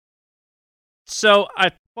So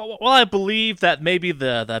I believe that maybe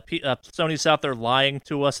Sony's out there lying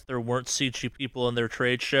to us, there weren't CG people in their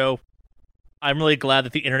trade show. I'm really glad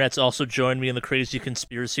that the internet's also joined me in the crazy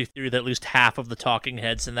conspiracy theory that at least half of the talking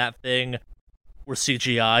heads in that thing were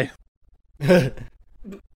CGI.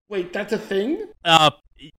 Wait, that's a thing?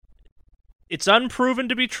 It's unproven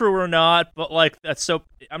to be true or not, but that's so.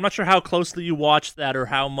 I'm not sure how closely you watched that or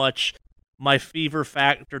how much my fever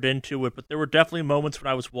factored into it, but there were definitely moments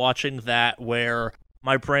when I was watching that where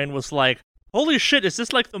my brain was like, "Holy shit! Is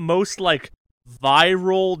this like the most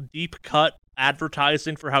viral deep cut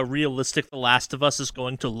advertising for how realistic The Last of Us is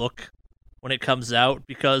going to look when it comes out?"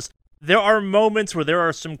 Because there are moments where there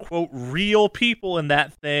are some quote real people in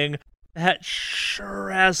that thing that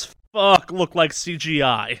sure as fuck look like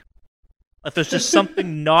CGI. Like, there's just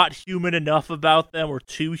something not human enough about them, or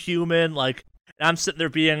too human. And I'm sitting there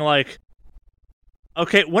being like,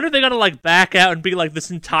 okay, when are they gonna back out and be like, this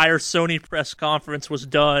entire Sony press conference was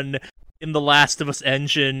done in the Last of Us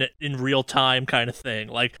engine in real time, kind of thing?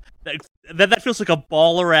 That feels like a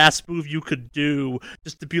baller ass move you could do,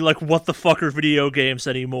 just to be like, what the fuck are video games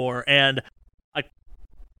anymore? And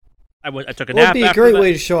I took a nap. It would be a great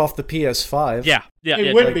way to show off the PS5. Yeah,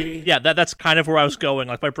 it would be. Yeah, that's kind of where I was going.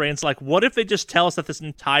 My brain's like, what if they just tell us that this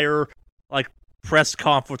entire press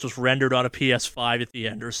conference was rendered on a PS5 at the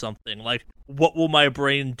end or something? What will my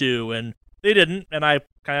brain do? And they didn't, and I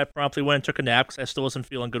kind of promptly went and took a nap because I still wasn't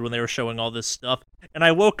feeling good when they were showing all this stuff. And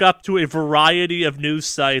I woke up to a variety of news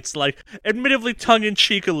sites, admittedly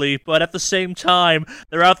tongue-in-cheekily, but at the same time,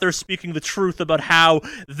 they're out there speaking the truth about how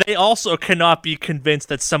they also cannot be convinced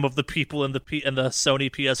that some of the people in the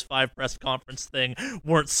Sony PS5 press conference thing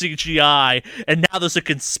weren't CGI, and now there's a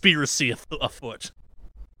conspiracy afoot.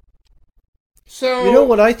 So, you know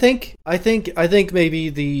what I think? I think maybe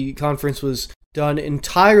the conference was done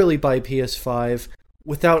entirely by PS5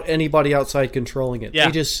 without anybody outside controlling it. Yeah.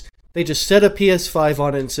 They just set a PS5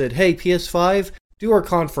 on it and said, "Hey, PS5, do our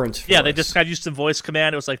conference for us." They just kind of used some voice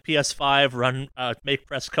command. It was like PS5 run make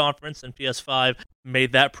press conference, and PS5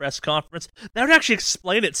 made that press conference. That would actually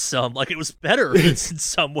explain it some. It was better in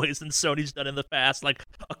some ways than Sony's done in the past.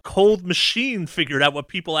 A cold machine figured out what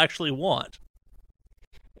people actually want.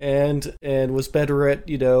 And was better at,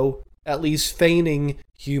 at least feigning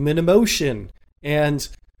human emotion and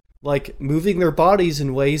moving their bodies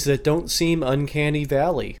in ways that don't seem uncanny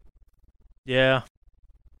valley. Yeah.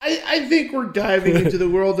 I think we're diving into the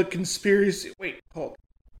world of conspiracy. Wait, hold.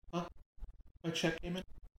 My check came in.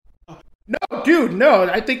 No, dude, no.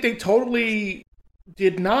 I think they totally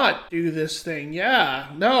did not do this thing. Yeah.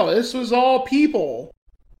 No, this was all people.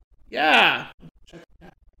 Yeah. Check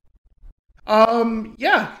that.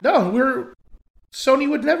 Yeah, no, Sony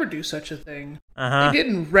would never do such a thing. Uh-huh. They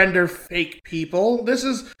didn't render fake people. This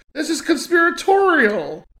is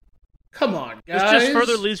conspiratorial. Come on, guys. This just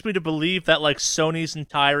further leads me to believe that Sony's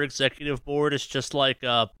entire executive board is just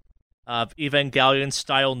a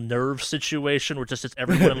Evangelion-style nerve situation where just it's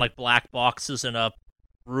everyone in black boxes in a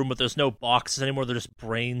room, but there's no boxes anymore. They're just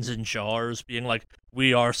brains in jars being like,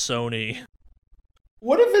 we are Sony.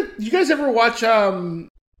 What if you guys ever watch,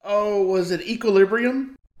 was it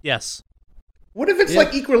Equilibrium? Yes. What if it's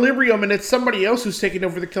like Equilibrium and it's somebody else who's taking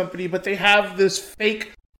over the company, but they have this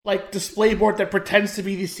fake display board that pretends to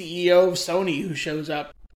be the CEO of Sony who shows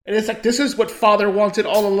up, and it's this is what Father wanted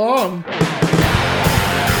all along.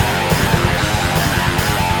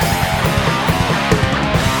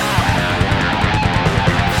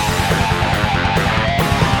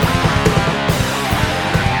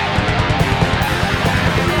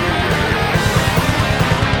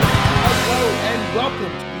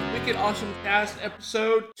 Awesome Cast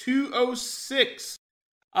episode 206.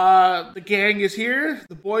 The gang is here.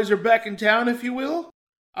 The boys are back in town, if you will.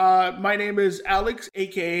 My name is Alex,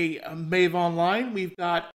 aka Mave Online. We've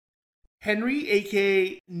got Henry,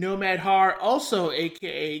 aka Nomad Har, also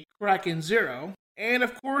aka Kraken Zero. And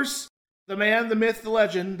of course, the man, the myth, the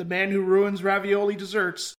legend, the man who ruins ravioli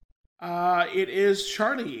desserts. It is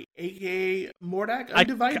Charlie, aka Mordak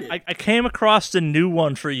Undivided. I came across a new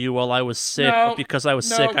one for you while I was sick, but because I was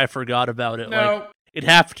sick, I forgot about it. It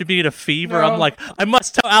happened to be in a fever. I'm like, I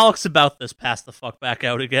must tell Alex about this. Pass the fuck back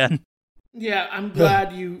out again. Yeah, I'm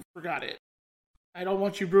glad you forgot it. I don't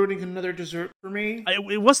want you ruining another dessert for me.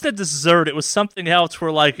 It wasn't a dessert. It was something else where,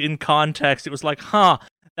 in context, it was like,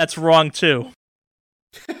 that's wrong too.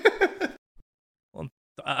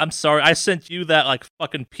 I'm sorry, I sent you that,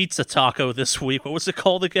 fucking pizza taco this week. What was it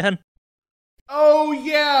called again? Oh,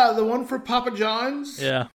 yeah, the one for Papa John's?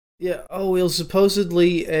 Yeah. Yeah, it was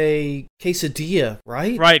supposedly a quesadilla,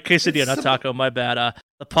 right? Right, quesadilla, not taco, my bad.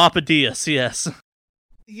 The Papadias, yes.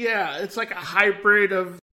 Yeah, it's like a hybrid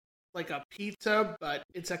of like a pizza, but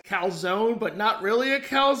it's a calzone, but not really a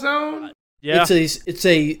calzone. Yeah. It's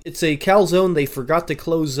a calzone they forgot to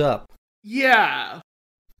close up. Yeah.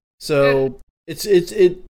 So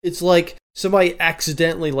it's like somebody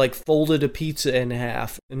accidentally like folded a pizza in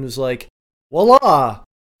half and was like, voila,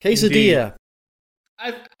 quesadilla.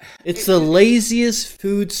 It's the laziest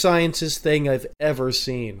food scientist thing I've ever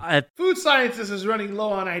seen. Food scientist is running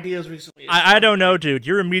low on ideas recently. I don't know, dude.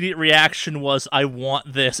 Your immediate reaction was, I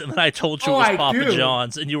want this, and then I told you it was Papa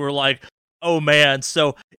John's, and you were like, oh man,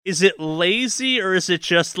 so is it lazy, or is it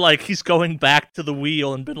just like he's going back to the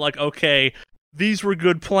wheel and been like, okay, these were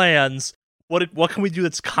good plans, what can we do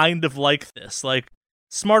that's kind of like this? Like,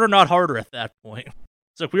 smarter, not harder at that point.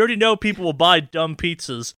 It's like, we already know people will buy dumb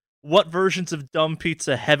pizzas. What versions of dumb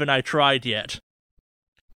pizza haven't I tried yet?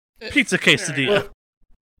 Pizza quesadilla.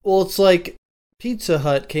 Well, it's like Pizza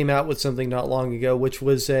Hut came out with something not long ago, which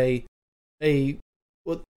was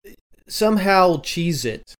somehow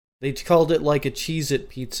Cheez-It. They called it like a Cheez-It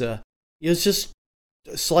pizza. It was just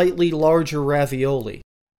slightly larger ravioli.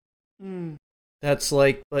 That's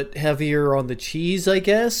like, but heavier on the cheese, I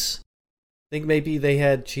guess? I think maybe they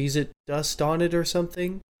had Cheez-It dust on it or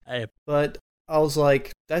something. But I was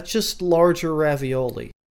like, that's just larger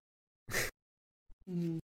ravioli.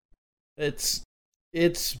 It's,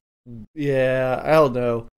 yeah, I don't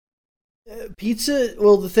know. Pizza,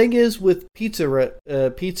 well, the thing is with pizza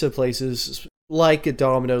places, like a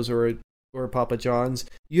Domino's or a Papa John's,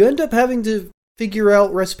 you end up having to figure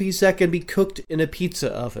out recipes that can be cooked in a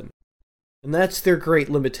pizza oven. And that's their great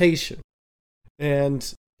limitation.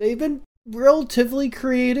 And they've been relatively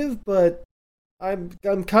creative, but I'm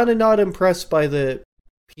kind of not impressed by the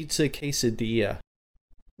pizza quesadilla.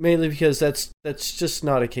 Mainly because that's just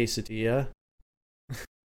not a quesadilla.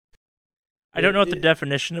 I don't know what the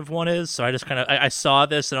definition of one is, so I just kind of I saw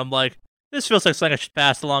this and I'm like, this feels like something I should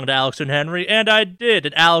pass along to Alex and Henry, and I did.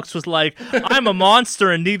 And Alex was like, I'm a monster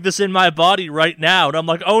and need this in my body right now. And I'm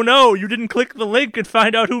like, oh no, you didn't click the link and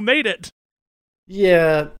find out who made it.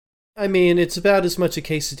 Yeah, I mean, it's about as much a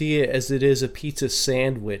quesadilla as it is a pizza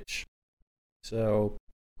sandwich. So,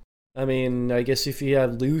 I mean, I guess if you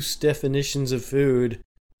have loose definitions of food,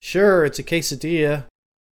 sure, it's a quesadilla.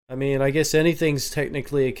 I mean, I guess anything's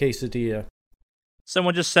technically a quesadilla.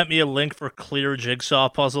 Someone just sent me a link for clear jigsaw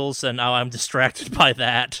puzzles, and now I'm distracted by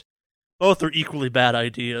that. Both are equally bad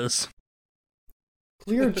ideas.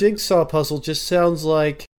 Clear jigsaw puzzle just sounds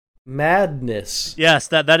like madness. Yes,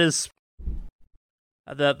 that is...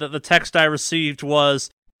 The text I received was,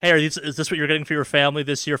 hey, is this what you're getting for your family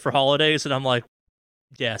this year for holidays? And I'm like,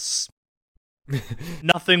 yes.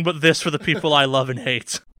 Nothing but this for the people I love and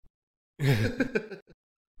hate.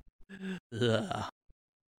 But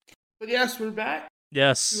yes, we're back.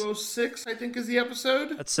 Yes. 206, I think, is the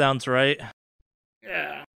episode. That sounds right.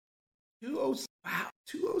 Yeah.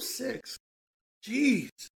 206. Jeez.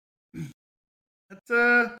 That's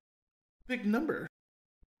a big number.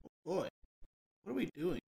 Oh boy. What are we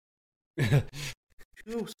doing?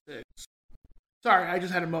 206. Sorry, I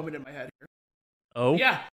just had a moment in my head here. Oh?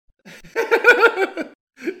 Yeah.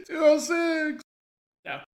 206.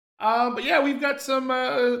 No. But yeah, we've got some,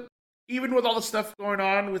 even with all the stuff going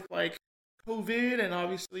on with, like, COVID and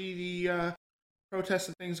obviously the protests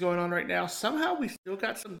and things going on right now, somehow we still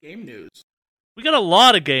got some game news. We got a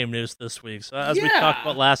lot of game news this week. So as we talked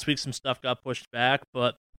about last week, some stuff got pushed back.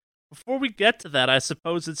 But before we get to that, I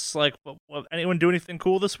suppose it's like, anyone do anything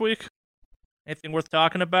cool this week? Anything worth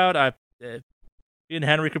talking about? Me and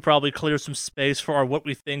Henry could probably clear some space for our what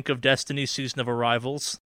we think of Destiny's Season of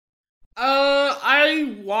Arrivals.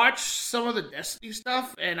 I watched some of the Destiny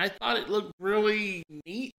stuff, and I thought it looked really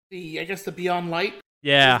neat. I guess the Beyond Light.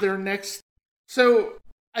 Yeah. Is their next. So,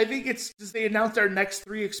 I think they announced our next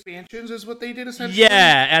 3 expansions is what they did, essentially?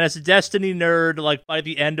 Yeah, and as a Destiny nerd, like, by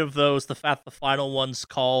the end of those, the final one's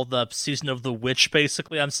called the Season of the Witch,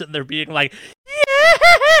 basically, I'm sitting there being like,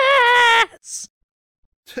 yes!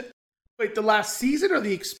 Wait, the last season or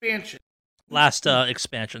the expansion? Last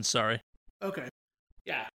expansion, sorry. Okay.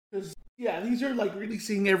 Yeah. Because, these are, like,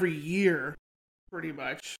 releasing every year, pretty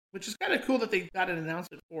much. Which is kind of cool that they got an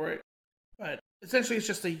announcement for it. But, essentially, it's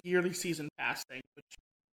just a yearly season pass thing, which,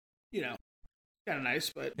 kind of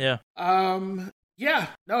nice, but... Yeah.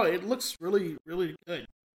 No, it looks really, really good.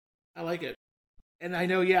 I like it. And I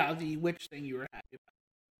know, the witch thing you were happy about.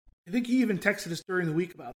 I think you even texted us during the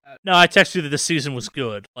week about that. No, I texted you that the season was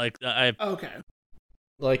good. Like, Okay.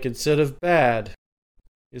 Like, instead of bad.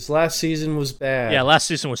 His last season was bad. Yeah, last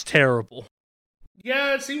season was terrible.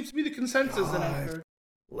 Yeah, it seems to be the consensus that I've heard.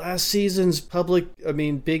 Last season's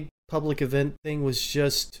big public event thing was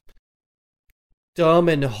just... dumb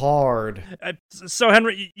and hard. So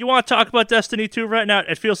Henry, you want to talk about Destiny 2 right now?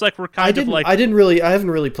 It feels like we're I haven't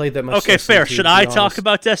really played that much. Okay, Destiny fair. 2, Should to I be talk honest.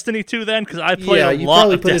 about Destiny 2 then? Because I played Yeah, a you lot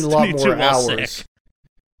probably of put in a lot Destiny 2 more while hours. sick.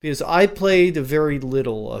 Because I played very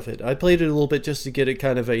little of it. I played it a little bit just to get a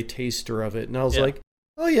kind of a taster of it, and I was like,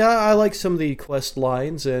 "Oh yeah, I like some of the quest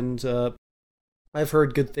lines, and I've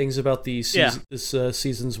heard good things about this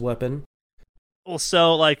season's weapon." Well,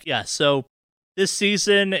 so this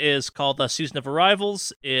season is called the Season of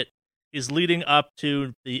Arrivals. It is leading up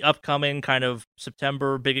to the upcoming kind of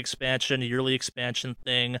September big expansion, yearly expansion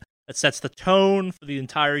thing that sets the tone for the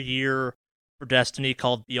entire year for Destiny,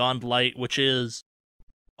 called Beyond Light, which is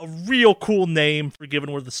a real cool name for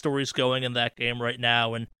given where the story's going in that game right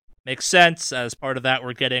now, and makes sense. As part of that,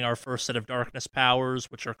 we're getting our first set of darkness powers,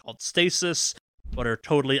 which are called Stasis, but are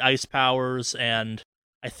totally ice powers, and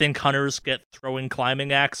I think hunters get throwing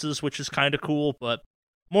climbing axes, which is kind of cool, but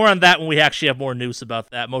more on that when we actually have more news about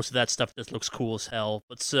that. Most of that stuff just looks cool as hell.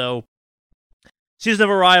 But so, Season of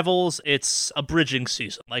Arrivals, it's a bridging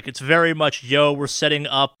season. Like, it's very much, we're setting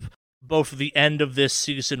up both the end of this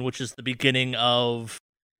season, which is the beginning of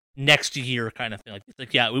next year kind of thing.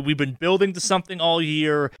 We've been building to something all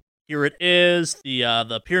year. Here it is.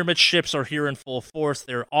 The pyramid ships are here in full force.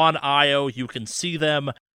 They're on Io. You can see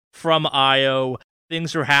them from Io.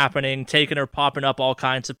 Things are happening. Taken are popping up all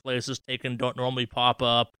kinds of places. Taken don't normally pop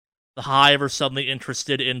up. The Hive are suddenly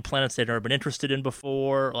interested in planets they've never been interested in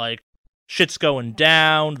before. Like, shit's going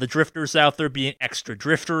down. The Drifters out there being extra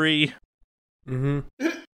driftery. Mm-hmm.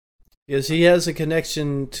 Yes, he has a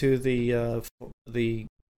connection to he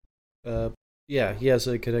has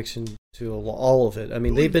a connection to all of it. I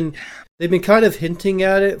mean, they've been kind of hinting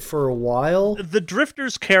at it for a while. The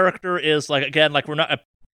Drifter's character is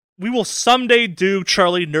we will someday do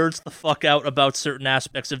Charlie Nerds the fuck out about certain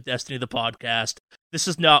aspects of Destiny the podcast. This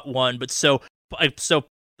is not one, but so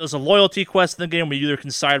there's a loyalty quest in the game where you either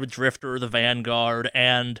can side with Drifter or the Vanguard,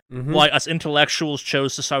 and why us intellectuals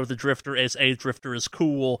chose to side with the Drifter is A, Drifter is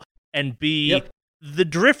cool, and B, the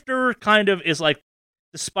Drifter kind of is like,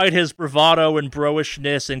 despite his bravado and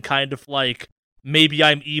broishness and kind of like, maybe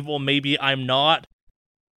I'm evil, maybe I'm not,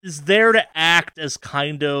 is there to act as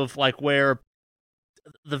kind of like where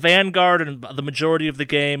the Vanguard and the majority of the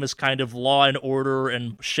game is kind of law and order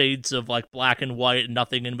and shades of like black and white and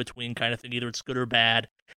nothing in between kind of thing. Either it's good or bad.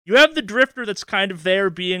 You have the Drifter that's kind of there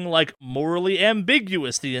being like morally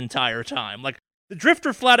ambiguous the entire time. Like, the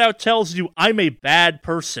Drifter flat out tells you, I'm a bad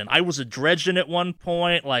person. I was a dredgen at one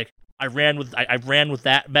point. Like, I ran with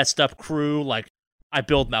that messed up crew. Like, I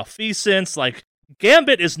build malfeasance. Like,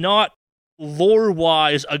 Gambit is not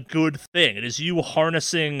lore-wise a good thing. It is you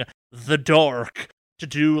harnessing the dark to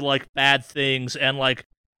do like bad things, and like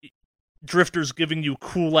Drifter's giving you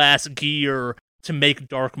cool ass gear to make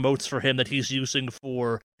dark motes for him that he's using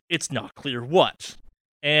for it's not clear what.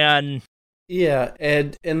 And yeah,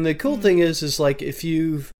 and the cool thing is like if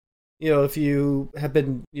you have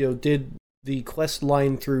been did the quest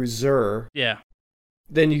line through Xur,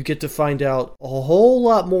 then you get to find out a whole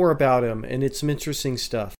lot more about him, and it's some interesting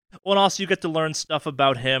stuff. Well, and also you get to learn stuff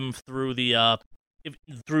about him through the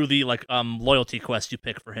loyalty quest you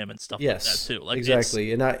pick for him and stuff like that too. Like,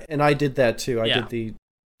 exactly, and I did that too. I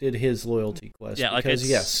did his loyalty quest. Yeah,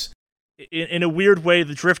 because in a weird way,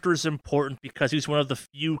 the Drifter is important because he's one of the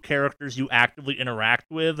few characters you actively interact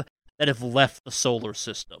with that have left the solar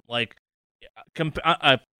system. Like,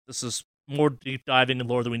 this is more deep diving in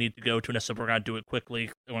lore than we need to go to, and so we're gonna do it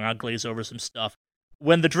quickly. We're gonna glaze over some stuff.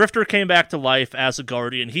 When the Drifter came back to life as a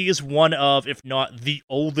Guardian, he is one of, if not the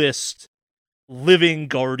oldest living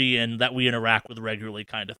Guardian that we interact with regularly,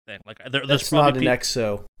 kind of thing. Like, that's not an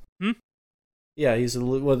Exo. Yeah, he's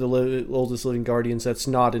one of the oldest living Guardians. That's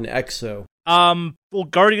not an Exo. Well,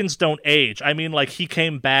 Guardians don't age. I mean, like, he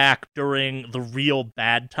came back during the real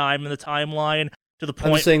bad time in the timeline. To the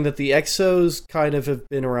point, I'm saying that the Exos kind of have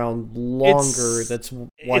been around longer. That's why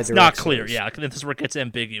it's they're not Exos. clear. Yeah, this is where it gets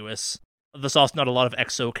ambiguous. There's also not a lot of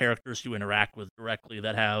Exo characters you interact with directly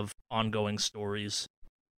that have ongoing stories.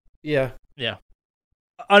 Yeah.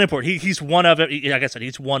 Unimportant. He's one of it. Like I said,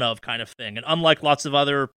 he's one of kind of thing. And unlike lots of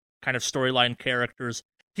other kind of storyline characters,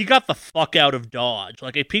 he got the fuck out of Dodge.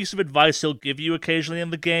 Like, a piece of advice he'll give you occasionally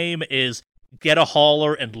in the game is get a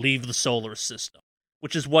hauler and leave the solar system,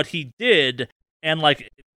 which is what he did. And like,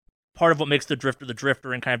 part of what makes the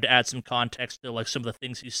Drifter, and kind of to add some context to like some of the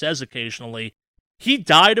things he says occasionally, he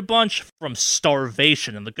died a bunch from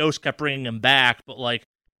starvation, and the ghost kept bringing him back. But like,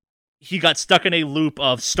 he got stuck in a loop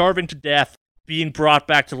of starving to death, being brought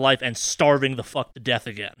back to life, and starving the fuck to death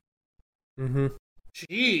again. Mm-hmm.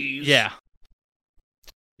 Jeez. Yeah.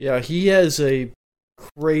 Yeah, he has a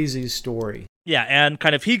crazy story. Yeah, and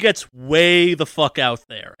kind of he gets way the fuck out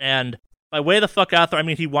there. And by way the fuck out there, I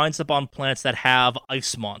mean he winds up on planets that have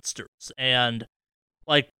ice monsters. And,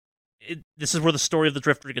 like, this is where the story of the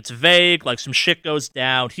Drifter gets vague. Like, some shit goes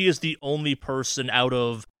down. He is the only person out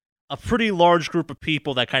of a pretty large group of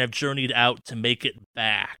people that kind of journeyed out to make it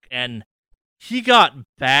back. And he got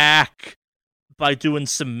back by doing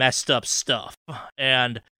some messed up stuff.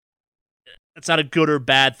 And it's not a good or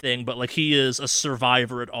bad thing, but, like, he is a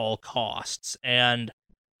survivor at all costs. And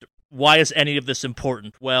why is any of this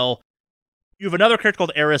important? Well, you have another character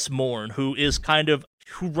called Eris Morn, who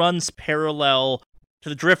runs parallel to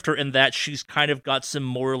the Drifter in that she's kind of got some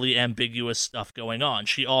morally ambiguous stuff going on.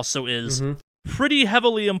 She also is pretty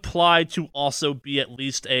heavily implied to also be at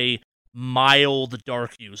least a mild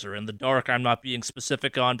dark user. And the dark I'm not being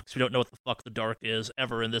specific on because we don't know what the fuck the dark is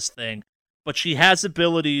ever in this thing. But she has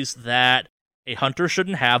abilities that a hunter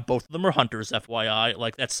shouldn't have. Both of them are hunters, FYI.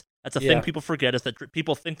 Like, that's a thing people forget, is that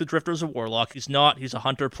people think the Drifter is a warlock. He's not. He's a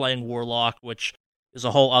hunter playing warlock, which is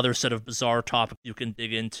a whole other set of bizarre topics you can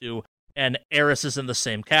dig into. And Eris is in the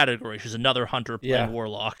same category. She's another hunter playing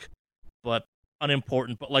warlock, but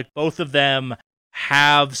unimportant. But, like, both of them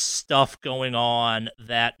have stuff going on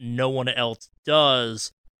that no one else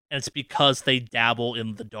does, and it's because they dabble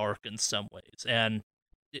in the dark in some ways, and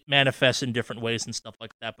it manifests in different ways and stuff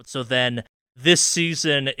like that. But so then this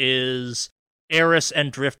season is Eris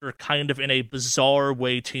and Drifter kind of in a bizarre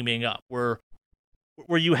way teaming up, where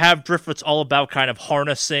you have Drifter, it's all about kind of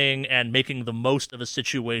harnessing and making the most of a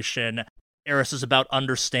situation. Eris is about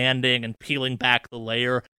understanding and peeling back the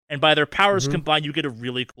layer. And by their powers combined, you get a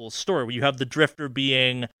really cool story where you have the Drifter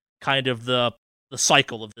being kind of the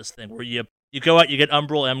cycle of this thing, where you go out, you get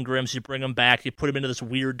Umbral Engrams, you bring them back, you put them into this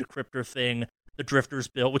weird decryptor thing the Drifter's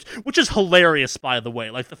built, which is hilarious, by the way.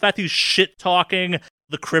 Like, the fact he's shit-talking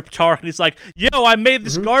the Cryptarch, and he's like, yo, I made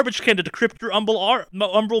this garbage can to decrypt your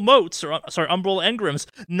Umbral motes, or, sorry, Umbral Engrams.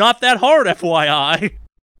 Not that hard, FYI.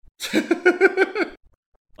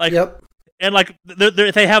 Like, and, like,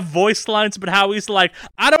 they have voice lines about how he's like,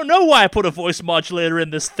 I don't know why I put a voice modulator in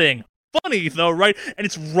this thing. Funny, though, right? And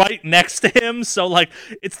it's right next to him, so, like,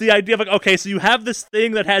 it's the idea of, like, okay, so you have this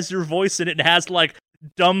thing that has your voice in it, and has, like,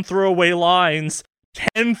 dumb throwaway lines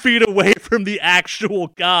 10 feet away from the actual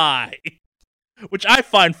guy. Which I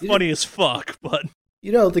find funny as fuck, but...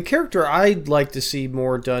 You know, the character I'd like to see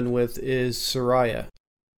more done with is Soraya,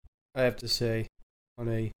 I have to say, on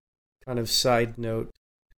a kind of side note.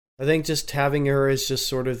 I think just having her as just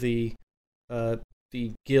sort of the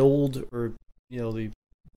guild, or, you know,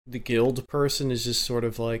 the guild person is just sort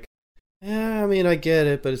of like, I mean, I get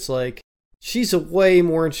it, but it's like, she's a way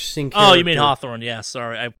more interesting character. Oh, you mean Hawthorne, yeah,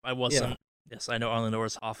 sorry, I wasn't... Yeah. Yes, I know only know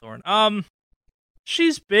as Hawthorne.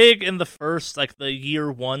 She's big in the first, like, the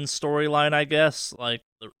year one storyline, I guess, like,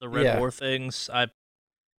 the Red War things. I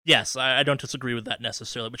don't disagree with that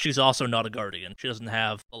necessarily, but she's also not a Guardian. She doesn't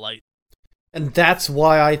have the light. And that's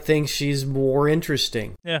why I think she's more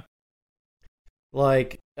interesting. Yeah.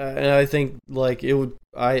 Like, and I think, like,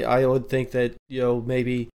 I would think that, you know,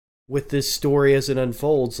 maybe with this story as it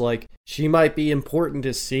unfolds, like, she might be important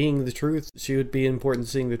to seeing the truth. She would be important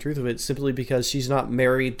to seeing the truth of it simply because she's not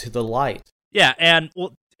married to the light. Yeah, and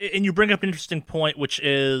you bring up an interesting point, which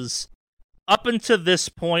is, up until this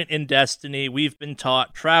point in Destiny, we've been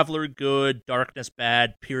taught Traveler good, Darkness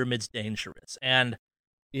bad, Pyramids dangerous. And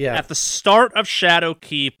at the start of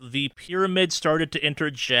Shadowkeep, the Pyramid started to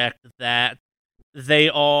interject that they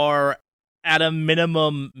are, at a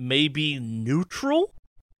minimum, maybe neutral?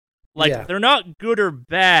 Like, they're not good or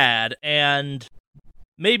bad, and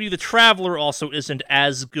maybe the Traveler also isn't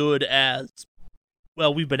as good as,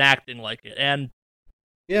 well, we've been acting like it. And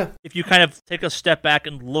if you kind of take a step back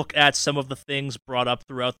and look at some of the things brought up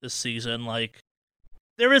throughout this season, like,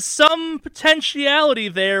 there is some potentiality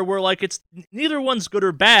there where, like, it's neither one's good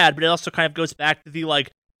or bad, but it also kind of goes back to the,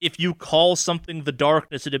 like, if you call something the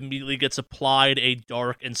darkness, it immediately gets applied a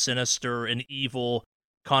dark and sinister and evil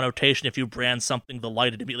connotation. If you brand something the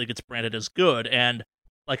light, it immediately gets branded as good. And,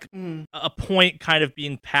 like, a point kind of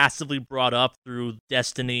being passively brought up through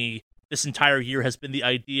Destiny this entire year has been the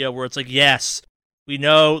idea where it's like, yes, we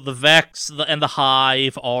know the Vex and the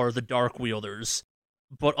Hive are the Dark Wielders,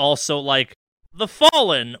 but also, like, the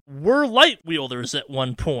Fallen were Light Wielders at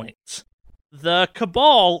one point. The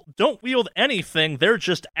Cabal don't wield anything, they're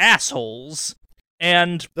just assholes.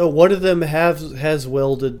 And though one of them has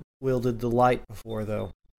wielded the light before,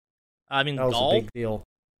 though. I mean, that was Gaul? a big deal.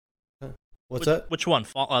 What's that? Which one?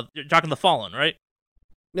 You're talking the Fallen, right?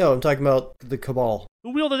 No, I'm talking about the Cabal.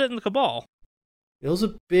 Who wielded it in the Cabal? It was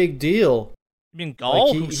a big deal. You mean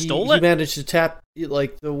Gaul, like who stole it? He managed to tap,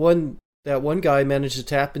 like, the one that one guy managed to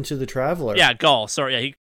tap into the Traveler. Yeah, Gaul. Sorry, yeah,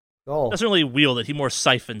 he Gaul. doesn't really wield it. He more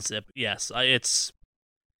siphons it. But yes, it's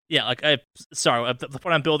the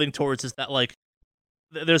point I'm building towards is that like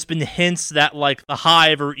there's been hints that like the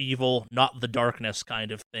Hive are evil, not the darkness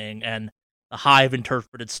kind of thing, and the Hive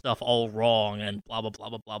interpreted stuff all wrong, and blah blah blah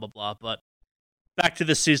blah blah blah blah. But back to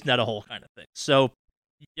this season as a whole kind of thing. So,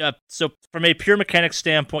 yeah. So from a pure mechanics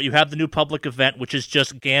standpoint, you have the new public event, which is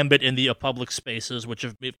just Gambit in the public spaces, which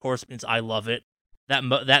of course means I love it.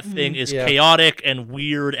 That thing is chaotic and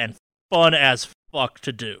weird and fun as fuck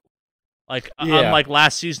to do. Like, unlike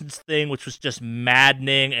last season's thing, which was just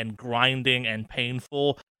maddening and grinding and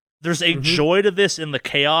painful, there's a joy to this in the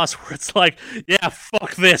chaos where it's like, yeah,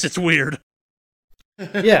 fuck this, it's weird.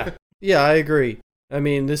 Yeah, I agree. I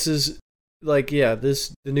mean, this is, like,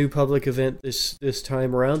 the new public event this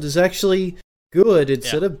time around is actually good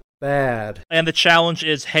instead of bad. And the challenge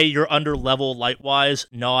is, hey, you're under level light-wise,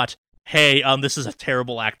 not, hey, this is a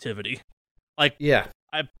terrible activity. Like,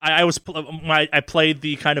 I played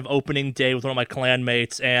the kind of opening day with one of my clan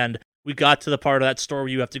mates, and we got to the part of that story where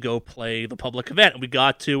you have to go play the public event, and we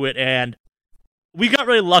got to it, and we got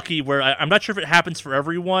really lucky where I'm not sure if it happens for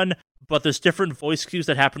everyone, but there's different voice cues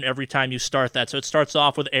that happen every time you start that. So it starts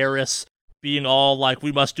off with Eris being all like,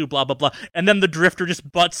 we must do blah, blah, blah, and then the Drifter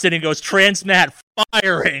just butts in and goes, Transmat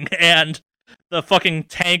firing, and the fucking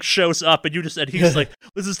tank shows up, and he's like,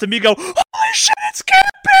 listens to me go, holy shit, it's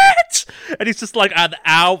Gambit! And he's just like,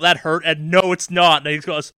 ow, that hurt, and no, it's not. And he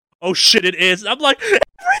goes, oh shit, it is. And I'm like,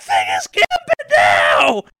 everything is Gambit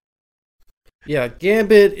now! Yeah,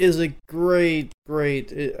 Gambit is a great,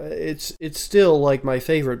 it's still like my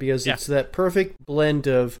favorite because it's that perfect blend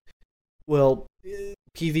of, well,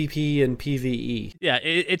 PvP and PvE. Yeah,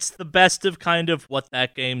 it's the best of kind of what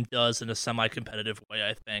that game does in a semi-competitive way,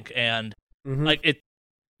 I think, and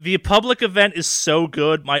the public event is so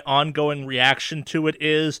good, my ongoing reaction to it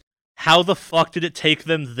is, how the fuck did it take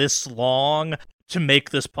them this long to make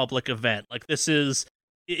this public event? Like, this is,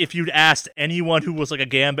 if you'd asked anyone who was like a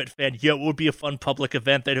Gambit fan, it would be a fun public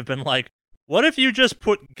event, they'd have been like, what if you just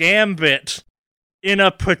put Gambit in a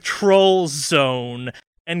patrol zone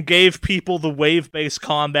and gave people the wave-based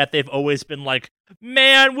combat they've always been like,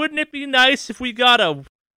 man, wouldn't it be nice if we got a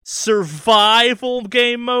survival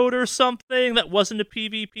game mode or something that wasn't a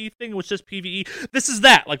PvP thing, it was just PvE. This is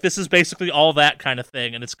that. Like, this is basically all that kind of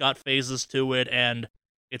thing, and it's got phases to it, and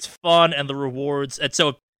it's fun, and the rewards,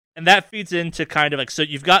 and that feeds into kind of like, so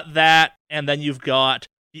you've got that, and then you've got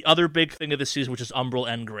the other big thing of this season, which is Umbral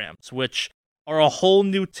Engrams, which are a whole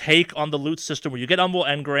new take on the loot system, where you get Umbral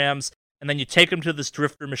Engrams, and then you take them to this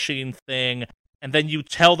Drifter machine thing, and then you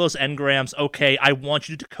tell those Engrams, okay, I want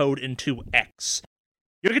you to code into X.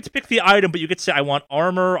 You don't get to pick the item, but you get to say, I want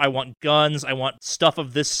armor, I want guns, I want stuff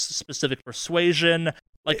of this specific persuasion.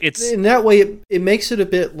 Like, it's... In that way, it makes it a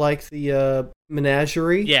bit like the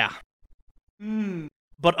Menagerie. Yeah.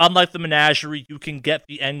 But unlike the Menagerie, you can get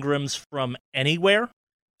the engrams from anywhere.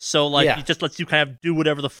 So, like, it just lets you kind of do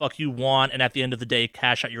whatever the fuck you want, and at the end of the day,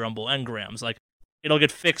 cash out your Umbral Engrams. Like, it'll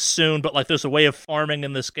get fixed soon, but, like, there's a way of farming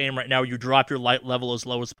in this game right now where you drop your light level as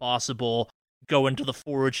low as possible, go into the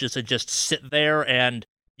forages and just sit there, and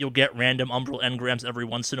you'll get random Umbral Engrams every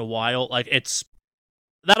once in a while. Like,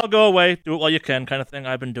 that'll go away, do it while you can kind of thing.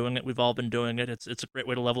 I've been doing it, we've all been doing it. It's a great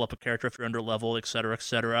way to level up a character if you're under level, etc.,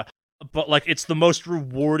 etc. But, like, it's the most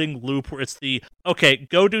rewarding loop where it's the, okay,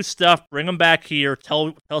 go do stuff, bring them back here,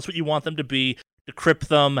 tell us what you want them to be, decrypt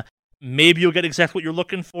them, maybe you'll get exactly what you're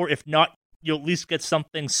looking for. If not, you'll at least get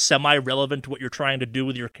something semi-relevant to what you're trying to do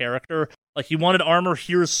with your character. Like, you wanted armor,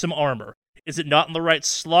 here's some armor. Is it not in the right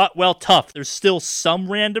slot? Well, tough. There's still some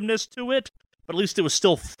randomness to it, but at least it was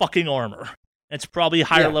still fucking armor. And it's probably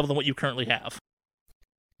higher level than what you currently have.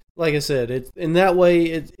 Like I said, in that way,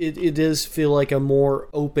 it does feel like a more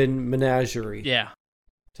open Menagerie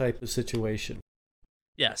type of situation.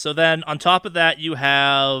 Yeah, so then on top of that, you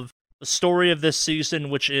have the story of this season,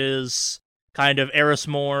 which is kind of Eris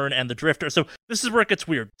Morn and the Drifter. So this is where it gets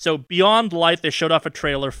weird. So Beyond Light, they showed off a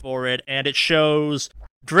trailer for it, and it shows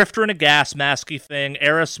Drifter in a gas masky thing,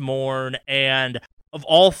 Eris Morn, and of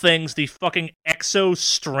all things, the fucking Exo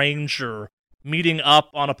Stranger meeting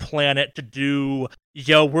up on a planet to do,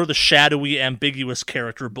 we're the shadowy, ambiguous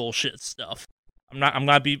character bullshit stuff. I'm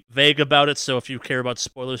gonna be vague about it, so if you care about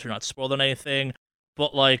spoilers, you're not spoiled on anything.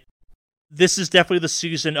 But, like, this is definitely the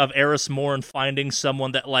season of Eris Morn finding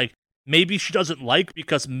someone that, like, maybe she doesn't like,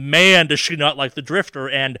 because, man, does she not like the Drifter,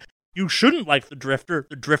 and you shouldn't like the Drifter.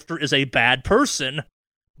 The Drifter is a bad person.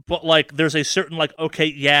 But, like, there's a certain, like,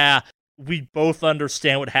 okay, we both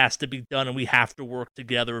understand what has to be done, and we have to work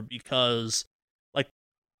together because, like,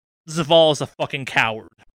 Zaval is a fucking coward.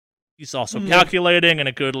 He's also calculating and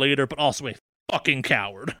a good leader, but also a fucking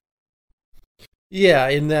coward. Yeah,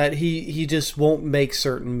 in that he just won't make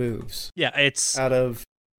certain moves. Yeah, it's out of,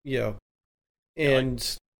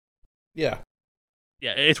 and yeah.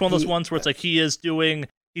 Yeah, it's one of those ones where it's like he's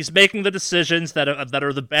making the decisions that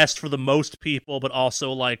are the best for the most people, but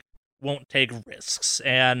also like won't take risks.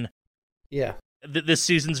 And yeah, this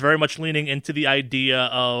season's very much leaning into the idea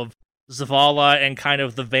of Zavala, and kind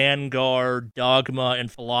of the Vanguard dogma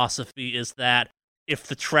and philosophy is that if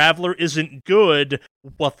the Traveler isn't good,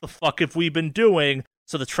 what the fuck have we been doing?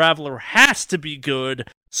 So the Traveler has to be good,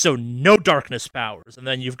 so no darkness powers. And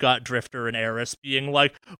then you've got Drifter and Eris being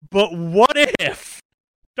like, but what if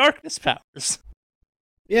darkness powers?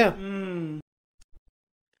 Yeah.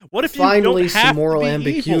 What if finally you don't have some moral to be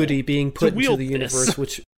ambiguity evil being put to into wield the universe, this?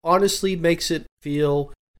 which honestly makes it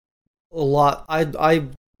feel a lot. I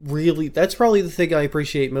really, that's probably the thing I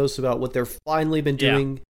appreciate most about what they've finally been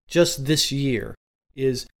doing just this year,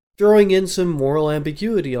 is throwing in some moral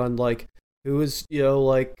ambiguity on like who is,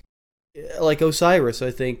 like Osiris, I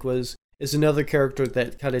think is another character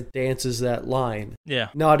that kind of dances that line. Yeah.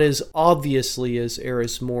 Not as obviously as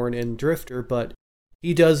Eris Morn and Drifter, but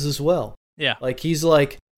he does as well. Yeah. Like, he's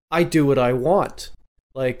like, I do what I want.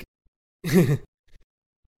 Like,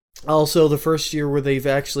 also the first year where they've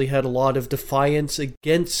actually had a lot of defiance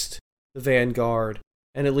against the Vanguard,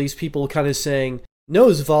 and at least people kind of saying, no,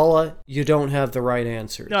 Zavala, you don't have the right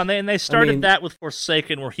answers. No, and they started that with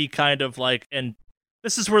Forsaken, where he kind of like, and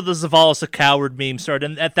this is where the Zavala's a coward meme started,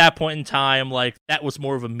 and at that point in time, like, that was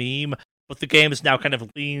more of a meme, but the game is now kind of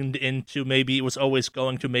leaned into maybe it was always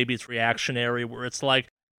going to, maybe it's reactionary, where it's like,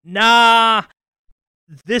 nah,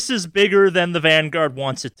 this is bigger than the Vanguard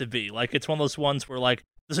wants it to be. Like, it's one of those ones where, like,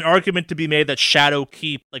 there's an argument to be made that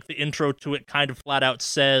Shadowkeep, like, the intro to it kind of flat out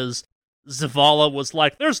says Zavala was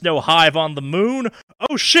like, there's no Hive on the moon.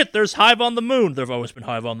 Oh shit, there's Hive on the moon. There've always been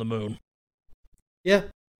Hive on the moon. Yeah.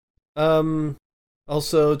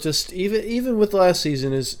 Also, just even with last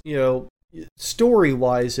season, is,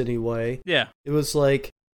 story-wise anyway, yeah, it was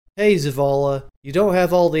like, hey, Zavala, you don't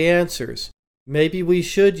have all the answers. Maybe we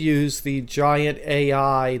should use the giant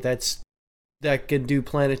AI that can do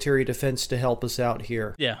planetary defense to help us out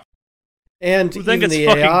here. Yeah. And who then even gets the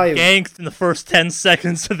fucking AI ganked in the first 10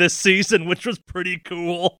 seconds of this season, which was pretty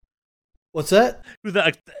cool. What's that?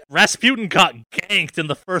 Rasputin got ganked in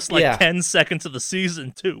the first 10 seconds of the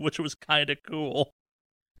season too, which was kind of cool.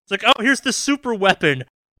 It's like, oh, here's the super weapon.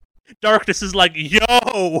 Darkness is like,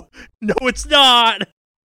 yo, no, it's not.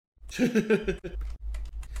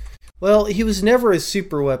 Well, he was never a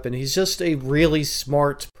super weapon. He's just a really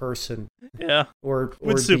smart person. Yeah. Or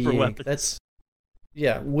with super being. weapons.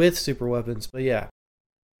 With super weapons, but yeah.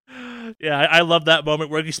 Yeah, I love that moment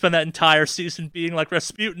where you spend that entire season being like,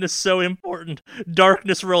 Rasputin is so important.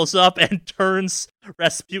 Darkness rolls up and turns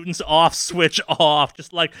Rasputin's off switch off.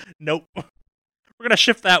 Just like, nope. We're gonna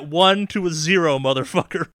shift that 1 to a 0,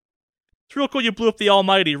 motherfucker. It's real cool you blew up the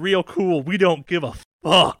Almighty. Real cool. We don't give a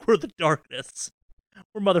fuck. We're the Darkness.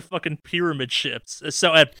 We're motherfucking pyramid ships.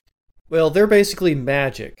 So, well, they're basically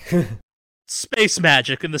magic. Space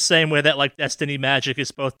magic, in the same way that, like, Destiny magic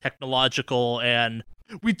is both technological and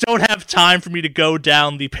we don't have time for me to go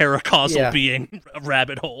down the paracausal being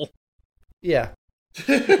rabbit hole. Yeah.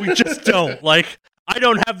 We just don't. Like, I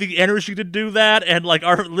don't have the energy to do that, and, like,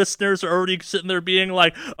 our listeners are already sitting there being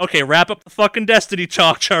like, okay, wrap up the fucking Destiny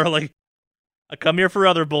talk, Charlie. I come here for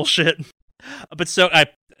other bullshit. But so,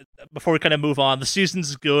 before we kind of move on, the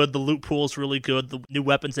season's good, the loot pool's really good, the new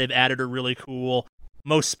weapons they've added are really cool.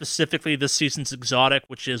 Most specifically, this season's exotic,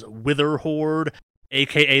 which is Wither Horde,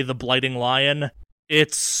 aka the Blighting Lion.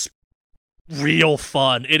 It's real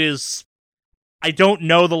fun. It is... I don't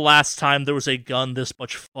know the last time there was a gun this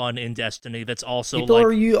much fun in Destiny that's also people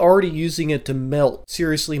are you already using it to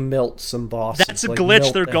seriously melt some bosses. That's a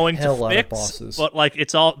glitch they're going to fix, but like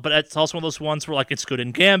it's also one of those ones where like it's good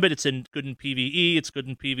in Gambit, it's good in PvE, it's good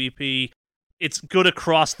in PvP, it's good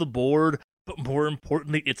across the board, but more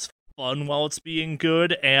importantly, it's fun while it's being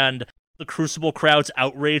good, and the Crucible crowd's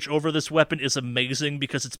outrage over this weapon is amazing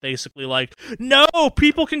because it's basically like, no,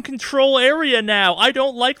 people can control area now. I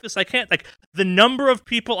don't like this. I can't. Like, the number of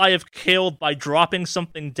people I have killed by dropping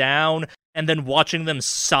something down and then watching them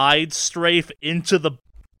side strafe into the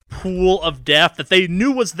pool of death that they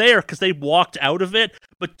knew was there because they walked out of it,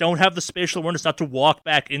 but don't have the spatial awareness not to walk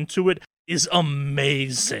back into it is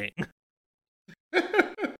amazing.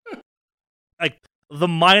 Like, the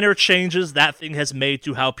minor changes that thing has made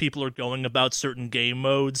to how people are going about certain game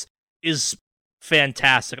modes is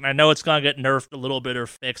fantastic. And I know it's going to get nerfed a little bit or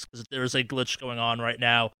fixed because there's a glitch going on right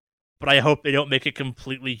now, but I hope they don't make it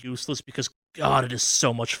completely useless because God, it is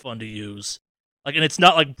so much fun to use. Like, and it's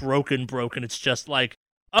not like broken. It's just like,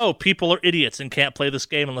 oh, people are idiots and can't play this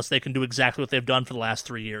game unless they can do exactly what they've done for the last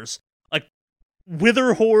 3 years. Like,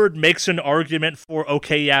 Witherhoard makes an argument for,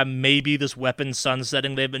 okay, yeah, maybe this weapon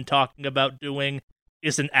sunsetting they've been talking about doing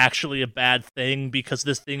isn't actually a bad thing because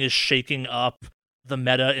this thing is shaking up the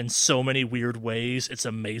meta in so many weird ways. It's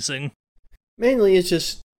amazing. Mainly,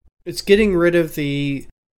 it's getting rid of the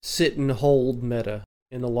sit and hold meta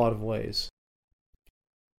in a lot of ways.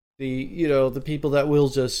 The people that will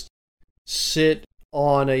just sit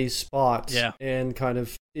on a spot and kind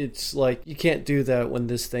of, it's like, you can't do that when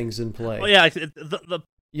this thing's in play. Well, yeah,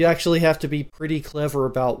 you actually have to be pretty clever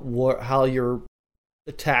about how you're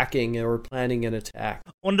attacking or planning an attack.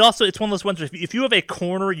 Well, and also, it's one of those ones where if you have a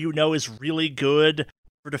corner you know is really good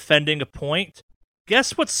for defending a point,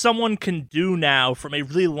 guess what someone can do now from a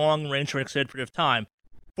really long range for an extended period of time?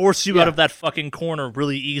 Force you out of that fucking corner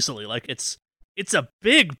really easily. Like, it's a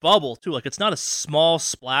big bubble, too. Like, it's not a small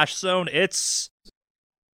splash zone. It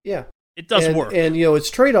does work. And, its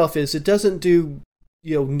trade-off is it doesn't do,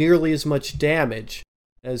 nearly as much damage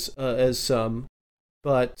as some,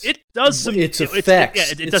 but it does some... Its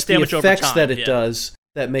effects. It does damage over time. It's the effects that it does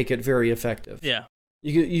that make it very effective. Yeah.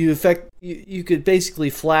 You could basically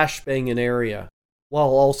flashbang an area while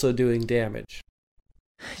also doing damage.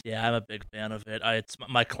 Yeah, I'm a big fan of it.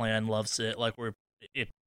 My clan loves it. Like, it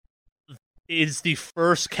is the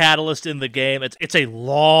first catalyst in the game. It's a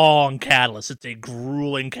long catalyst. It's a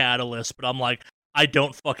grueling catalyst, but I'm like, I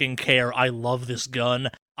don't fucking care. I love this gun.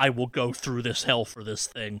 I will go through this hell for this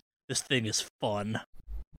thing. This thing is fun.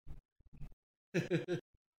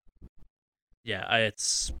 Yeah,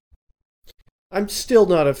 I'm still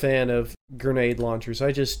not a fan of grenade launchers.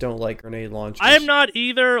 I just don't like grenade launchers. I am not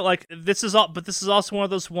either. Like, this is also one of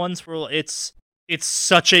those ones where it's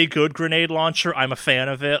such a good grenade launcher. I'm a fan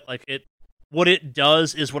of it. Like, what it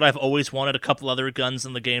does is what I've always wanted a couple other guns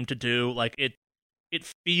in the game to do. Like, it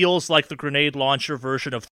feels like the grenade launcher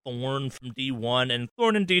version of Thorn from D1, and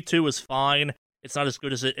Thorn in D2 is fine. It's not as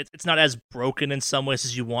good as it's not as broken in some ways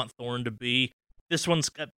as you want Thorn to be. This one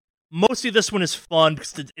is fun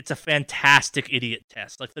because it's a fantastic idiot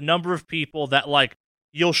test. Like, the number of people that, like,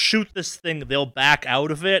 you'll shoot this thing, they'll back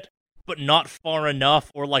out of it, but not far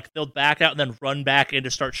enough, or, like, they'll back out and then run back in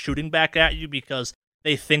to start shooting back at you because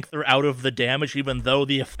they think they're out of the damage, even though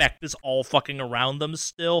the effect is all fucking around them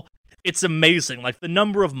still. It's amazing. Like, the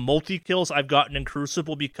number of multi-kills I've gotten in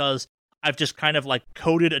Crucible because I've just kind of, like,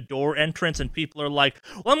 coded a door entrance and people are like,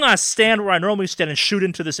 well, I'm gonna stand where I normally stand and shoot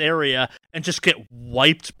into this area and just get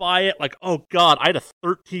wiped by it. Like, oh god, I had a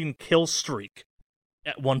 13 kill streak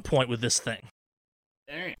at one point with this thing.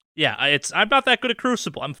 Dang. Yeah, I'm not that good at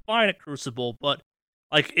Crucible. I'm fine at Crucible, but,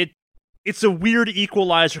 like, it's a weird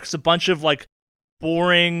equalizer because a bunch of, like,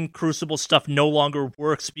 boring Crucible stuff no longer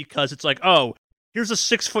works because it's like, oh, here's a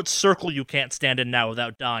 6-foot circle you can't stand in now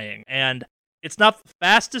without dying. And it's not the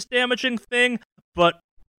fastest damaging thing, but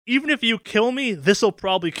even if you kill me, this'll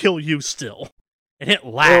probably kill you still. And it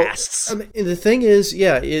lasts. Well, I mean, the thing is,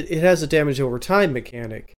 it has a damage over time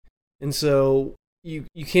mechanic. And so you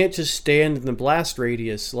can't just stand in the blast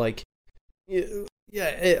radius. Like, it's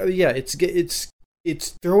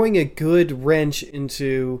throwing a good wrench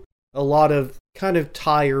into a lot of kind of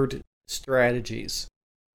tired strategies.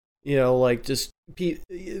 Like, just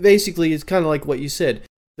basically, it's kind of like what you said.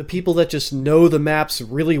 The people that just know the maps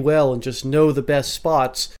really well and just know the best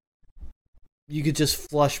spots, you could just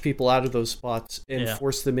flush people out of those spots and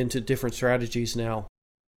force them into different strategies now.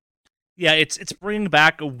 Yeah, it's bringing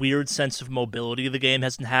back a weird sense of mobility the game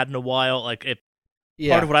hasn't had in a while. Like,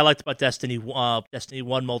 part of what I liked about Destiny 1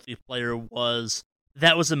 multiplayer was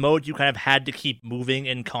that was a mode you kind of had to keep moving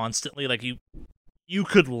in constantly. Like, you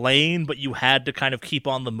could lane, but you had to kind of keep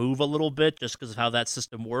on the move a little bit just because of how that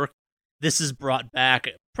system worked. This is brought back,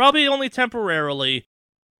 probably only temporarily,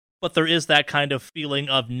 but there is that kind of feeling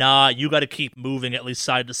of, nah, you gotta keep moving at least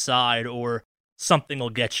side to side, or something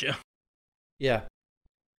will get you. Yeah.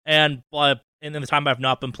 And in the time I've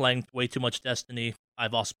not been playing way too much Destiny,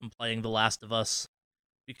 I've also been playing The Last of Us,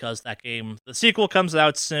 because that game, the sequel comes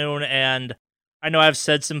out soon, and I know I've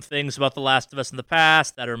said some things about The Last of Us in the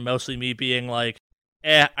past that are mostly me being like,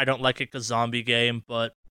 I don't like it 'cause zombie game,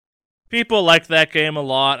 but people like that game a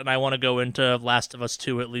lot, and I want to go into Last of Us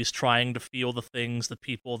 2 at least trying to feel the things the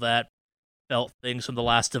people that felt things from The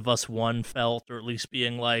Last of Us 1 felt, or at least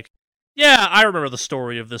being like, yeah, I remember the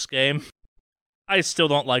story of this game. I still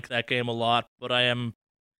don't like that game a lot, but I am...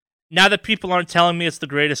 Now that people aren't telling me it's the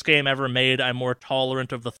greatest game ever made, I'm more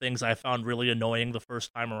tolerant of the things I found really annoying the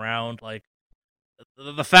first time around. Like,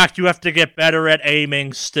 the fact you have to get better at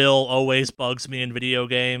aiming still always bugs me in video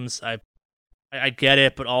games. I get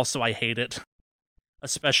it, but also I hate it.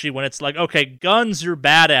 Especially when it's like, okay, guns you're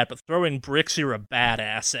bad at, but throwing bricks you're a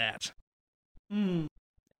badass at.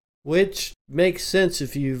 Which makes sense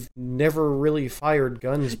if you've never really fired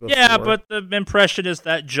guns before. Yeah, but the impression is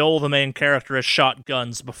that Joel, the main character, has shot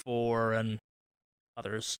guns before and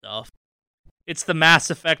other stuff. It's the Mass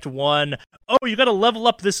Effect 1, oh, you gotta level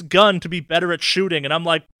up this gun to be better at shooting, and I'm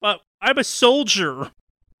like, but I'm a soldier.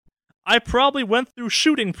 I probably went through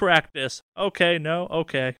shooting practice. Okay, no,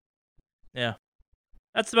 okay. Yeah.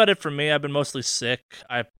 That's about it for me. I've been mostly sick.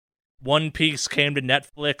 One Piece came to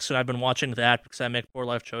Netflix, and I've been watching that because I make poor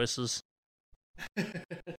life choices.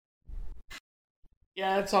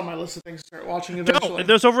 Yeah, it's on my list of things to start watching eventually. No,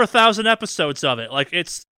 there's over 1,000 episodes of it. Like,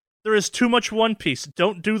 there is too much One Piece.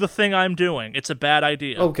 Don't do the thing I'm doing. It's a bad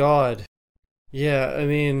idea. Oh, God. Yeah, I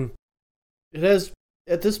mean, it has,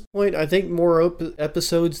 at this point, I think more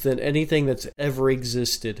episodes than anything that's ever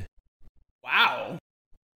existed. Wow.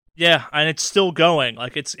 Yeah, and it's still going.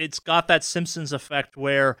 Like, it's got that Simpsons effect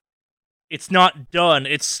where it's not done.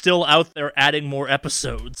 It's still out there adding more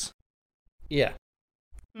episodes. Yeah.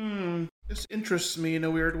 This interests me in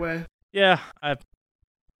a weird way. Yeah,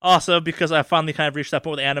 also because I finally kind of reached that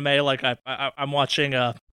point with anime. Like I'm watching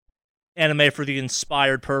anime for the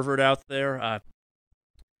inspired pervert out there.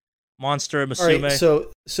 Monster Musume. All right,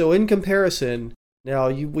 so in comparison, now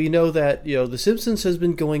we know that The Simpsons has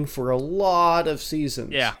been going for a lot of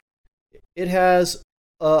seasons. Yeah, it has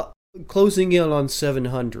closing in on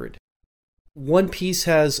 700. One Piece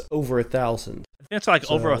has over 1,000. I think it's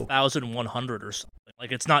like over 1,100 or something.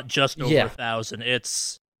 Like it's not just over 1,000.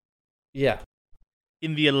 It's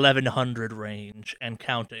in the 1,100 range and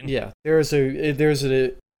counting. Yeah, it is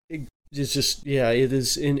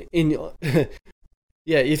in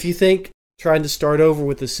yeah. If you think trying to start over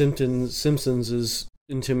with the Simpsons is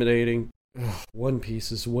intimidating, One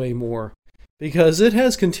Piece is way more because it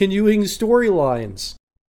has continuing storylines.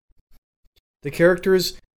 The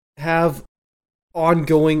characters have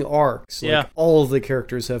ongoing arcs. Like, all of the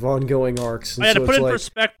characters have ongoing arcs. And to put it in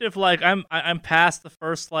perspective, like I'm past the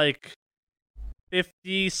first like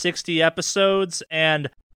 50, 60 episodes, and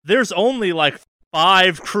there's only like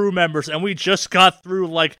 5 crew members, and we just got through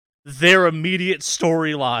like their immediate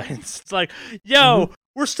storylines. It's like,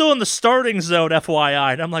 we're still in the starting zone,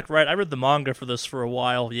 FYI. And I'm like, right, I read the manga for this for a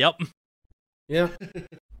while. Yep. Yeah.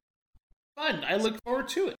 Fun. I look forward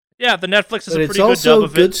to it. Yeah, the Netflix is a pretty good dub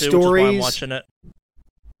of it, too, which is why I'm watching it.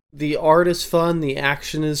 The art is fun. The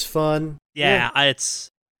action is fun. Yeah. It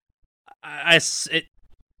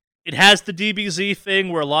has the DBZ thing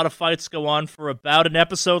where a lot of fights go on for about an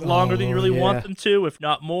episode longer than you really want them to, if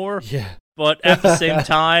not more. Yeah. But at the same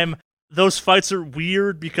time, those fights are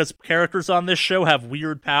weird because characters on this show have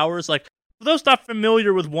weird powers. Like, for those not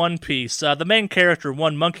familiar with One Piece, the main character,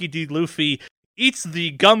 one Monkey D. Luffy, eats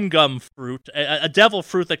the Gum Gum fruit, a devil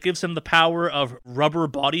fruit that gives him the power of rubber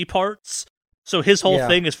body parts. So his whole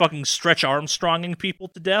thing is fucking Stretch Armstronging people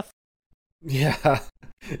to death. Yeah,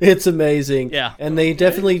 it's amazing. Yeah, and they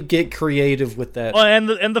definitely get creative with that. Well,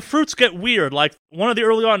 and the fruits get weird. Like, one of the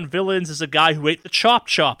early on villains is a guy who ate the Chop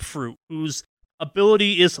Chop fruit, whose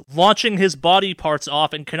ability is launching his body parts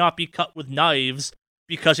off and cannot be cut with knives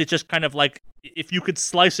because it's just kind of like, if you could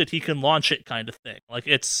slice it, he can launch it kind of thing. Like,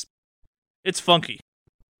 it's funky.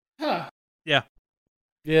 Huh. Yeah.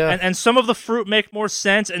 Yeah. And some of the fruit make more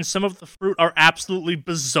sense, and some of the fruit are absolutely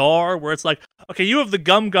bizarre, where it's like, okay, you have the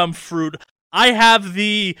Gum Gum fruit, I have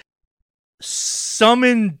the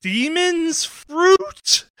Summon Demons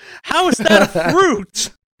fruit? How is that a fruit?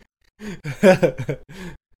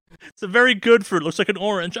 It's a very good fruit, looks like an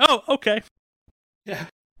orange. Oh, okay. Yeah.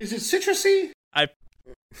 Is it citrusy?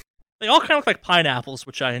 They all kind of look like pineapples,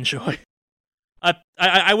 which I enjoy.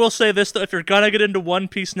 I will say this, though, if you're gonna get into One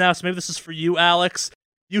Piece now, so maybe this is for you, Alex,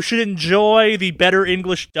 you should enjoy the better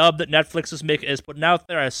English dub that Netflix is putting out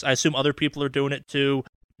there. I assume other people are doing it too.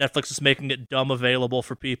 Netflix is making it dumb available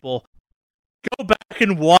for people. Go back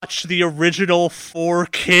and watch the original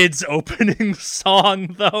 4Kids opening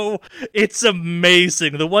song, though. It's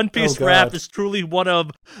amazing. The One Piece rap is truly one of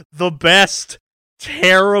the best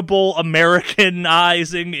terrible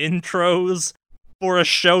Americanizing intros for a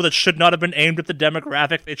show that should not have been aimed at the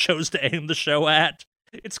demographic they chose to aim the show at.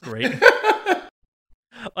 It's great.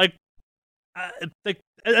 Like,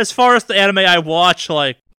 as far as the anime I watch,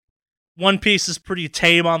 like, One Piece is pretty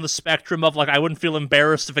tame on the spectrum of, like, I wouldn't feel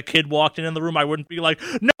embarrassed if a kid walked in the room. I wouldn't be like,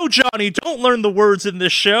 no, Johnny, don't learn the words in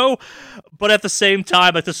this show. But at the same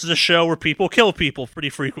time, like, this is a show where people kill people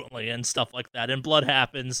pretty frequently and stuff like that, and blood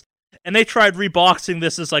happens. And they tried reboxing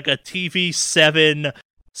this as, like, a TV7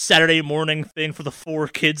 Saturday morning thing for the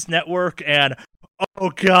 4Kids network, and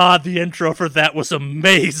oh god, the intro for that was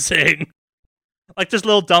amazing. Like, just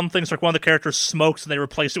little dumb things, like one of the characters smokes and they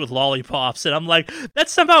replace it with lollipops, and I'm like, that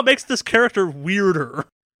somehow makes this character weirder.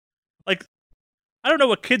 Like, I don't know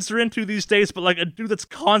what kids are into these days, but like a dude that's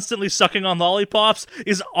constantly sucking on lollipops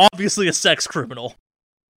is obviously a sex criminal.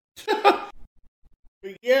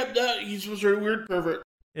 Yeah, he's a weird pervert.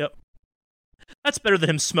 Yep. That's better than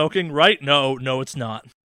him smoking, right? No, it's not.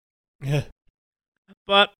 Yeah.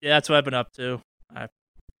 But, yeah, that's what I've been up to.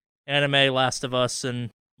 Anime, Last of Us, and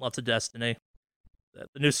lots of Destiny.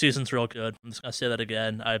 The new season's real good. I'm just going to say that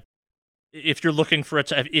again. If you're looking for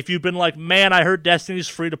it, if you've been like, man, I heard Destiny's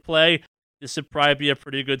free to play, this would probably be a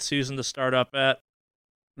pretty good season to start up at.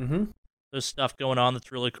 Mm-hmm. There's stuff going on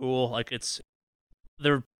that's really cool. Like,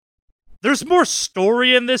 there's more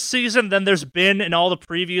story in this season than there's been in all the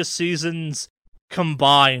previous seasons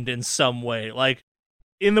combined in some way. Like,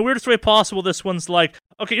 in the weirdest way possible, this one's like,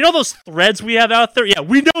 okay, you know those threads we have out there? Yeah,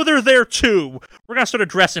 we know they're there too. We're gonna start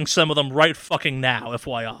addressing some of them right fucking now,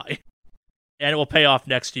 FYI. And it will pay off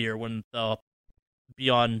next year when the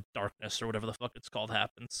Beyond Darkness, or whatever the fuck it's called,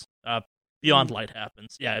 happens. Beyond Light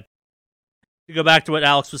happens. Yeah. To go back to what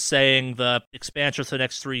Alex was saying, the expansion for the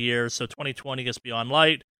next 3 years, so 2020 is Beyond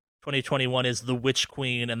Light, 2021 is The Witch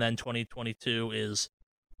Queen, and then 2022 is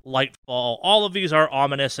Lightfall. All of these are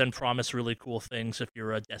ominous and promise really cool things if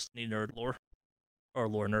you're a Destiny nerd or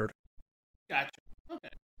lore nerd. Gotcha. Okay.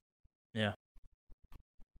 Yeah.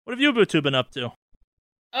 What have you been up to?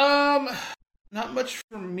 Not much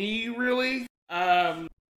for me, really.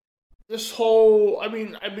 This whole, I've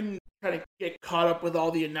been trying to get caught up with all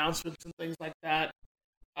the announcements and things like that.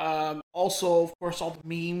 Also, of course, all the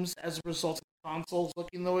memes as a result of consoles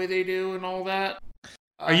looking the way they do and all that.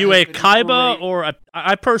 Are you a Kaiba or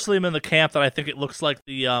I personally am in the camp that I think it looks like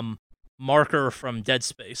the marker from Dead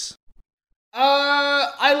Space.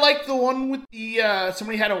 I like the one with the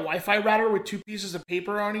somebody had a Wi-Fi router with 2 pieces of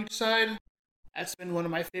paper on each side. That's been one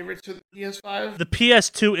of my favorites for the PS5. The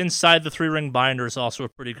PS2 inside the 3-ring binder is also a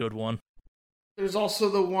pretty good one. There's also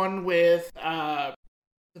the one with the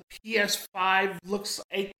PS5 looks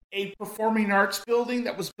like a performing arts building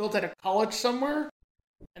that was built at a college somewhere.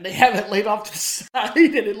 And they have it laid off to the side,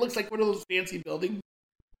 and it looks like one of those fancy buildings.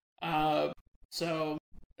 So,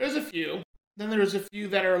 there's a few. Then there's a few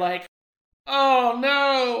that are like, oh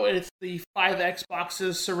no! It's the 5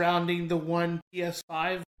 Xboxes surrounding the one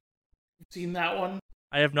PS5. You've seen that one?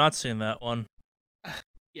 I have not seen that one.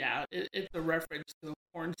 Yeah, it's a reference to the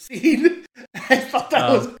porn scene. I thought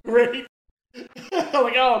that was great. I'm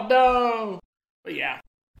like, oh no! But yeah.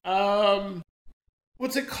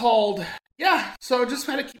 What's it called? Yeah, so just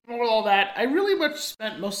kind of keeping up with all that. I really much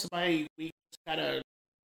spent most of my week kind of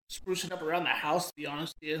sprucing up around the house, to be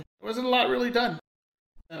honest with you. There wasn't a lot really done.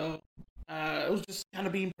 So, it was just kind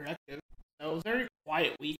of being productive. So, it was a very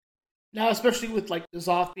quiet week. Now, especially with, like, the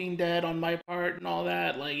Zoth being dead on my part and all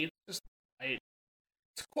that, like, it's just quiet.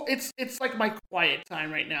 It's like my quiet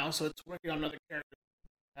time right now, so it's working on another character.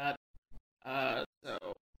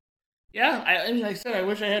 So, yeah, I mean, like I said, I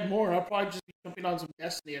wish I had more. I'll probably just be jumping on some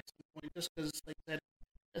Destiny at some point, just because, like I said,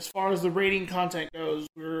 as far as the raiding content goes,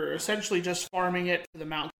 we're essentially just farming it for the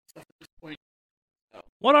mounts and stuff at this point. So.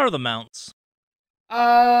 What are the mounts?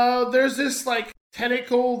 There's this, like,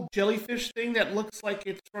 tentacle jellyfish thing that looks like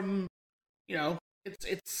it's from,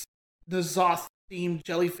 it's the Zoth-themed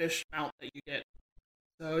jellyfish mount that you get.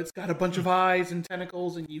 So it's got a bunch of eyes and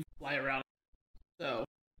tentacles, and you fly around. So,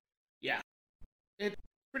 yeah. It's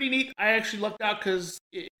pretty neat. I actually lucked out because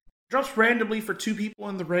it drops randomly for 2 people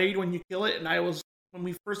in the raid when you kill it, and when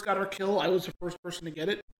we first got our kill, I was the first person to get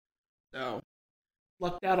it. So,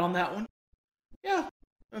 lucked out on that one. Yeah,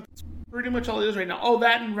 that's pretty much all it is right now. Oh,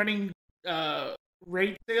 that and running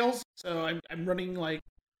raid sales. So I'm running, like,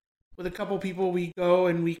 with a couple people, we go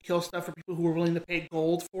and we kill stuff for people who are willing to pay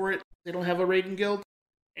gold for it. They don't have a raiding guild.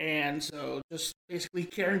 And so just basically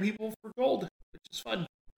carrying people for gold, which is fun.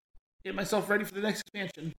 Get myself ready for the next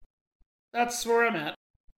expansion. That's where I'm at.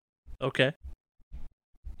 Okay.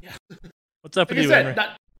 Yeah. What's up like with you, said,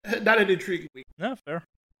 Henry? Not an intriguing week. No, fair.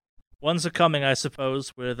 One's a coming, I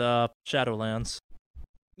suppose, with Shadowlands.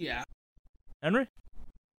 Yeah. Henry?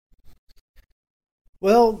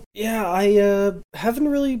 Well, yeah, I haven't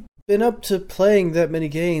really been up to playing that many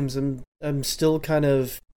games. I'm still kind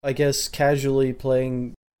of, I guess, casually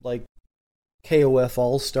playing, like, KOF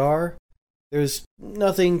All-Star. There's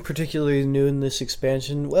nothing particularly new in this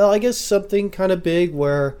expansion. Well, I guess something kind of big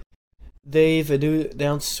where they've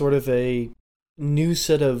announced sort of a new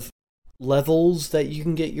set of levels that you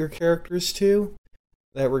can get your characters to.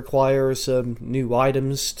 that require some new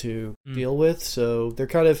items to deal with. So they're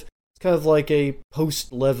kind of like a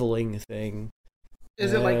post-leveling thing.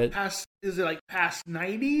 Is it like past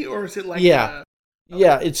 90, or is it like yeah, okay.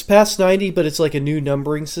 yeah, it's past 90, but it's like a new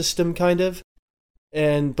numbering system kind of,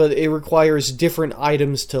 but it requires different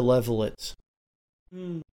items to level it.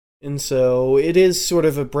 And so it is sort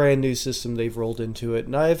of a brand new system they've rolled into it,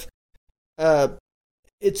 and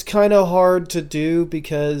it's kind of hard to do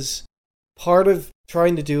because part of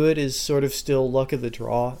trying to do it is sort of still luck of the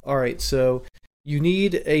draw. All right, so you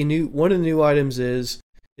need one of the new items is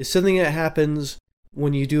something that happens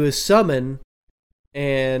when you do a summon,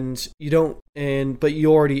 and but you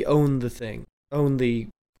already own the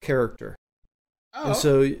character. Oh.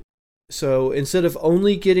 And so instead of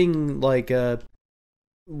only getting like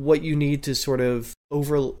what you need to sort of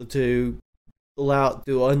to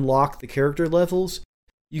unlock the character levels,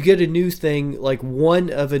 you get a new thing, like one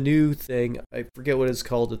of a new thing. I forget what it's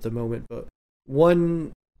called at the moment, but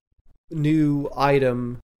one new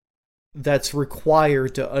item that's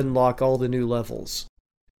required to unlock all the new levels.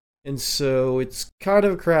 And so it's kind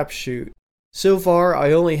of a crapshoot. So far,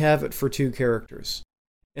 I only have it for 2 characters.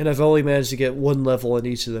 And I've only managed to get 1 level in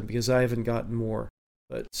each of them because I haven't gotten more.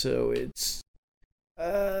 But so it's...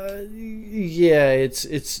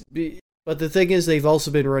 But the thing is, they've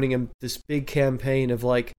also been running this big campaign of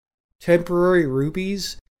like temporary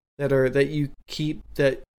rubies that you keep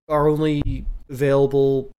that are only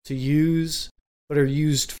available to use, but are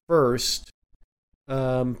used first.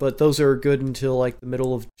 But those are good until like the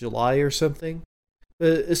middle of July or something.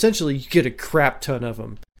 Essentially, you get a crap ton of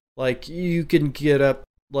them. Like you can get up,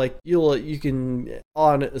 like you can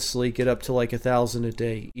honestly get up to like 1,000 a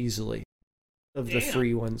day easily of the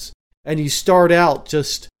free ones, and you start out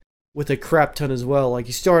just with a crap ton as well. Like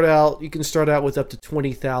you can start out with up to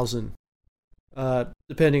 20,000,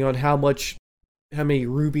 depending on how many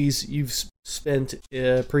rubies you've spent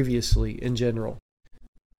previously in general.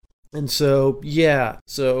 And so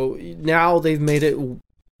so now they've made it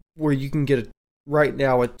where you can get right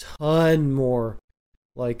now a ton more,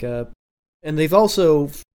 like and they've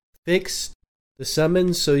also fixed the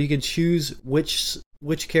summons so you can choose which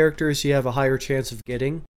characters you have a higher chance of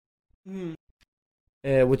getting.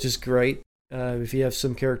 Which is great. If you have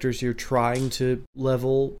some characters you're trying to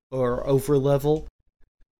level or over level.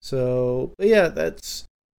 So, but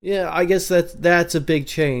I guess that's a big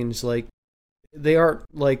change. Like, they aren't,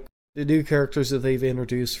 like, the new characters that they've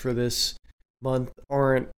introduced for this month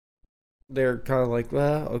they're kind of like,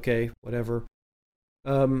 well, okay, whatever.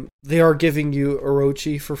 They are giving you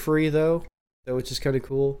Orochi for free, though, which is kind of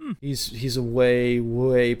cool. He's a way,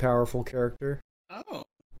 way powerful character. Oh.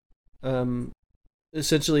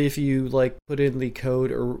 Essentially, if you like put in the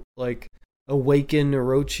code or like Awaken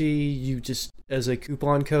Orochi, you just as a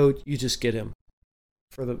coupon code, you just get him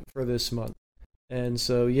for this month. And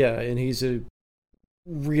so and he's a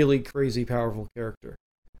really crazy powerful character.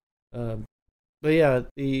 But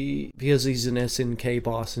because he's an SNK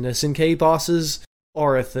boss, and SNK bosses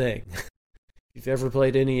are a thing. If you've ever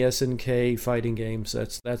played any SNK fighting games,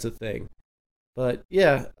 that's a thing. But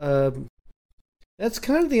that's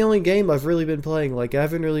kind of the only game I've really been playing. Like, I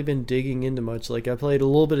haven't really been digging into much. Like, I played a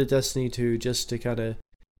little bit of Destiny 2 just to kind of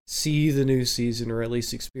see the new season, or at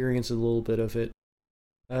least experience a little bit of it.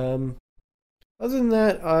 Other than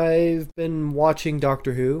that, I've been watching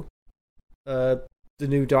Doctor Who. The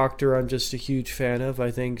new Doctor I'm just a huge fan of.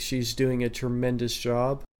 I think she's doing a tremendous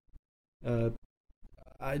job. For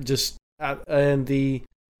the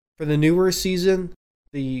newer season,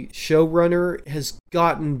 the showrunner has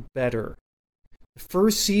gotten better. The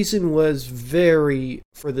first season was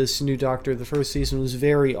for this new Doctor, the first season was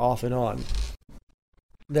very off and on.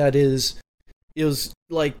 That is, it was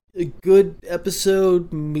like a good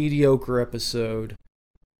episode, mediocre episode.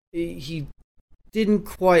 He didn't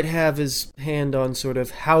quite have his hand on sort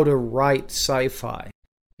of how to write sci-fi.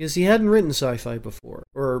 Because he hadn't written sci-fi before,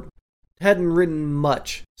 or hadn't written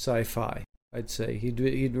much sci-fi, I'd say. He'd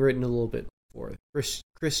written a little bit before. Chris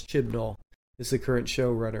Chibnall is the current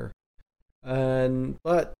showrunner.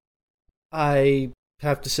 But I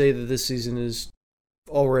have to say that this season is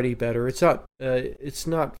already better. It's not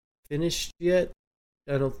finished yet.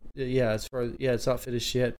 It's not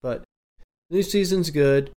finished yet, but the new season's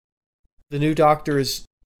good. The new Doctor is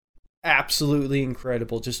absolutely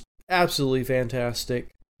incredible, just absolutely fantastic.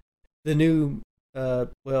 The new I'm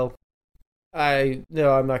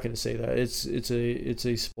not going to say that. It's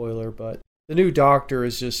a spoiler, but the new Doctor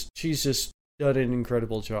she's just done an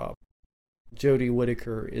incredible job. Jodie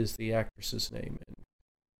Whittaker is the actress's name, and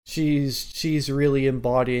she's really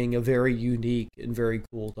embodying a very unique and very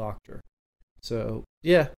cool Doctor. So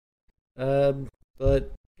those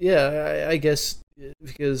But yeah, I guess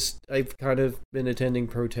because I've kind of been attending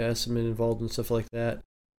protests and been involved in stuff like that,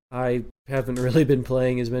 I haven't really been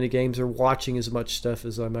playing as many games or watching as much stuff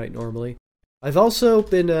as I might normally. I've also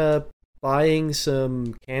been buying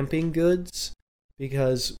some camping goods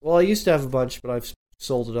because, well, I used to have a bunch, but I've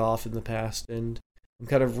sold it off in the past, and I'm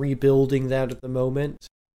kind of rebuilding that at the moment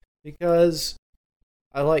because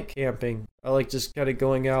I like camping. I like just kind of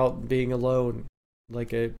going out and being alone,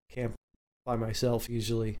 like a camp by myself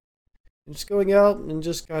usually. And just going out and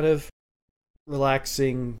just kind of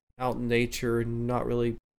relaxing out in nature and not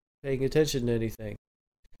really paying attention to anything.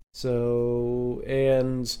 So,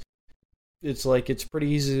 and it's like it's pretty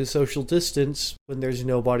easy to social distance when there's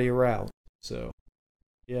nobody around. So,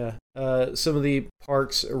 yeah. Some of the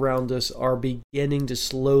parks around us are beginning to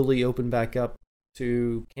slowly open back up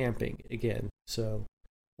to camping again. So,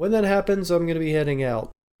 when that happens, I'm going to be heading out.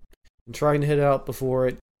 I'm trying to head out before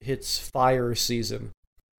it hits fire season.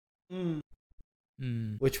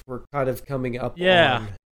 Which we're kind of coming up on.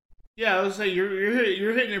 Yeah, I was saying you're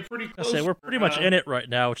hitting it pretty close. We're pretty much in it right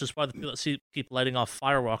now, which is why the people that keep lighting off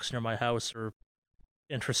fireworks near my house are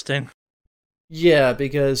interesting. Yeah,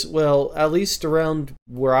 because, well, at least around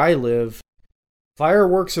where I live,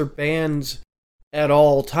 fireworks are banned at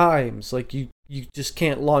all times. Like, you just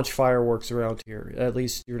can't launch fireworks around here. At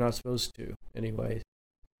least you're not supposed to, anyway.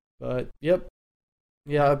 But, yep.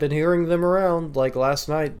 Yeah, I've been hearing them around, like last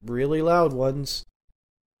night, really loud ones.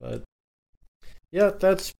 But, yeah,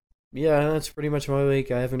 that's pretty much my week.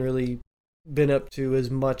 I haven't really been up to as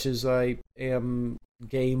much as I am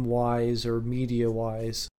game-wise or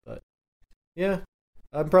media-wise, but yeah,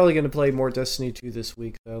 I'm probably going to play more Destiny 2 this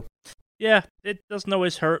week, though. Yeah, it doesn't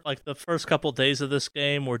always hurt. Like, the first couple days of this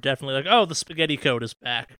game were definitely like, oh, the spaghetti code is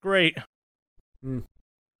back. Great.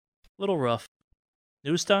 Little rough.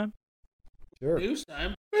 News time? Sure. News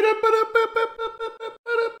time.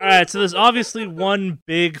 Alright, so there's obviously one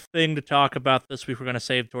big thing to talk about this week we're going to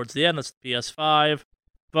save towards the end. That's the PS5.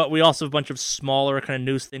 But we also have a bunch of smaller kind of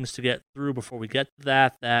news things to get through before we get to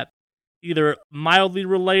that either mildly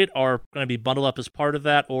relate, are going to be bundled up as part of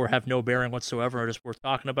that, or have no bearing whatsoever, and are just worth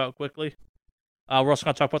talking about quickly. We're also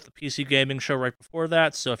going to talk about the PC gaming show right before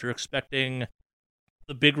that, so if you're expecting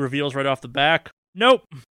the big reveals right off the back, nope.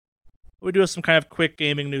 We do have some kind of quick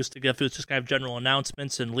gaming news to get through. It's just kind of general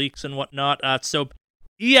announcements and leaks and whatnot. So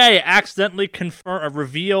EA accidentally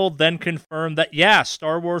revealed, then confirmed that, yeah,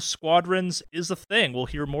 Star Wars Squadrons is a thing. We'll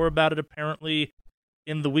hear more about it, apparently,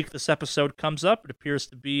 in the week this episode comes up. It appears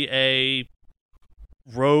to be a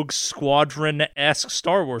Rogue Squadron-esque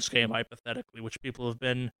Star Wars game, hypothetically, which people have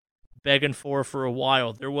been begging for a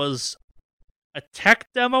while. There was a tech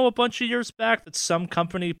demo a bunch of years back that some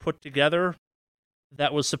company put together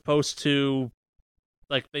that was supposed to,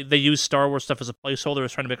 like, they used Star Wars stuff as a placeholder. It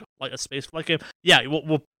was trying to make a space flight game. Yeah,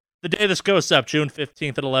 we'll the day this goes up, June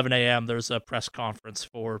 15th at 11 a.m., there's a press conference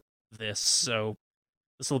for this, so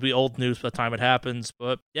this will be old news by the time it happens.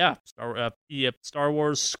 But yeah, Star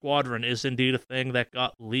Wars Squadron is indeed a thing that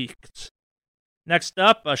got leaked. Next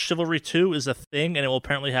up, Chivalry 2 is a thing, and it will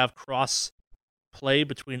apparently have cross-play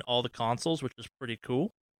between all the consoles, which is pretty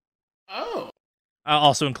cool. Oh.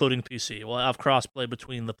 Also including PC. We'll have crossplay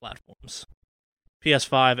between the platforms.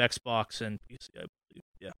 PS5, Xbox, and PC, I believe.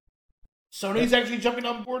 Yeah. Sony's actually jumping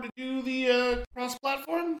on board to do the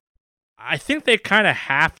cross-platform? I think they kind of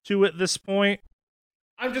have to at this point.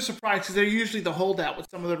 I'm just surprised because they're usually the holdout with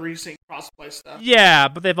some of the recent crossplay stuff. Yeah,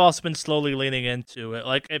 but they've also been slowly leaning into it.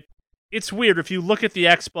 Like, it's weird. If you look at the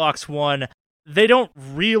Xbox One, they don't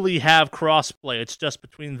really have crossplay. It's just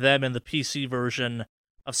between them and the PC version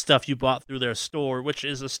of stuff you bought through their store, which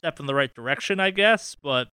is a step in the right direction, I guess,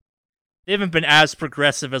 but they haven't been as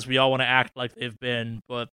progressive as we all want to act like they've been,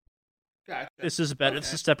 but gotcha. This is better. Okay.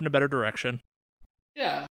 It's a step in a better direction.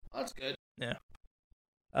 Yeah, that's good. Yeah.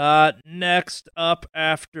 Next up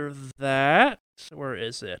after that, where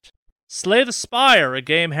is it? Slay the Spire, a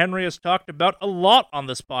game Henry has talked about a lot on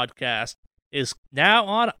this podcast, is now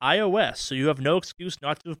on iOS, so you have no excuse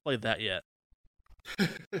not to have played that yet.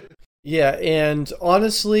 Yeah, and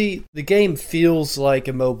honestly, the game feels like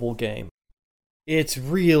a mobile game. It's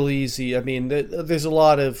real easy. I mean, there's a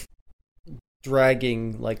lot of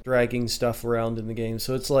dragging stuff around in the game,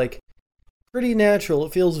 so it's like pretty natural.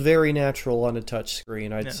 It feels very natural on a touch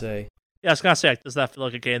screen, I'd say. Yeah, I was gonna say, does that feel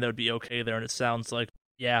like a game that would be okay there? And it sounds like,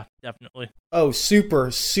 yeah, definitely. Oh, super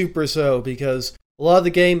so, because a lot of the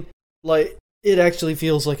game, like, it actually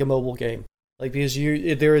feels like a mobile game. Like, because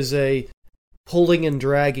there is a pulling and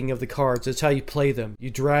dragging of the cards. That's how you play them.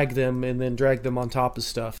 You drag them and then drag them on top of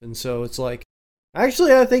stuff. And so it's like,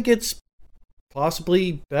 actually, I think it's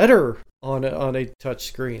possibly better on a touch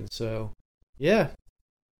screen. So, Yeah.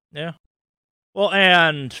 Yeah. Well,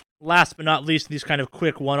 and last but not least, these kind of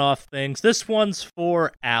quick one-off things. This one's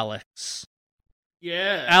for Alex.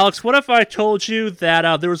 Yeah. Alex, what if I told you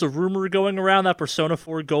that there was a rumor going around that Persona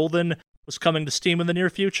 4 Golden was coming to Steam in the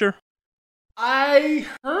near future? I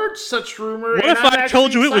heard such rumor. What and if I'm I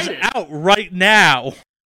told you excited. it was out right now?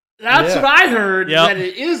 That's what I heard, Yep. that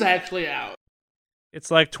it is actually out.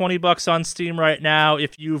 It's like $20 on Steam right now.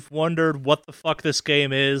 If you've wondered what the fuck this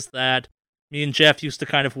game is that me and Jeff used to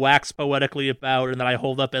kind of wax poetically about and that I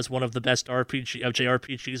hold up as one of the best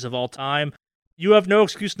JRPGs of all time, you have no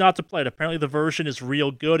excuse not to play it. Apparently the version is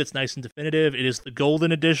real good. It's nice and definitive. It is the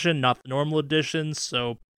Golden Edition, not the normal edition.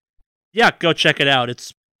 So, yeah, go check it out.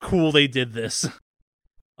 It's cool they did this.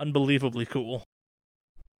 Unbelievably cool.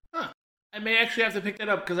 Huh. I may actually have to pick that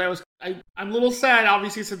up because I'm a little sad,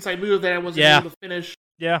 obviously, since I moved that I wasn't able to finish.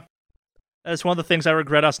 Yeah. That's one of the things I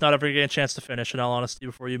regret us not ever getting a chance to finish, in all honesty,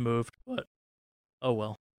 before you moved. But, oh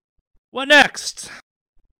well. What next?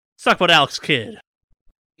 Let's talk about Alex Kidd.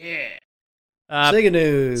 Yeah. Sega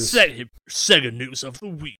news. Sega news of the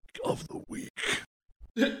week.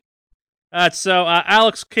 So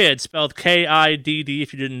Alex Kidd, spelled Kidd,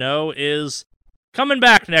 if you didn't know, is coming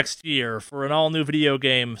back next year for an all-new video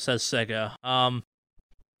game, says Sega.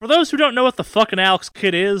 For those who don't know what the fucking Alex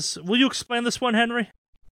Kidd is, will you explain this one, Henry?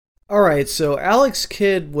 Alright, so Alex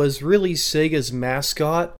Kidd was really Sega's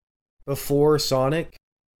mascot before Sonic.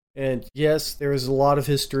 And yes, there is a lot of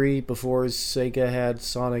history before Sega had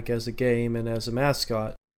Sonic as a game and as a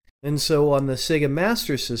mascot. And so on the Sega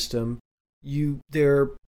Master System, their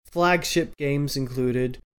flagship games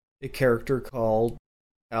included a character called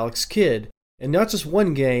Alex Kidd. And not just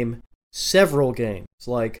one game, several games.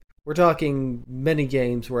 Like, we're talking many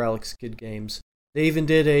games were Alex Kidd games. They even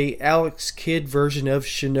did a Alex Kidd version of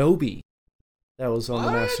Shinobi that was on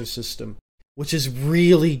the Master System, which is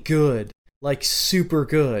really good. Like, super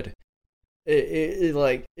good. It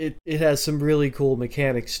has some really cool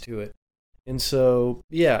mechanics to it. And so,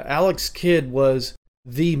 yeah, Alex Kidd was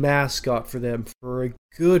the mascot for them for a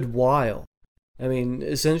good while. I mean,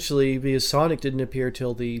 essentially, because Sonic didn't appear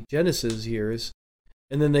till the Genesis years,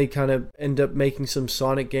 and then they kind of end up making some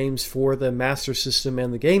Sonic games for the Master System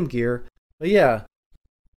and the Game Gear. But yeah,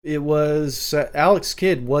 it was Alex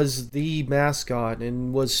Kidd was the mascot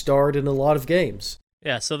and was starred in a lot of games.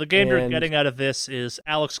 Yeah, so the game you're getting out of this is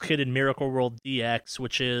Alex Kidd in Miracle World DX,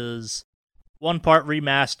 which is one part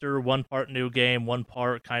remaster, one part new game, one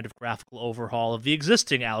part kind of graphical overhaul of the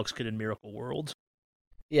existing Alex Kidd in Miracle World.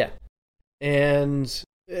 Yeah. And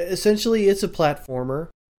essentially it's a platformer.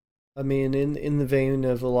 I mean, in the vein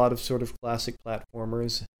of a lot of sort of classic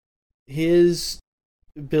platformers. His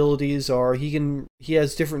abilities are he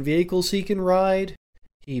has different vehicles he can ride,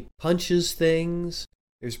 he punches things,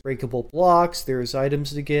 there's breakable blocks, there's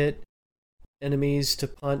items to get, enemies to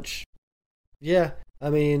punch. Yeah, I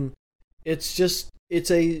mean, it's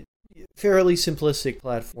a fairly simplistic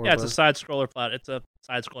platformer. Yeah, it's a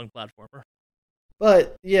side-scrolling platformer.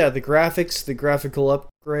 But yeah, the graphical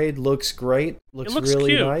upgrade looks great. It looks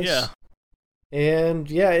really cute, nice. Yeah.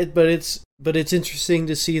 And yeah, but it's interesting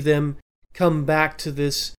to see them come back to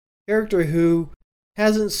this character who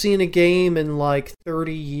hasn't seen a game in like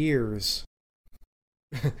 30 years.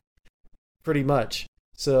 Pretty much.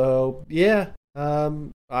 So, yeah,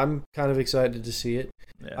 I'm kind of excited to see it.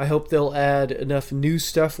 Yeah. I hope they'll add enough new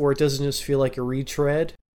stuff where it doesn't just feel like a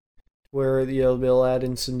retread, where they'll add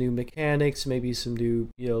in some new mechanics, maybe some new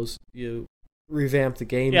revamp the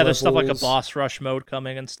game. Yeah, there's levels. stuff like a boss rush mode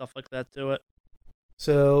coming and stuff like that to it.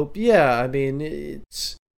 So, yeah, I mean,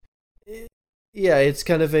 it's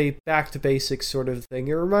kind of a back to basics sort of thing.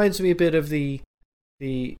 It reminds me a bit of the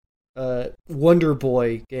Wonder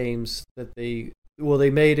Boy games that they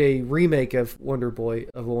made a remake of a Wonder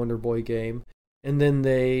Boy game, and then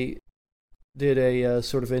they did a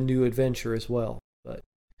sort of a new adventure as well. But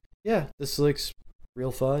yeah, this looks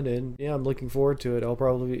real fun, and yeah, I'm looking forward to it.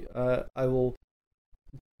 I will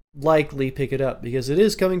likely pick it up because it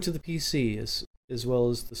is coming to the PC as well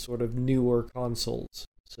as the sort of newer consoles.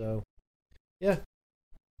 So yeah,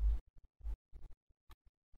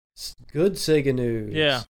 good Sega news.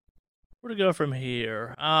 Yeah. Where to go from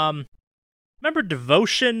here? Remember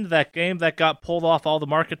Devotion, that game that got pulled off all the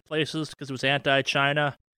marketplaces because it was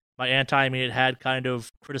anti-China? By anti, I mean it had kind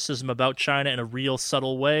of criticism about China in a real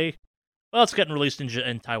subtle way. Well, it's getting released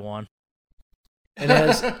in Taiwan. And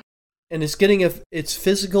it's getting its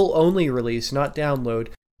physical only release, not download.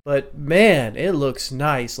 But man, it looks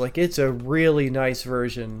nice. Like, it's a really nice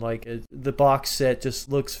version. Like, the box set just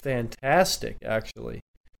looks fantastic, actually.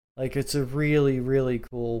 Like, it's a really, really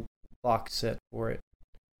cool box set for it.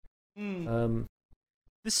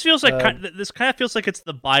 This feels like this kind of feels like it's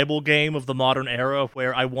the Bible game of the modern era,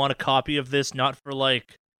 where I want a copy of this not for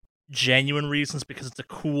like genuine reasons because it's a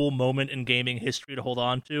cool moment in gaming history to hold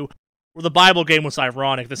on to. Where the Bible game was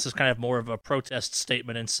ironic, this is kind of more of a protest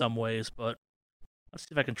statement in some ways. But let's see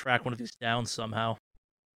if I can track one of these down somehow.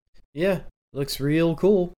 Yeah, looks real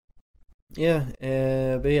cool. Yeah,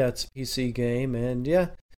 but yeah, it's a PC game, and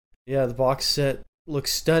yeah, the box set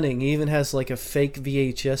looks stunning. It even has like a fake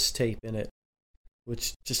VHS tape in it,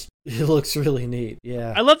 which just it looks really neat.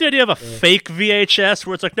 Yeah, I love the idea of a fake VHS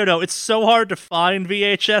where it's like, no, it's so hard to find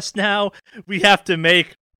VHS now. We have to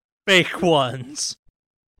make fake ones.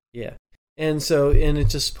 Yeah, and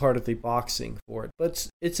it's just part of the boxing for it, but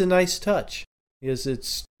it's a nice touch because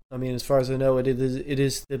it's. I mean, as far as I know, it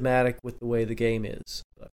is thematic with the way the game is.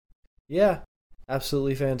 But yeah,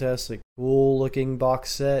 absolutely fantastic, cool looking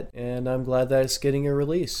box set, and I'm glad that it's getting a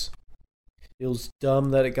release. It was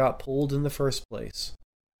dumb that it got pulled in the first place.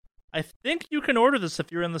 I think you can order this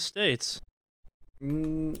if you're in the States.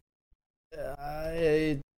 Maybe.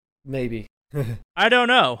 I don't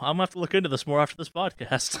know. I'm going to have to look into this more after this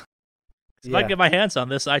podcast. If I get my hands on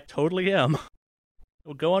this, I totally am. It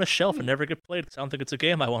will go on a shelf and never get played because I don't think it's a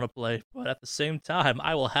game I want to play. But at the same time,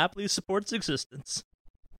 I will happily support its existence.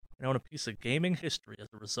 I own a piece of gaming history as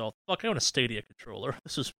a result. Fuck, I own a Stadia controller.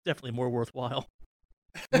 This is definitely more worthwhile.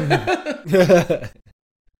 Alright,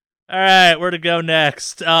 where to go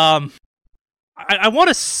next? I want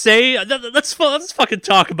to say... Let's fucking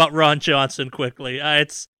talk about Ron Johnson quickly.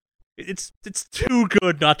 It's too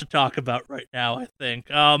good not to talk about right now, I think.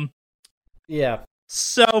 Yeah.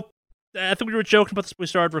 So... I think we were joking about this when we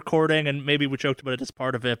started recording, and maybe we joked about it as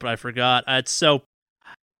part of it, but I forgot. So,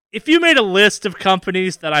 if you made a list of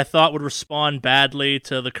companies that I thought would respond badly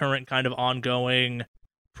to the current kind of ongoing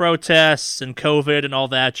protests and COVID and all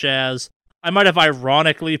that jazz, I might have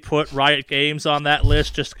ironically put Riot Games on that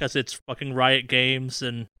list just because it's fucking Riot Games,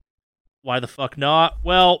 and why the fuck not?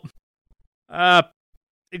 Well,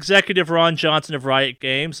 Executive Ron Johnson of Riot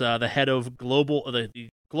Games, the head of the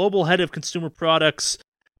global head of consumer products,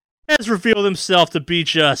 has revealed himself to be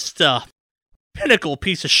just a pinnacle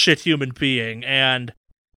piece of shit human being, and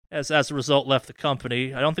as a result left the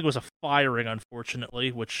company. I don't think it was a firing,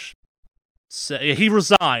 unfortunately, which he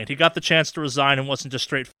resigned. He got the chance to resign and wasn't just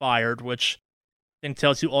straight fired, which I think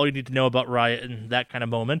tells you all you need to know about Riot in that kind of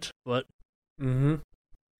moment. But but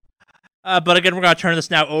again, we're going to turn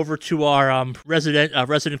this now over to our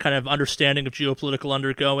resident kind of understanding of geopolitical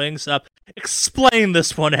undergoings. Explain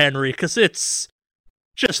this one, Henry, because it's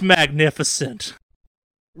just magnificent.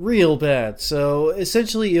 Real bad. So,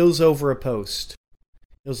 essentially, it was over a post.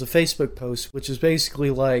 It was a Facebook post, which is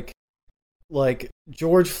basically like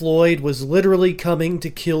George Floyd was literally coming to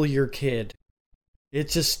kill your kid.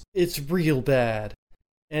 It's real bad.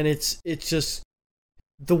 And it's just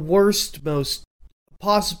the worst, most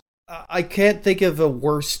possible. I can't think of a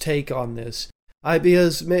worse take on this.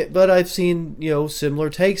 But I've seen, similar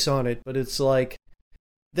takes on it, but it's like,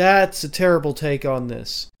 that's a terrible take on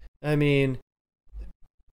this. I mean,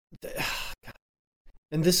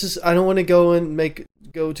 and this is, I don't want to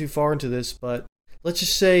go too far into this, but let's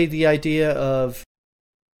just say the idea of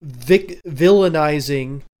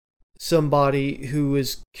villainizing somebody who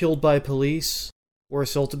is killed by police or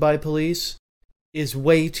assaulted by police is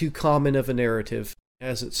way too common of a narrative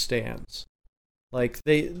as it stands. Like,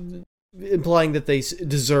 implying that they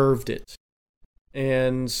deserved it.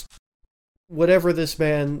 And whatever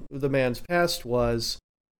the man's past was,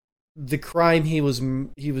 the crime he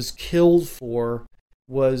was killed for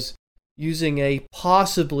was using a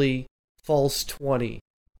possibly false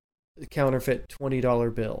counterfeit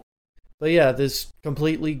 $20 bill. But yeah, this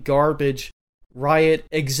completely garbage Riot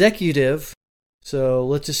executive. So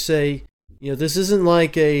let's just say, this isn't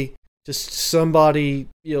like just somebody,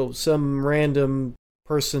 some random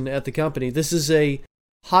person at the company. This is a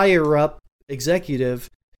higher up executive.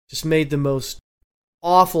 Just made the most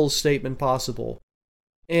awful statement possible.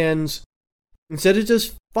 And instead of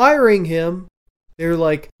just firing him, they're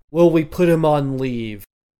like, well, we put him on leave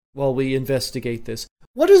while we investigate this.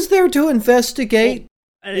 What is there to investigate?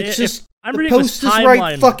 Well, it's just, I'm the reading post this is timeline,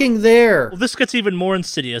 right fucking there. Well, this gets even more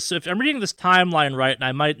insidious. So if I'm reading this timeline right, and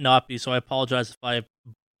I might not be, so I apologize if I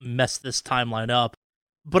mess this timeline up.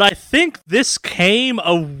 But I think this came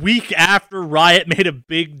a week after Riot made a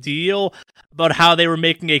big deal about how they were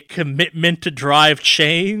making a commitment to drive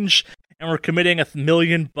change and were committing $1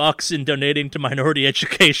 million in donating to minority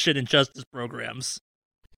education and justice programs.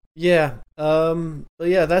 Yeah, but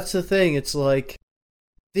yeah, that's the thing. It's like,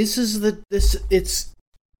 I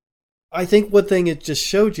think one thing it just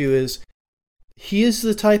showed you is he is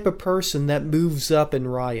the type of person that moves up in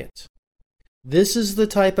Riot. This is the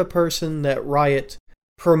type of person that Riot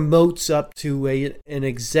promotes up to an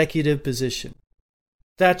executive position.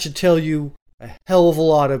 That should tell you a hell of a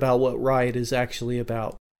lot about what Riot is actually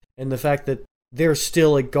about, and the fact that they're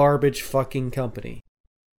still a garbage fucking company.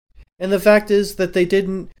 And the fact is that they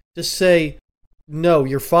didn't just say, no,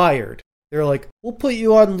 you're fired. They're like, we'll put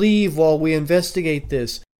you on leave while we investigate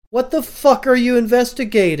this. What the fuck are you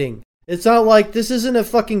investigating? It's not like this isn't a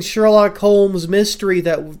fucking Sherlock Holmes mystery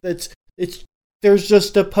there's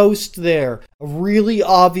just a post there. A really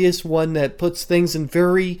obvious one that puts things in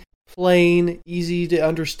very plain, easy to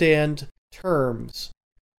understand terms.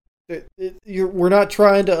 We're not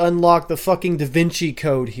trying to unlock the fucking Da Vinci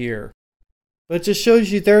Code here. But it just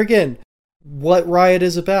shows you there again what Riot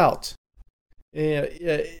is about.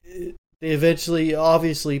 They eventually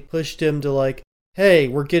obviously pushed him to like, hey,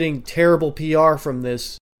 we're getting terrible PR from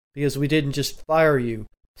this because we didn't just fire you.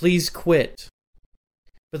 Please quit.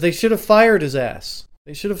 But they should have fired his ass.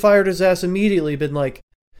 They should have fired his ass immediately, been like,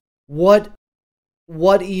 what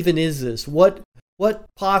even is this? What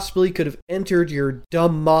possibly could have entered your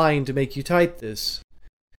dumb mind to make you type this?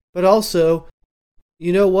 But also,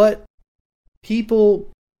 you know what? People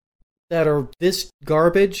that are this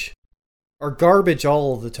garbage are garbage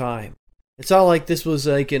all of the time. It's not like this was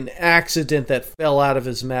like an accident that fell out of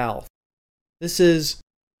his mouth. This is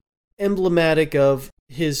emblematic of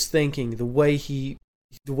his thinking, the way he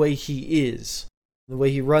is, the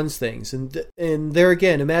way he runs things. And there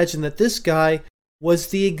again, imagine that this guy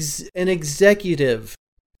was an executive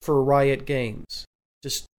for Riot Games.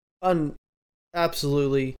 Just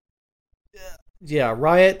absolutely, yeah,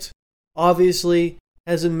 Riot obviously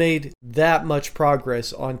hasn't made that much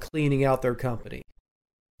progress on cleaning out their company.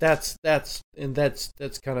 That's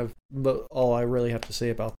kind of all I really have to say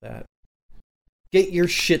about that. Get your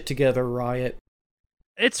shit together, Riot.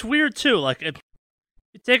 It's weird too, like you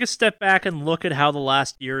take a step back and look at how the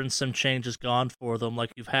last year and some change has gone for them.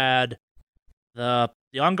 Like, you've had the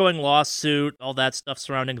ongoing lawsuit, all that stuff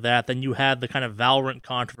surrounding that. Then you had the kind of Valorant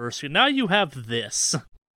controversy. Now you have this.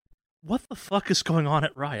 What the fuck is going on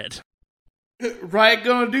at Riot? Riot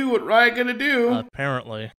gonna do what Riot gonna do.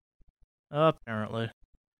 Apparently.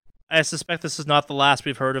 I suspect this is not the last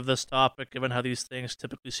we've heard of this topic, given how these things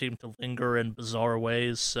typically seem to linger in bizarre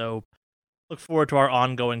ways. So, look forward to our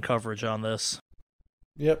ongoing coverage on this.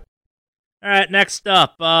 Yep. Alright, next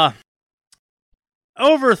up,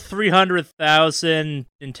 over 300,000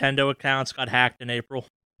 Nintendo accounts got hacked in April.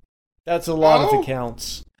 That's a lot of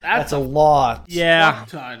accounts. That's a lot. Yeah.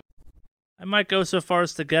 Ton. I might go so far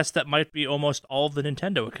as to guess that might be almost all of the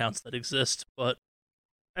Nintendo accounts that exist, but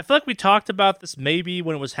I feel like we talked about this maybe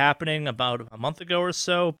when it was happening about a month ago or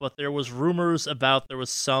so, but there was rumors about there was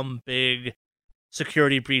some big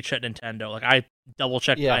security breach at Nintendo. Like, I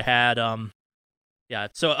double-checked I had, yeah,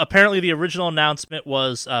 so apparently the original announcement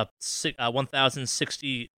was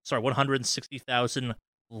 160,000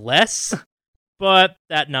 less, but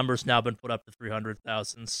that number's now been put up to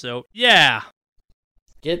 300,000. So yeah,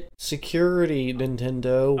 get security,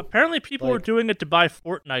 Nintendo. Apparently, people are doing it to buy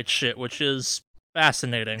Fortnite shit, which is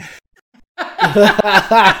fascinating.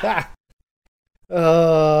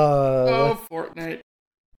 Fortnite.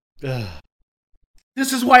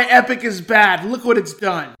 This is why Epic is bad. Look what it's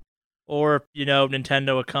done. Or,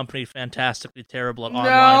 Nintendo, a company fantastically terrible at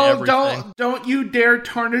online everything. Don't you dare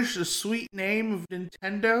tarnish the sweet name of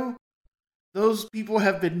Nintendo. Those people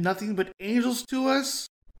have been nothing but angels to us.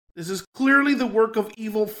 This is clearly the work of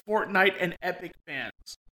evil Fortnite and Epic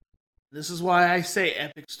fans. This is why I say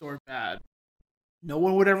Epic Store bad. No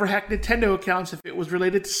one would ever hack Nintendo accounts if it was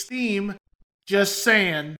related to Steam. Just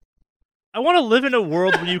saying. I want to live in a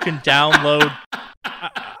world where you can download...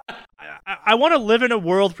 I want to live in a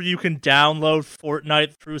world where you can download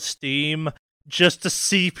Fortnite through Steam just to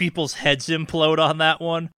see people's heads implode on that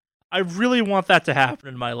one. I really want that to happen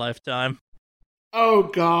in my lifetime. Oh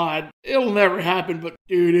god, it'll never happen, but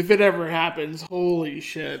dude, if it ever happens, holy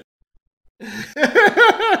shit.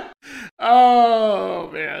 Oh,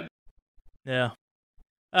 man. Yeah.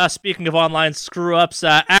 Speaking of online screw-ups,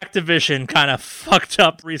 Activision kind of fucked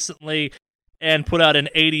up recently and put out an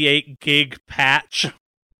 88 gig patch.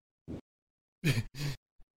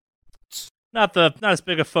 Not as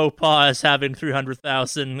big a faux pas as having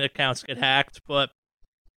 300,000 accounts get hacked, but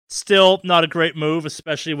still not a great move,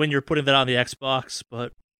 especially when you're putting that on the Xbox.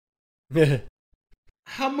 But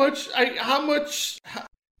how much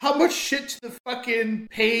shit to the fucking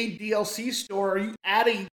paid DLC store are you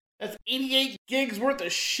adding? That's 88 gigs worth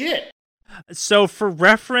of shit. So for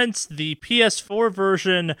reference, the PS4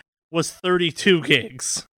 version was 32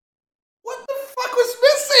 gigs. What the fuck was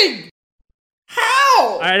missing?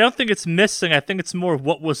 How? I don't think it's missing. I think it's more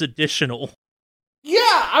what was additional.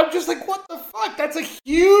 Yeah, I'm just like, what the fuck? That's a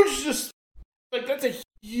huge, that's a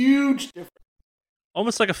huge difference.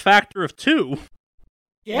 Almost like a factor of 2.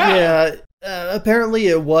 Yeah. Apparently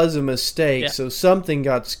it was a mistake, Yeah. so something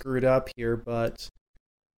got screwed up here, but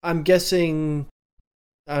I'm guessing,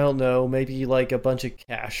 I don't know, maybe like a bunch of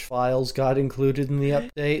cache files got included in the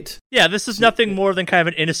update. Yeah, this is nothing more than kind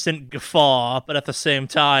of an innocent guffaw, but at the same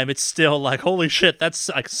time, it's still like, holy shit, that's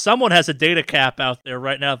like, someone has a data cap out there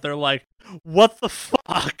right now. They're like, what the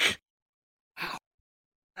fuck? Wow.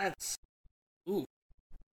 That's... Ooh.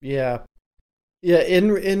 Yeah. Yeah,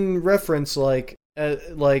 in reference, my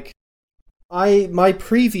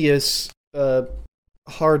previous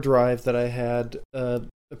hard drive that I had, the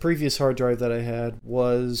previous hard drive that I had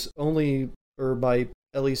was only, or my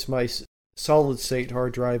solid state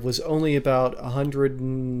hard drive was only about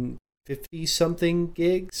 150 something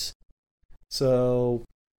gigs. So,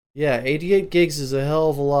 yeah, 88 gigs is a hell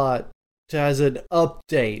of a lot as an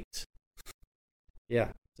update. Yeah.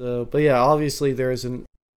 So, but yeah, obviously there's an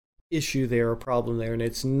issue there, a problem there, and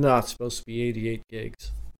it's not supposed to be 88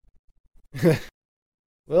 gigs.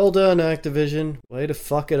 Well done, Activision. Way to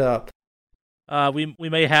fuck it up. We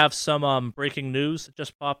may have some breaking news that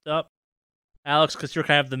just popped up. Alex, because you're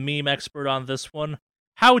kind of the meme expert on this one,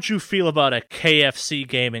 how would you feel about a KFC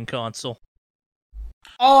gaming console?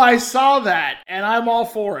 Oh, I saw that, and I'm all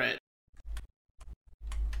for it.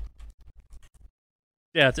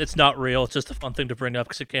 Yeah, it's not real. It's just a fun thing to bring up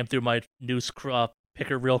because it came through my news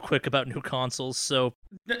picker real quick about new consoles. So,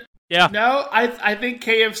 yeah. No, I think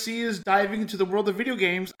KFC is diving into the world of video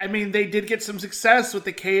games. I mean, they did get some success with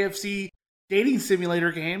the KFC dating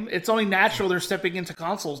simulator game. It's only natural they're stepping into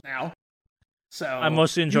consoles now. So I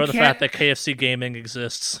mostly enjoy the fact that KFC gaming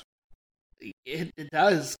exists. It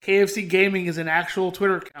does. KFC gaming is an actual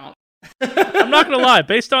Twitter account. I'm not gonna lie,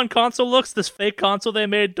 based on console looks, this fake console they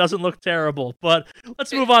made doesn't look terrible. But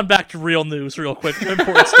let's move on back to real news real quick.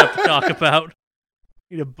 Important stuff to talk about.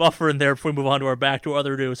 Need a buffer in there before we move on to our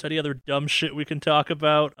other news. Any other dumb shit we can talk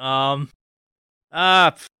about?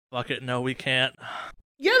 Fuck it. No, we can't.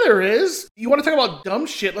 Yeah, there is. You want to talk about dumb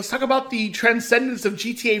shit? Let's talk about the transcendence of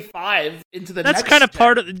GTA 5 into the next That's kind of step.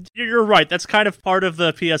 part of... You're right. That's kind of part of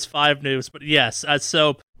the PS5 news. But yes,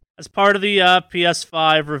 so as part of the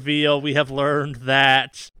PS5 reveal, we have learned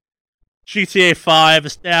that GTA 5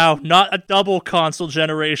 is now not a double console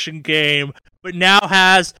generation game, but now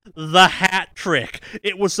has the hat trick.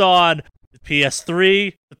 It was on the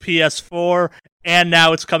PS3, the PS4, and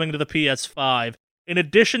now it's coming to the PS5. In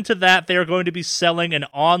addition to that, they are going to be selling an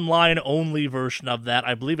online-only version of that.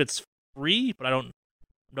 I believe it's free, but I don't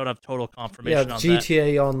have total confirmation on that. Yeah,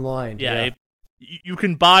 GTA Online. Yeah, you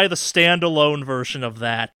can buy the standalone version of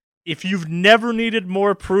that. If you've never needed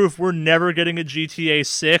more proof we're never getting a GTA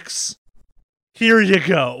 6, here you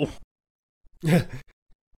go.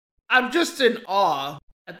 I'm just in awe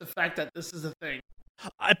at the fact that this is a thing.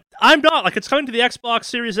 I'm not. Like, it's coming to the Xbox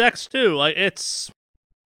Series X, too. Like, it's...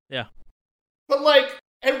 Yeah. But, like,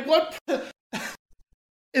 at what...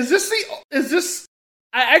 Is this...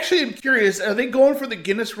 I actually am curious. Are they going for the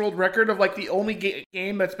Guinness World Record of, like, the only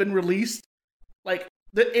game that's been released? Like,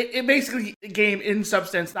 it basically a game in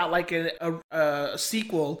substance, not like a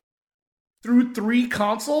sequel, through 3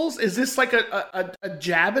 consoles? Is this, like, a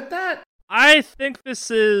jab at that? I think this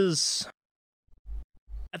is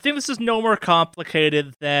no more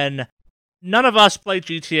complicated than none of us play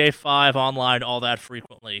GTA 5 online all that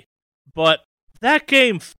frequently. But that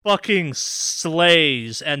game fucking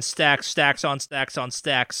slays and stacks on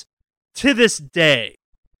stacks to this day.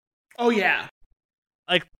 Oh, yeah.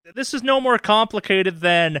 Like, this is no more complicated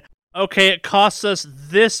than, okay, it costs us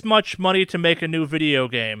this much money to make a new video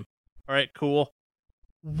game. Alright, cool.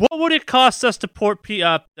 What would it cost us to port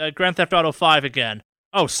Grand Theft Auto 5 again?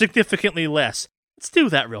 Oh, significantly less. Let's do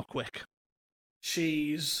that real quick.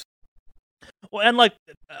 Jeez. Well, and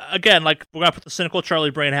again, we're gonna put the cynical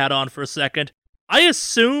Charlie Brain hat on for a second. I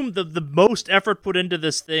assume the most effort put into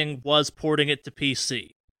this thing was porting it to PC.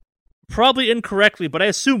 Probably incorrectly, but I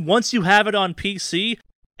assume once you have it on PC,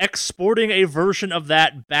 exporting a version of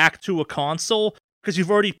that back to a console, because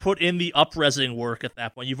you've already put in the up-resing work at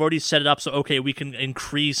that point. You've already set it up so, okay, we can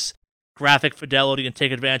increase graphic fidelity and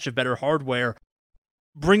take advantage of better hardware.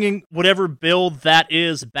 Bringing whatever build that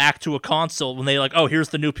is back to a console when they oh, here's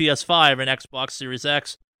the new PS5 and Xbox Series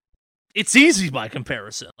X. It's easy by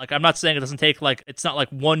comparison. Like, I'm not saying it doesn't take, it's not like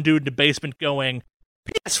one dude in the basement going,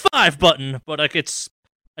 PS5 button, but, it's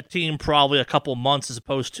a team probably a couple months as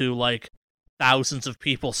opposed to, thousands of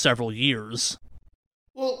people several years.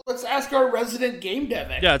 Well, let's ask our resident game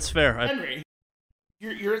dev expert. Yeah, it's fair. Henry,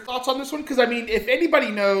 your thoughts on this one? Because, I mean, if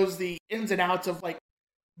anybody knows the ins and outs of,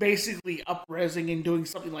 basically up-resing and doing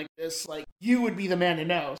something like this, like, you would be the man to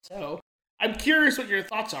know. So I'm curious what your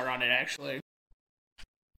thoughts are on it, actually.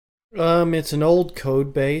 It's an old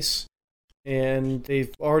code base, and they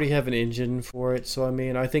already have an engine for it, so I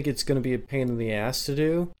mean, I think it's going to be a pain in the ass to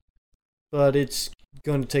do, but it's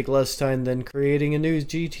going to take less time than creating a new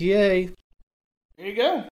GTA. There you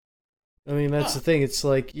go. I mean, that's the thing. It's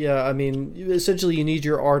like, yeah, I mean, essentially you need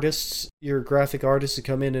your artists, your graphic artists to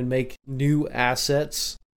come in and make new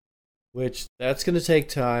assets, which that's going to take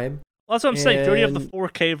time. Well, that's what I'm saying. If you already have the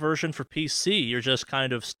 4K version for PC, you're just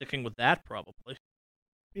kind of sticking with that, probably.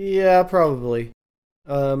 Yeah, probably.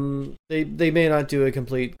 They may not do a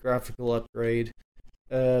complete graphical upgrade,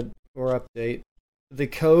 or update. The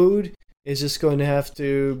code is just going to have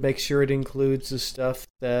to make sure it includes the stuff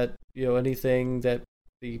that, anything that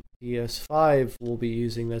the PS5 will be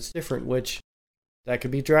using that's different, which that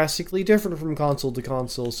could be drastically different from console to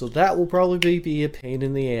console, so that will probably be a pain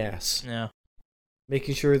in the ass. Yeah.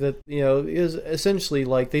 Making sure that, is essentially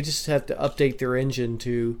like they just have to update their engine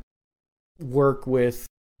to work with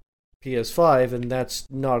PS5, and that's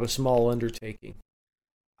not a small undertaking.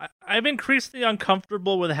 I'm increasingly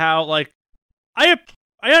uncomfortable with how, like, I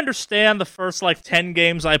understand the first, 10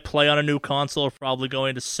 games I play on a new console are probably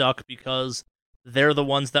going to suck because they're the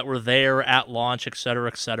ones that were there at launch, etc.,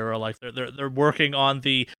 etc. Like, they're working on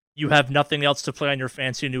the, you have nothing else to play on your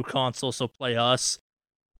fancy new console, so play us.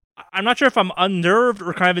 I'm not sure if I'm unnerved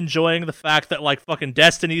or kind of enjoying the fact that, fucking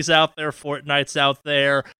Destiny's out there, Fortnite's out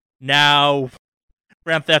there, now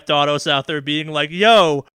Grand Theft Auto's out there being like,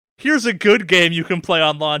 yo, here's a good game you can play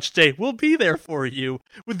on launch day. We'll be there for you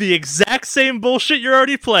with the exact same bullshit you're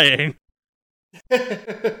already playing.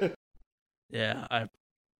 Yeah, I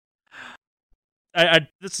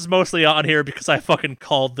this is mostly on here because I fucking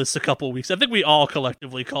called this a couple weeks. I think we all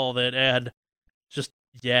collectively called it, and just,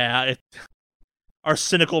 yeah, our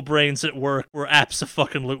cynical brains at work were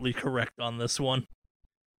abso-fucking-lutely correct on this one.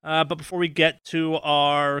 But before we get to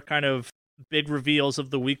our kind of big reveals of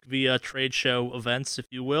the week via trade show events, if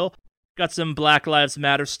you will, got some Black Lives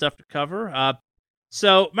Matter stuff to cover.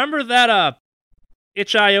 So remember that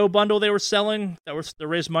itch.io bundle they were selling that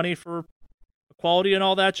raised money for equality and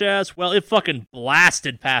all that jazz? Well, it fucking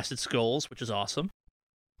blasted past its goals, which is awesome.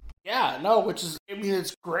 Yeah, no,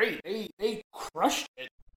 it's great. They crushed it.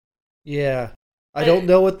 Yeah. I don't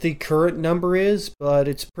know what the current number is, but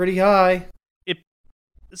it's pretty high.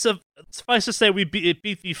 Suffice to say, it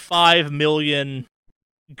beat the 5 million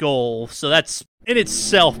goal, so that's in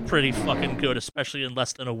itself pretty fucking good, especially in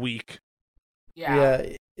less than a week. Yeah.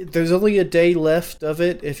 There's only a day left of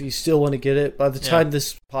it if you still want to get it. By the time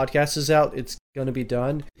this podcast is out, it's going to be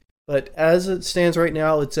done. But as it stands right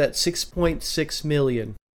now, it's at 6.6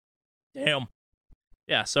 million. Damn.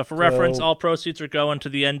 Yeah, so for reference, all proceeds are going to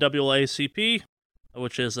the NAACP,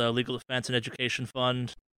 which is a Legal Defense and Education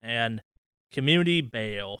Fund, and Community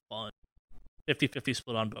Bail Fund. 50-50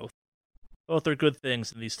 split on both. Both are good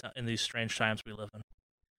things in these strange times we live in.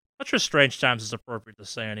 Not sure strange times is appropriate to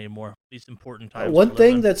say anymore. These important times. One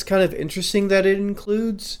thing that's kind of interesting that it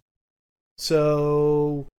includes.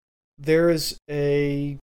 So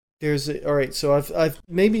all right. So I've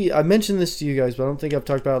I mentioned this to you guys, but I don't think I've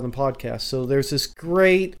talked about it on the podcast. So there's this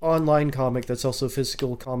great online comic that's also a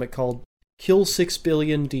physical comic called Kill 6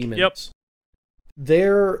 Billion Demons. Yep.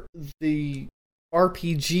 The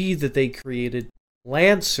RPG that they created,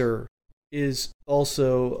 Lancer, is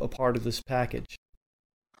also a part of this package.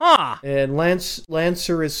 Huh. And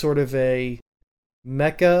Lancer is sort of a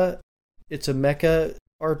mecha. It's a mecha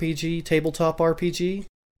RPG, tabletop RPG.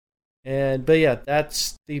 But yeah,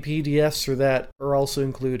 that's the PDFs for that are also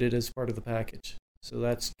included as part of the package. So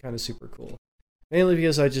that's kind of super cool. Mainly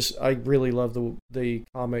because I really love the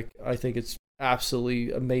comic. I think it's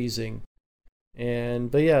absolutely amazing.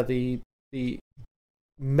 But yeah, the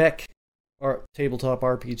mech tabletop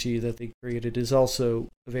RPG that they created is also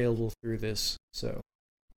available through this. So,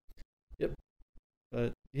 yep.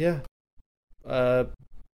 But yeah,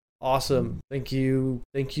 awesome. Thank you,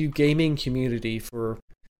 gaming community, for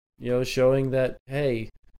showing that, hey,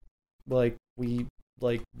 we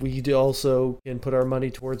also can put our money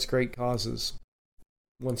towards great causes.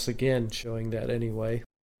 Once again, showing that anyway.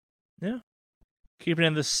 Yeah. Keeping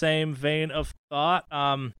in the same vein of thought,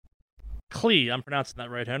 Klee, I'm pronouncing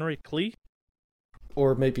that right, Henry? Klee?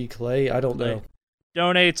 Or maybe Clay, I don't know.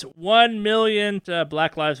 Donates $1 million to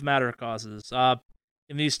Black Lives Matter causes.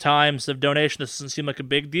 In these times of donation, this doesn't seem like a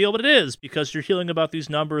big deal, but it is, because you're hearing about these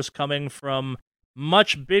numbers coming from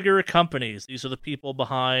much bigger companies. These are the people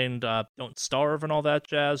behind Don't Starve and all that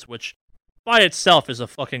jazz, which by itself is a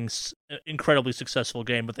fucking incredibly successful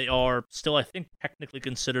game, but they are still, I think, technically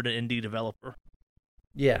considered an indie developer.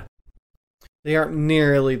 Yeah. They aren't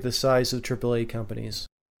nearly the size of AAA companies.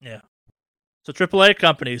 Yeah. So AAA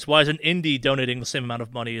companies, why isn't indie donating the same amount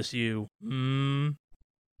of money as you? Well,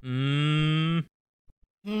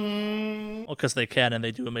 because they can and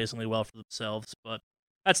they do amazingly well for themselves, but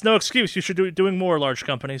that's no excuse. You should be doing more, large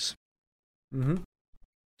companies. Mm-hmm.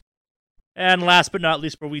 And last but not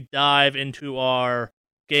least, where we dive into our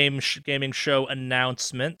gaming show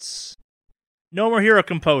announcements. No More Hero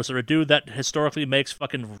composer, a dude that historically makes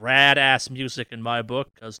fucking rad-ass music in my book,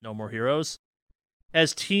 because No More Heroes,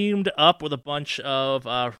 has teamed up with a bunch of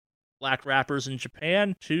black rappers in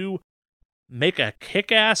Japan to make a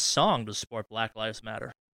kick-ass song to support Black Lives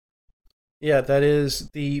Matter. Yeah, that is,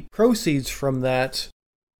 the proceeds from that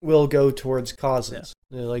will go towards causes.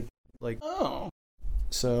 Yeah. Oh.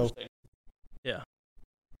 So... Yeah.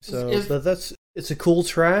 So, but it's a cool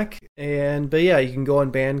track, but yeah, you can go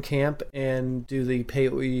on Bandcamp and do the pay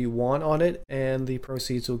what you want on it, and the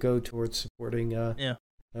proceeds will go towards supporting,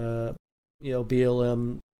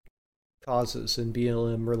 BLM causes and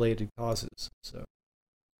BLM related causes. So,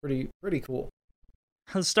 pretty cool.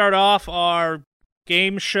 Let's start off our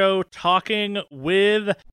game show talking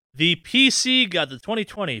with the the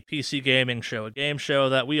 2020 PC Gaming Show, a game show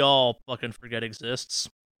that we all fucking forget exists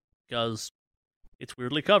because it's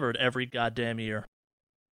weirdly covered every goddamn year.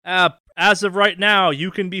 As of right now,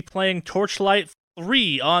 you can be playing Torchlight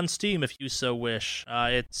 3 on Steam if you so wish.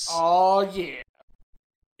 Oh, yeah.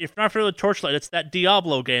 If not for the Torchlight, it's that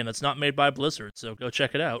Diablo game that's not made by Blizzard, so go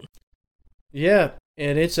check it out. Yeah,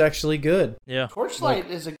 and it's actually good. Yeah. Torchlight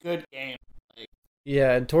is a good game.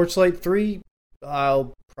 Yeah, and Torchlight 3,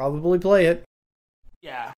 I'll probably play it.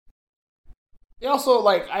 Yeah. They also,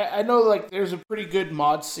 I know, there's a pretty good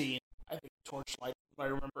mod scene. I think Torchlight, if I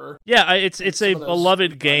remember. Yeah, it's a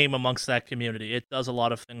beloved game amongst that community. It does a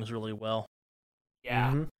lot of things really well.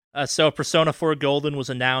 Yeah. Mm-hmm. So Persona 4 Golden was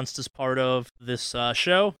announced as part of this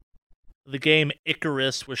show. The game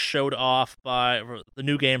Icarus was showed off by the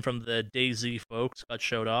new game from the DayZ folks. Got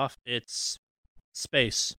showed off. It's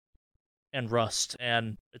space and Rust,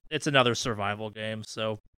 and it's another survival game.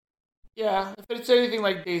 So yeah, if it's anything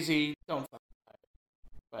like DayZ, don't fucking buy it.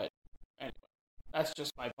 But anyway. That's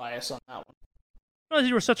just my bias on that one. Well,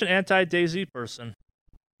 you were such an anti-DayZ person.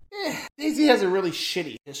 DayZ has a really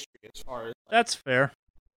shitty history as far as that's fair.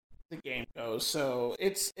 The game goes. So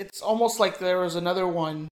it's almost like there was another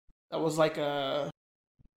one that was it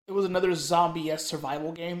was another zombie-esque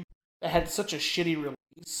survival game that had such a shitty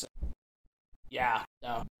release. Yeah,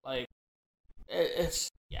 no, it's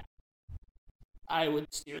I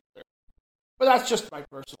would steer clear. But that's just my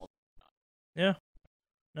personal opinion. Yeah.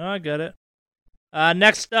 No, I get it.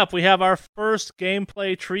 Next up, we have our first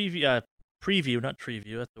gameplay preview, not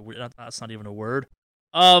Treeview, that's not even a word,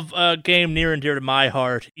 of a game near and dear to my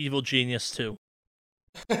heart, Evil Genius 2.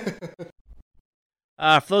 For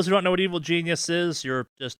those who don't know what Evil Genius is, you're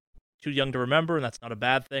just too young to remember, and that's not a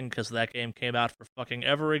bad thing, because that game came out for fucking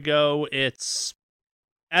ever ago. It's,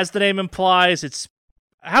 as the name implies, it's,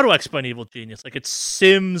 how do I explain Evil Genius? It's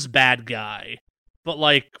Sims bad guy, but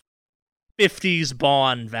 50s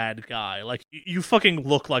Bond bad guy. You fucking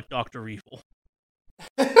look like Dr. Evil.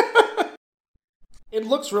 It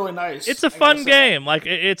looks really nice. It's a fun game.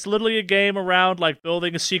 It's literally a game around,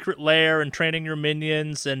 building a secret lair and training your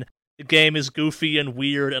minions, and the game is goofy and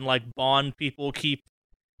weird, and, Bond people keep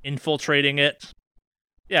infiltrating it.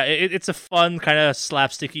 Yeah, it's a fun, kind of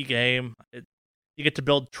slapsticky game. You get to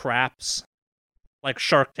build traps, like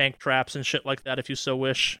Shark Tank traps and shit like that, if you so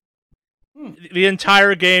wish. The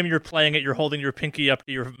entire game you're playing it, you're holding your pinky up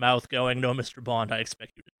to your mouth going, "No, Mr. Bond, I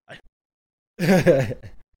expect you to die."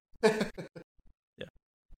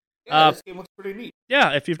 Yeah, this game looks pretty neat.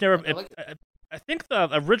 Yeah, if you've never... I I think the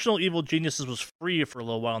original Evil Geniuses was free for a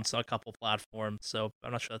little while on a couple platforms, so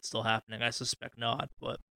I'm not sure that's still happening. I suspect not,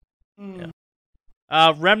 but... Yeah.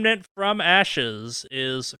 Remnant from Ashes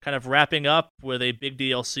is kind of wrapping up with a big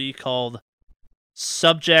DLC called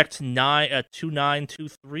Subject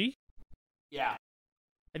 2923. Yeah.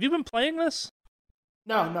 Have you been playing this?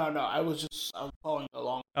 No. I was following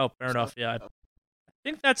along. Oh, fair enough. Yeah, I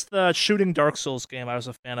think that's the shooting Dark Souls game I was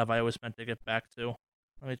a fan of. I always meant to get back to.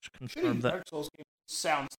 Let me just confirm that. Dark Souls game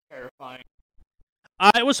sounds terrifying.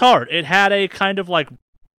 It was hard. It had a kind of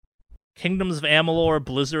Kingdoms of Amalur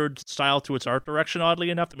Blizzard style to its art direction, oddly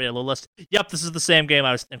enough, that made it a little less... Yep, this is the same game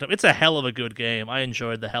I was thinking of. It's a hell of a good game. I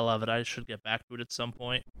enjoyed the hell of it. I should get back to it at some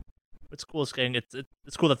point. It's cool it's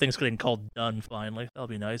cool that thing's getting called done, finally. That'll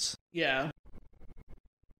be nice. Yeah.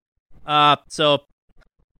 So,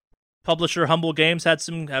 Publisher Humble Games had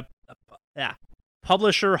some...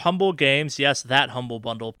 Publisher Humble Games, yes, that Humble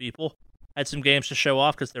Bundle, people, had some games to show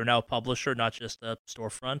off because they're now a publisher, not just a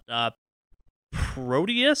storefront.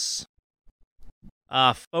 Proteus,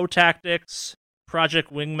 Foe Tactics,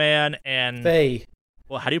 Project Wingman, and Fae.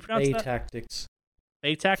 Well, how do you pronounce Fae that? Tactics.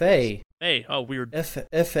 Fae Tactics. Fae. Fae. Oh, weird.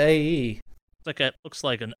 F-A-E. Looks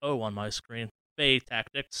like an O on my screen. Fae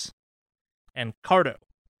Tactics, and Cardo.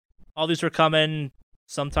 All these are coming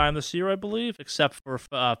sometime this year, I believe, except for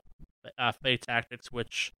Fae Tactics,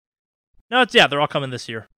 which they're all coming this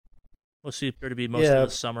year. Mostly appear to be mostly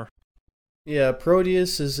this summer. Yeah,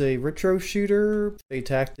 Proteus is a retro shooter. Fae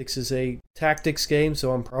Tactics is a tactics game,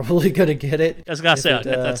 so I'm probably gonna get it. I was gonna say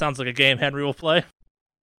that sounds like a game Henry will play.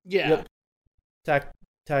 Yeah. Yep.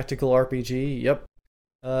 Tactical RPG. Yep.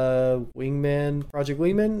 Project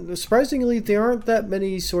Wingman. Surprisingly, there aren't that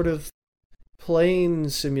many sort of plane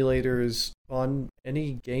simulators on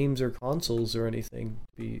any games or consoles or anything,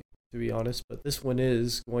 to be honest. But this one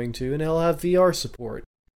is going to, and it'll have VR support,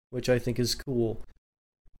 which I think is cool.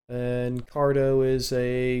 And Cardo is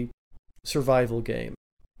a survival game.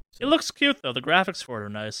 It looks cute though. The graphics for it are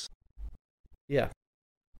nice. Yeah.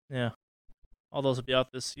 Yeah. All those will be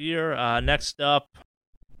out this year. Next up,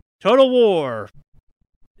 Total War.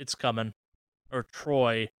 It's coming. Or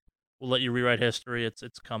Troy. We'll let you rewrite history. It's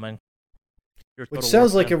coming. Which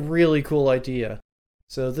sounds like a really cool idea.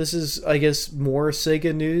 So this is, I guess, more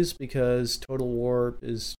Sega news because Total War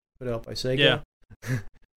is put out by Sega. Yeah.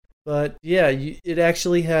 But yeah, it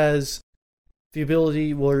actually has the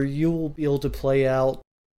ability where you will be able to play out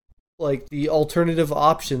like the alternative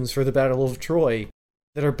options for the Battle of Troy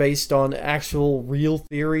that are based on actual real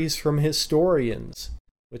theories from historians,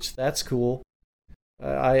 which that's cool.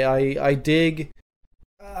 I dig,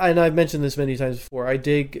 and I've mentioned this many times before, I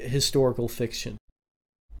dig historical fiction.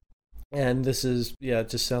 And this is, it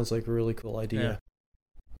just sounds like a really cool idea. Yeah.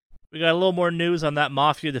 We got a little more news on that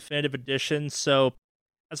Mafia Definitive Edition. So,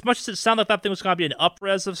 as much as it sounded like that thing was going to be an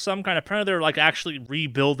up-res of some kind, apparently they're like actually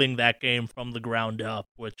rebuilding that game from the ground up,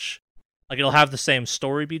 which, like, it'll have the same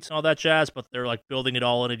story beats and all that jazz, but they're like building it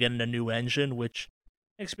all in again in a new engine, which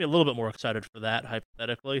makes me a little bit more excited for that,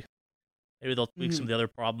 hypothetically. Maybe they'll tweak some of the other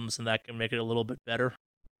problems and that can make it a little bit better.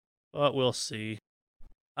 But we'll see.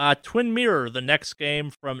 Twin Mirror, the next game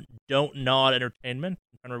from Don't Nod Entertainment.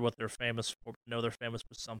 I don't remember what they're famous for. I know they're famous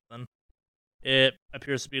for something. It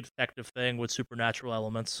appears to be a detective thing with supernatural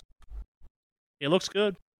elements. It looks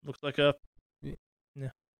good. Looks like a... Yeah.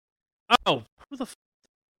 Oh, who the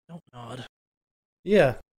Don't Nod.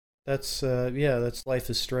 Yeah. That's Life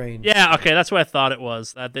is Strange. Yeah, okay, that's what I thought it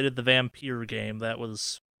was. They did the vampire game that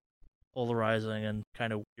was polarizing and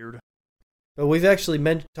kind of weird. But we've actually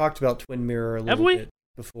talked about Twin Mirror a little bit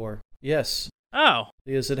before. Yes. Oh.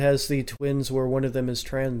 Because it has the twins where one of them is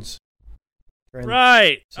trans.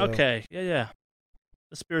 Right. So. Okay. Yeah.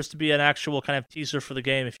 This appears to be an actual kind of teaser for the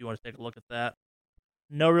game if you want to take a look at that.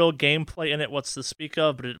 No real gameplay in it what's to speak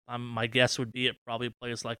of, but my guess would be it probably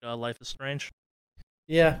plays like Life is Strange.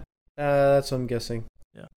 Yeah. That's what I'm guessing.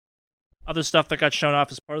 Yeah. Other stuff that got shown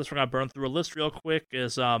off as part of this, we're going to burn through a list real quick,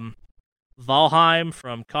 is Valheim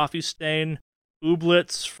from Coffee Stain,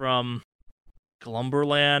 Ooblets from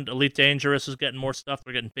Glumberland, Elite Dangerous is getting more stuff.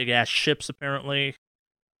 They're getting big-ass ships, apparently.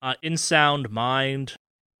 Insound Mind.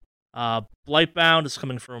 Blightbound is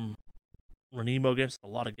coming from Renemo Games. A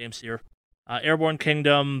lot of games here. Airborne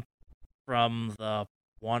Kingdom from the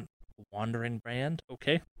Wandering Brand.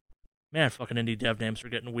 Okay. Man, fucking indie dev names are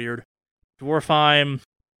getting weird. Dwarfheim,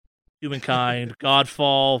 Humankind,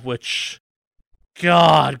 Godfall, which...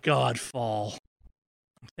 Godfall.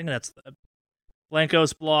 I'm thinking that's the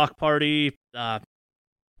Blanco's Block Party,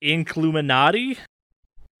 Incluminati.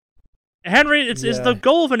 Henry, is the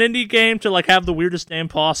goal of an indie game to like have the weirdest name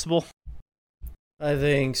possible? I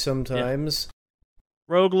think sometimes. Yeah.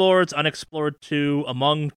 Rogue Lords, Unexplored 2,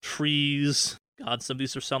 Among Trees. God, some of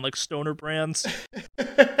these sound like stoner brands.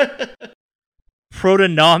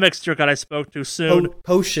 Protonomics, dear God, I spoke too soon.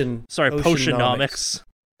 Potionomics.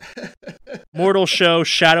 Mortal Show,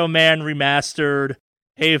 Shadow Man Remastered,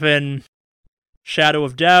 Haven, Shadow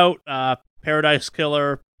of Doubt, Paradise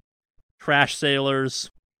Killer, Crash Sailors.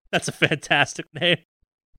 That's a fantastic name.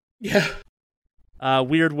 Yeah.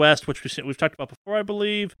 Weird West, which we've talked about before, I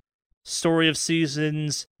believe. Story of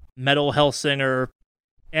Seasons, Metal Hellsinger,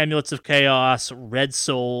 Amulets of Chaos, Red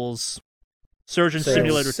Souls, Surgeon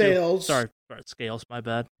Simulator 2. Sorry, Scales, my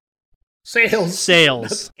bad.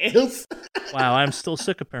 Sales. Wow, I'm still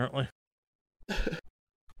sick, apparently.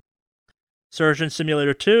 Surgeon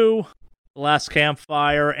Simulator 2, The Last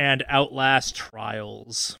Campfire, and Outlast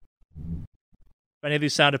Trials. If any of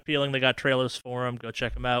these sound appealing, they got trailers for them. Go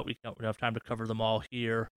check them out. We don't have time to cover them all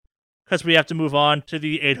here. Because we have to move on to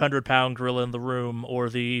the 800-pound gorilla in the room, or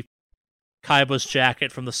the Kaiba's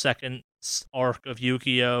jacket from the second arc of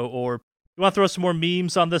Yu-Gi-Oh! Or you want to throw some more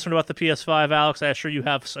memes on this one about the PS5, Alex? I assure you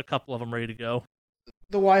have a couple of them ready to go.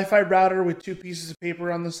 The Wi-Fi router with 2 pieces of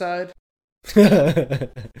paper on the side.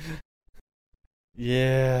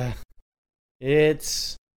 Yeah.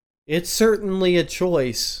 It's certainly a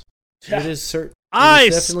choice. Yeah. It is certain. I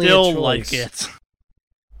still like it.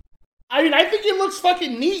 I mean, I think it looks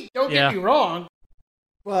fucking neat, don't Yeah. get me wrong.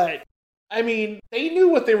 But, I mean, they knew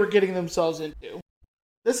what they were getting themselves into.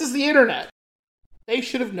 This is the internet. They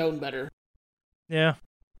should have known better. Yeah.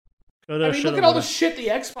 I mean, look at all the shit the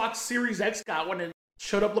Xbox Series X got when it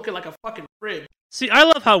showed up looking like a fucking fridge. See, I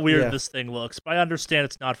love how weird Yeah. this thing looks, but I understand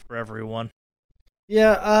it's not for everyone.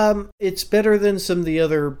 Yeah, it's better than some of the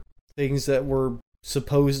other things that were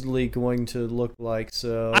supposedly going to look like,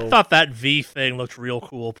 so... I thought that V thing looked real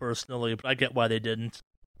cool, personally, but I get why they didn't.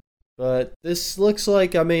 But this looks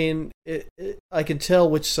like, I mean, I can tell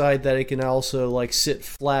which side that it can also, like, sit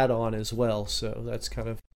flat on as well, so that's kind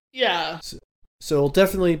of... Yeah. So it'll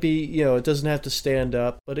definitely be, it doesn't have to stand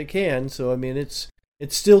up, but it can, so I mean, it's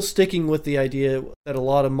still sticking with the idea that a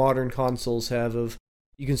lot of modern consoles have of,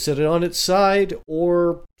 you can sit it on its side,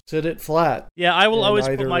 or sit it flat. Yeah, I will And always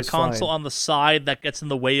put either my is console fine. on the side that gets in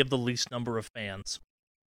the way of the least number of fans.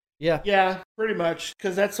 Yeah. Yeah, pretty much,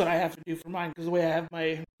 because that's what I have to do for mine, because the way I have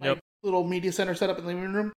my Yep. little media center set up in the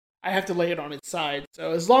living room, I have to lay it on its side.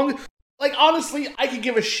 So as long like, honestly, I could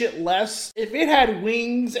give a shit less. If it had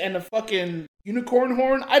wings and a fucking unicorn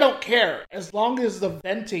horn, I don't care. As long as the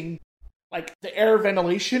venting, like, the air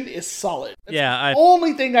ventilation is solid. That's Yeah, the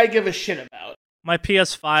only thing I give a shit about. my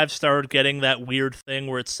PS5 started getting that weird thing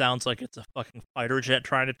where it sounds like it's a fucking fighter jet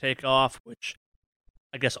trying to take off, which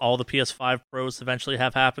I guess all the PS5 Pros eventually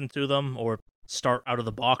have happened to them, or start out of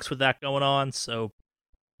the box with that going on, so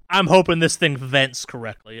I'm hoping this thing vents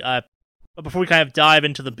correctly. But before we kind of dive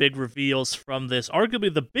into the big reveals from this,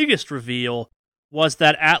 arguably the biggest reveal was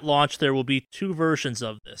that at launch there will be 2 versions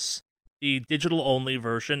of this. The digital-only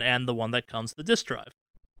version and the one that comes with the disc drive.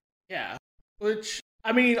 Yeah. Which,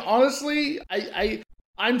 I mean, honestly,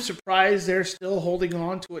 I'm surprised they're still holding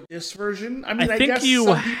on to a disc version. I mean, I think guess you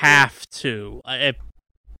some people... have to.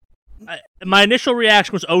 My initial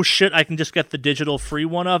reaction was, oh shit, I can just get the digital free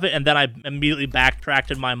one of it, and then I immediately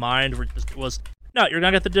backtracked in my mind where it was, no, you're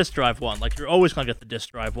gonna get the disc drive one. Like, you're always gonna get the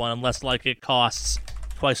disc drive one, unless, like, it costs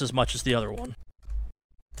twice as much as the other one.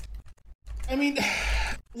 I mean,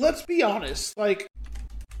 let's be honest. Like,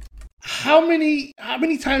 how many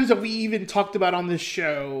times have we even talked about on this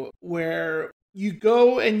show where you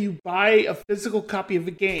go and you buy a physical copy of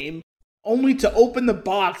a game only to open the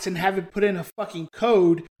box and have it put in a fucking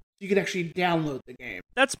code so you can actually download the game?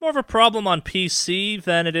 That's more of a problem on PC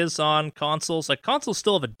than it is on consoles. Like, consoles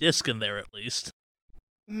still have a disc in there, at least.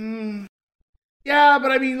 Yeah,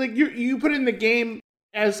 but I mean, like, you put in the game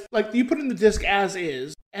as, like, you put in the disc as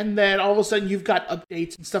is, and then all of a sudden you've got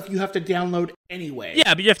updates and stuff you have to download anyway.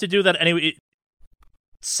 Yeah, but you have to do that anyway.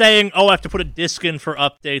 Saying, oh, I have to put a disc in for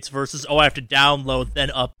updates versus, oh, I have to download, then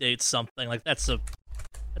update something. Like, that's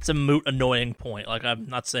a moot, annoying point. Like, I'm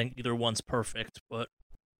not saying either one's perfect, but...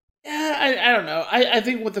 Yeah, I don't know. I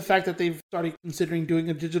think with the fact that they've started considering doing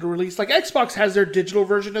a digital release, like, Xbox has their digital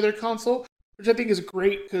version of their console, which I think is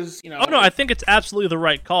great, because, Oh, no, I think it's absolutely the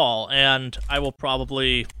right call, and I will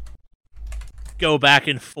probably go back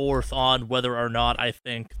and forth on whether or not I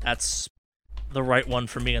think that's the right one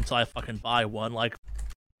for me until I fucking buy one. Like,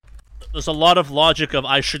 there's a lot of logic of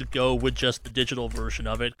I should go with just the digital version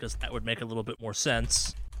of it, because that would make a little bit more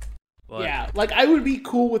sense. But... yeah, like, I would be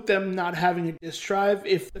cool with them not having a disc drive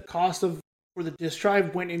if the cost for the disc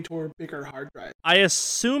drive went into a bigger hard drive. I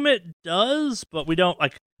assume it does, but we don't,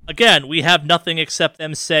 like, again, we have nothing except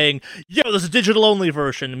them saying, yo, there's a digital-only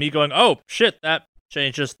version, and me going, oh, shit, that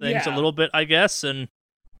changes things a little bit, I guess, and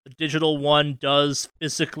the digital one does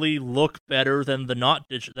physically look better than the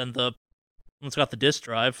than the one that's got the disc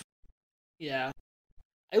drive. Yeah.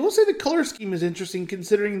 I will say the color scheme is interesting,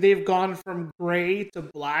 considering they've gone from gray to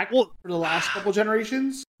black for the last couple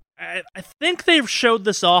generations. I think they've showed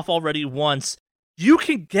this off already once. You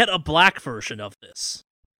can get a black version of this.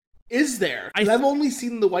 Is there? I've only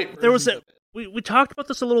seen the white version. There was we talked about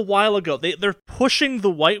this a little while ago. They're pushing the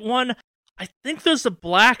white one. I think there's a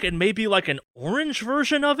black and maybe like an orange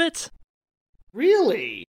version of it.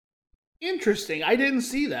 Really? Interesting. I didn't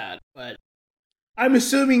see that, but I'm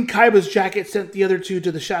assuming Kaiba's jacket sent the other 2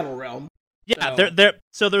 to the Shadow Realm. Yeah,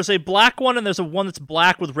 so there's a black one and there's a one that's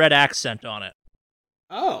black with red accent on it.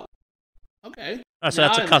 Oh. Okay. So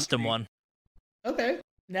that's a custom one. Okay.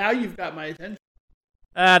 Now you've got my attention.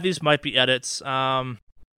 These might be edits. I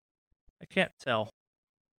can't tell.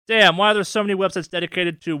 Damn, why are there so many websites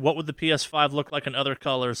dedicated to what would the PS5 look like in other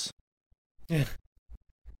colors?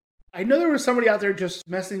 I know there was somebody out there just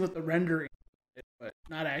messing with the rendering, but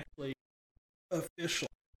not actually official,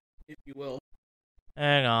 if you will.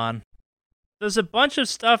 Hang on. There's a bunch of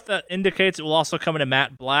stuff that indicates it will also come in a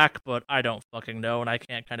matte black, but I don't fucking know, and I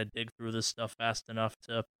can't kind of dig through this stuff fast enough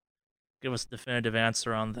to give us a definitive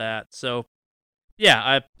answer on that. So,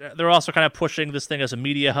 yeah, they're also kind of pushing this thing as a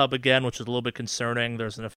media hub again, which is a little bit concerning.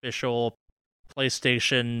 There's an official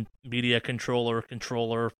PlayStation media controller,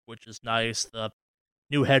 which is nice. The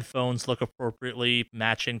new headphones look appropriately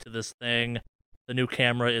matching to this thing. The new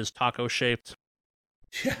camera is taco-shaped.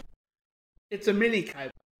 Yeah. It's a mini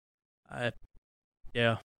Kaiba.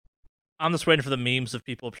 Yeah. I'm just waiting for the memes of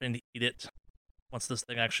people trying to eat it once this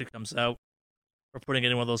thing actually comes out. Or putting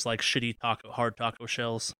it in one of those, like, shitty hard taco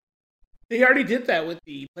shells. They already did that with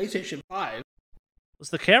the PlayStation 5.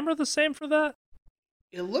 Was the camera the same for that?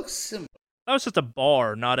 It looks similar. That was just a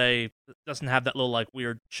bar, not a... It doesn't have that little, like,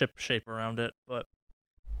 weird chip shape around it, but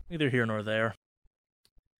neither here nor there.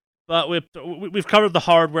 But we've covered the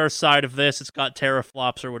hardware side of this. It's got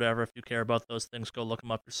teraflops or whatever. If you care about those things, go look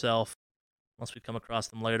them up yourself. Unless we come across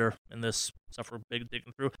them later in this stuff we're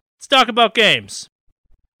digging through. Let's talk about games.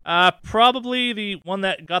 Probably the one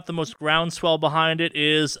that got the most groundswell behind it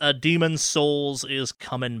is Demon's Souls is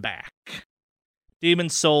coming back.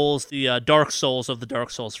 Demon's Souls, the Dark Souls of the Dark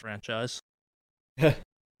Souls franchise,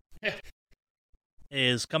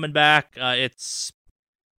 is coming back. I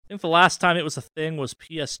think the last time it was a thing was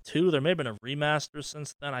PS2. There may have been a remaster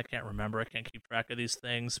since then. I can't remember. I can't keep track of these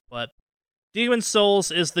things. But Demon's Souls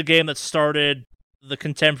is the game that started the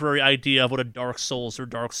contemporary idea of what a Dark Souls or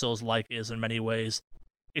Dark Souls-like is in many ways.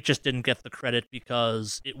 It just didn't get the credit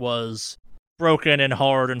because it was broken and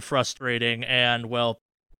hard and frustrating. And, well,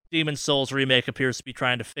 Demon's Souls Remake appears to be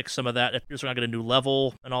trying to fix some of that. It appears we're going to get a new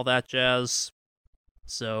level and all that jazz.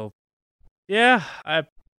 So, yeah,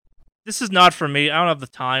 this is not for me. I don't have the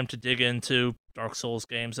time to dig into Dark Souls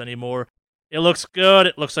games anymore. It looks good.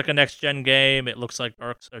 It looks like a next-gen game. It looks like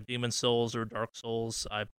Demon's Souls or Dark Souls.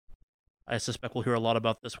 I suspect we'll hear a lot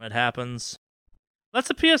about this when it happens. It was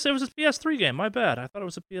a PS3 game. My bad. I thought it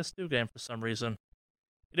was a PS2 game for some reason.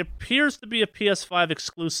 It appears to be a PS5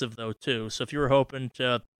 exclusive, though, too. So if you were hoping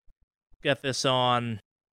to get this on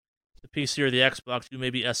the PC or the Xbox, you may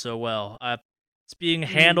be SOL. It's being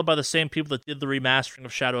handled by the same people that did the remastering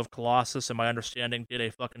of Shadow of Colossus, and my understanding did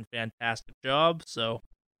a fucking fantastic job, so,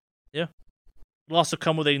 yeah. It'll also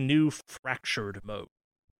come with a new fractured mode,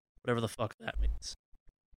 whatever the fuck that means.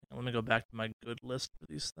 Now, let me go back to my good list for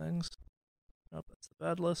these things. Nope, that's the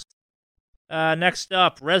bad list. Next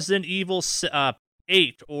up, Resident Evil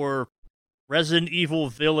 8, or Resident Evil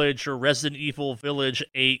Village, or Resident Evil Village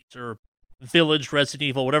 8, or Village Resident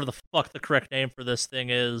Evil, whatever the fuck the correct name for this thing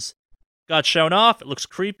is. Got shown off. It looks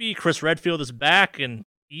creepy. Chris Redfield is back and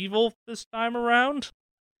evil this time around.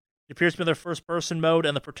 It appears to be their first-person mode,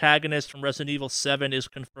 and the protagonist from Resident Evil 7 is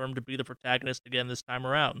confirmed to be the protagonist again this time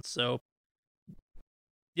around. So,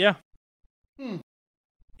 yeah.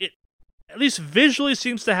 It at least visually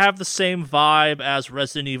seems to have the same vibe as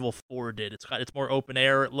Resident Evil 4 did. It's more open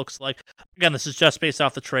air, it looks like. Again, this is just based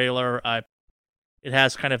off the trailer. It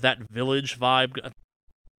has kind of that village vibe.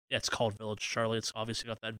 Yeah, it's called Village, Charlie. It's obviously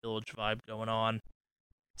got that village vibe going on.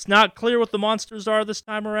 It's not clear what the monsters are this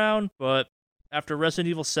time around, but after Resident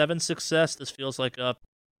Evil 7's success, this feels like a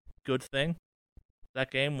good thing.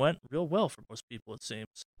 That game went real well for most people, it seems.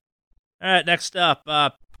 Alright, next up.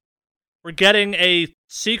 We're getting a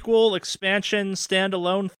sequel, expansion,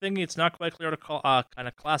 standalone thing. It's not quite clear to kind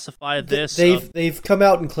of classify this. They've come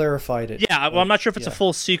out and clarified it. Yeah, well, I'm not sure if it's a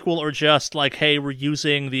full sequel or just like, hey, we're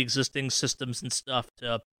using the existing systems and stuff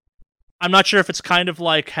to... I'm not sure if it's kind of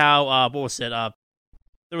like how, what was it?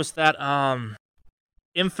 There was that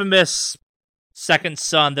infamous Second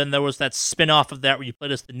Son, then there was that spin-off of that where you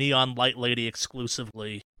played as the Neon Light Lady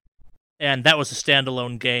exclusively. And that was a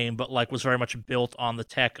standalone game, but like was very much built on the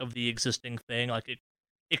tech of the existing thing. Like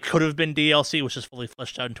it could have been DLC, which is fully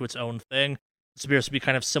fleshed out into its own thing. This appears to be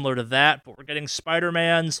kind of similar to that, but we're getting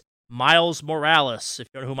Spider-Man's Miles Morales. If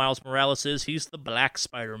you don't know who Miles Morales is, he's the Black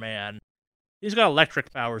Spider-Man. He's got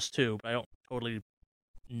electric powers, too, but I don't totally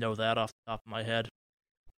know that off the top of my head.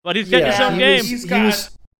 But he's getting his own game.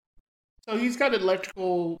 So he's got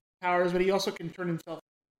electrical powers, but he also can turn himself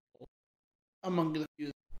among the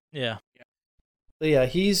few. Yeah. Yeah,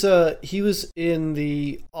 he was in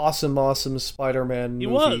the awesome Spider-Man movie. He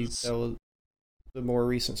was. That was the more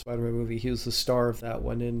recent Spider-Man movie. He was the star of that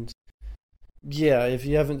one. And yeah, if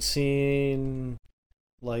you haven't seen,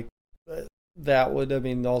 like... that would, I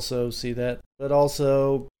mean, also see that. But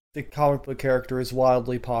also, the comic book character is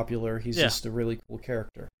wildly popular. He's Yeah. just a really cool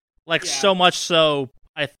character. Like, Yeah. so much so,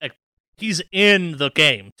 he's in the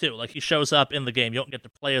game, too. Like, he shows up in the game. You don't get to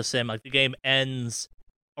play as him. Like, the game ends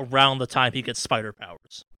around the time he gets spider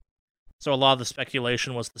powers. So a lot of the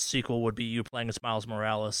speculation was the sequel would be you playing as Miles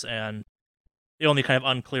Morales, and the only kind of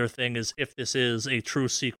unclear thing is if this is a true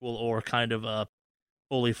sequel or kind of a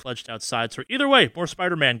fully fledged out side story. Either way, more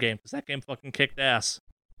Spider-Man game, because that game fucking kicked ass.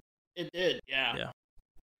 It did, yeah. Yeah.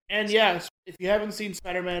 And yeah, if you haven't seen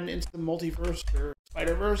Spider-Man Into the Multiverse or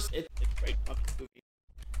Spider-Verse, it's a great fucking movie.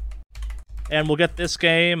 And we'll get this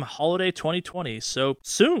game holiday 2020, so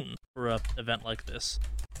soon for an event like this.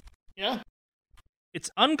 Yeah. It's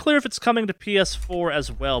unclear if it's coming to PS4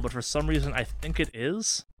 as well, but for some reason I think it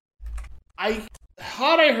is. I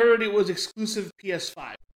thought I heard it was exclusive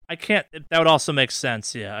PS5. I can't. That would also make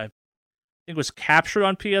sense, yeah. I think it was captured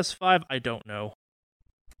on PS5. I don't know.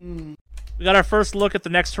 Hmm. We got our first look at the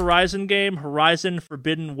next Horizon game, Horizon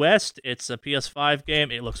Forbidden West. It's a PS5 game.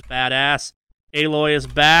 It looks badass. Aloy is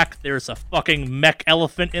back. There's a fucking mech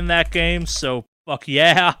elephant in that game, so fuck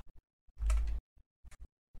yeah.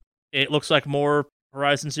 It looks like more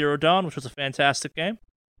Horizon Zero Dawn, which was a fantastic game.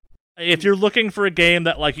 If you're looking for a game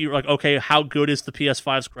that, like, you're like, okay, how good is the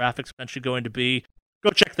PS5's graphics potentially going to be? Go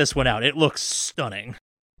check this one out. It looks stunning.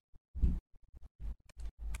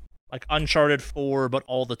 Like Uncharted 4, but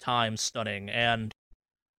all the time stunning. And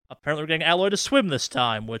apparently we're getting Aloy to swim this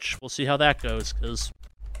time, which we'll see how that goes, because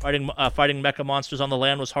fighting mecha monsters on the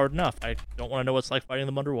land was hard enough. I don't want to know what it's like fighting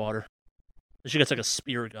them underwater. She gets like a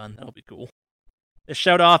spear gun. That'll be cool. They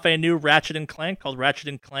showed off a new Ratchet & Clank called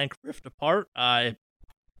Ratchet & Clank Rift Apart.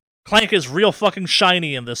 Clank is real fucking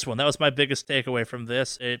shiny in this one. That was my biggest takeaway from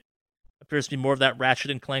this. It appears to be more of that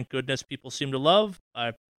Ratchet & Clank goodness people seem to love.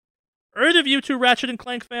 Are either of you two Ratchet &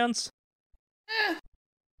 Clank fans?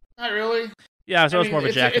 Not really. Yeah, I was mean, more of a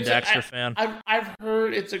it's Jack and it's Daxter fan. I've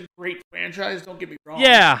heard it's a great franchise, don't get me wrong.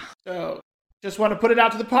 Yeah. So, just want to put it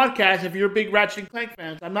out to the podcast if you're big Ratchet & Clank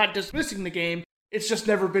fans. I'm not dismissing the game. It's just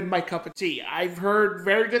never been my cup of tea. I've heard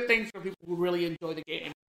very good things from people who really enjoy the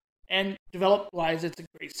game. And development-wise, it's a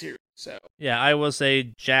great series. So Yeah, I was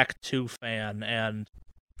a Jak 2 fan, and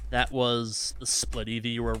that was the split. Either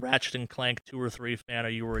you were a Ratchet & Clank 2 or 3 fan, or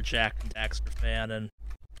you were a Jak and Daxter fan, and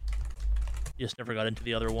you just never got into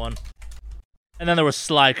the other one. And then there was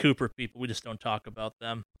Sly Cooper people. We just don't talk about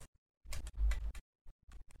them.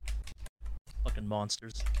 Fucking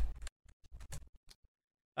monsters.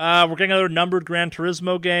 We're getting another numbered Gran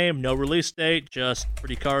Turismo game. No release date, just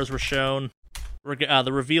pretty cars were shown. The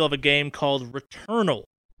reveal of a game called Returnal.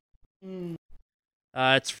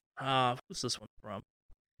 It's who's this one from?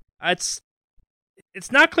 It's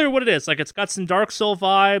not clear what it is. Like, it's got some Dark Soul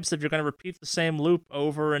vibes. If you're going to repeat the same loop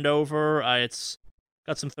over and over, it's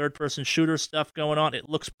got some third-person shooter stuff going on. It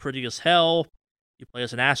looks pretty as hell. You play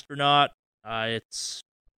as an astronaut. It's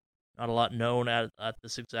not a lot known at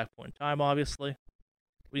this exact point in time, obviously.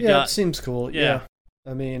 It seems cool. Yeah.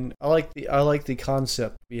 I mean, I like the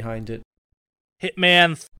concept behind it.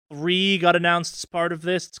 Hitman 3 got announced as part of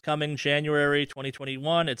this. It's coming January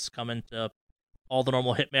 2021. It's coming to all the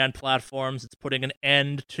normal Hitman platforms. It's putting an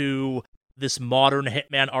end to this modern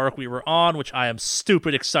Hitman arc we were on, which I am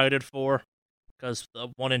stupid excited for, because the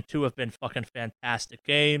 1 and 2 have been fucking fantastic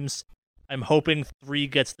games. I'm hoping 3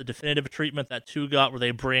 gets the definitive treatment that 2 got, where they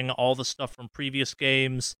bring all the stuff from previous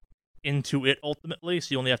games into it ultimately, so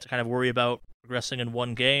you only have to kind of worry about progressing in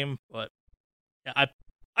one game. But yeah,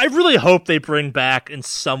 I really hope they bring back in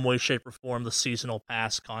some way, shape, or form the seasonal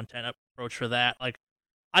pass content approach for that. Like,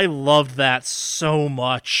 I loved that so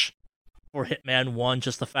much for Hitman 1,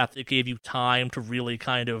 just the fact that it gave you time to really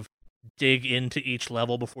kind of dig into each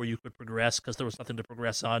level before you could progress, because there was nothing to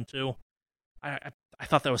progress onto. I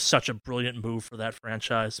thought that was such a brilliant move for that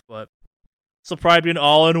franchise, but this will probably be an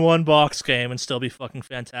all-in-one box game and still be fucking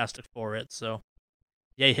fantastic for it, so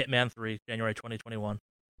yay Hitman 3, January 2021.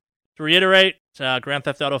 To reiterate, Grand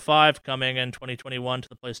Theft Auto 5 coming in 2021 to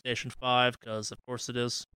the PlayStation 5, because of course it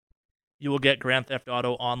is. You will get Grand Theft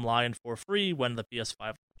Auto Online for free when the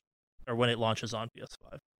PS5, or when it launches on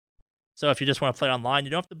PS5. So if you just want to play online,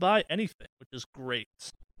 you don't have to buy anything, which is great.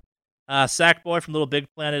 Sackboy from Little Big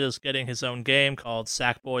Planet is getting his own game called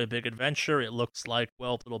Sackboy: A Big Adventure. It looks like,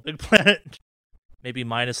 well, Little Big Planet, maybe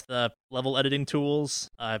minus the level editing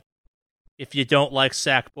tools. If you don't like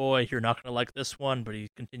Sackboy, you're not going to like this one, but he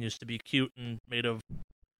continues to be cute and made of,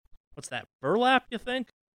 what's that, burlap, you think?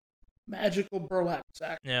 Magical burlap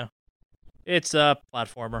sack. Yeah. It's a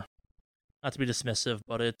platformer. Not to be dismissive,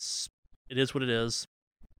 but it is what it is.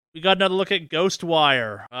 We got another look at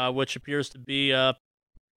Ghostwire, which appears to be a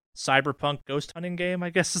cyberpunk ghost hunting game, I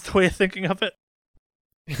guess is the way of thinking of it.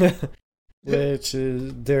 Which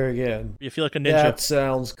is, there again, You feel like a ninja. that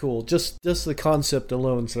sounds cool. Just the concept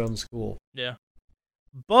alone sounds cool. Yeah.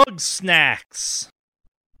 Bug Snacks.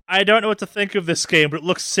 I don't know what to think of this game, but it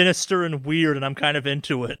looks sinister and weird, and I'm kind of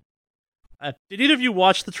into it. Did either of you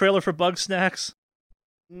watch the trailer for Bug Snacks?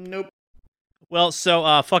 Nope. Well,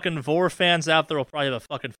 so fucking Vor fans out there will probably have a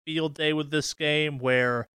fucking field day with this game,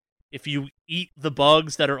 where if you eat the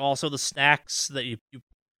bugs that are also the snacks, that you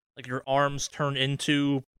like your arms turn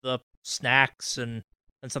into the snacks, and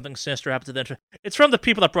something sinister happens to them. It's from the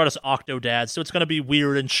people that brought us Octodad, so it's going to be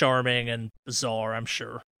weird and charming and bizarre, I'm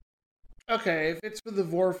sure. Okay, if it's for the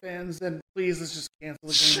Vor fans, then please let's just cancel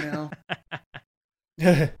the game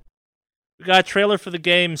now. We got a trailer for the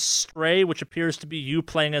game Stray, which appears to be you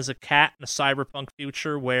playing as a cat in a cyberpunk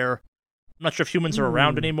future where I'm not sure if humans are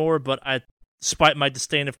around anymore, but despite my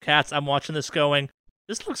disdain of cats, I'm watching this going,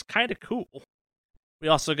 this looks kind of cool. We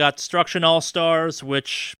also got Destruction All-Stars,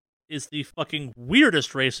 which is the fucking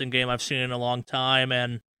weirdest racing game I've seen in a long time,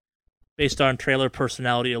 and based on trailer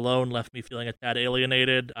personality alone, left me feeling a tad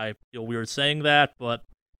alienated. I feel weird saying that, but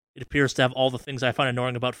it appears to have all the things I find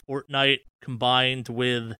annoying about Fortnite combined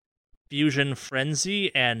with Fusion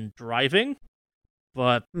Frenzy and driving.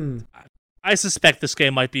 But I suspect this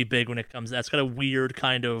game might be big when it comes to that. It's got a weird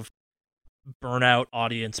kind of Burnout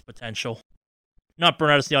audience potential. Not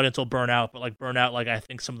Burnout as the audience will burn out, but like Burnout, like I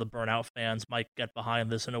think some of the Burnout fans might get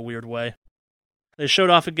behind this in a weird way. They showed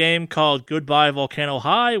off a game called Goodbye Volcano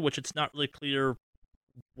High, which it's not really clear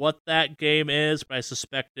what that game is, but I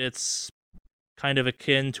suspect it's kind of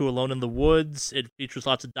akin to Alone in the Woods. It features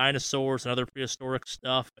lots of dinosaurs and other prehistoric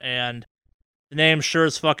stuff, and the name sure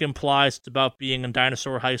as fuck implies it's about being in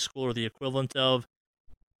dinosaur high school, or the equivalent of,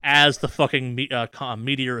 as the fucking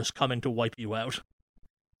meteor is coming to wipe you out.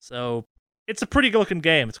 So, it's a pretty good looking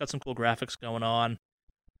game. It's got some cool graphics going on.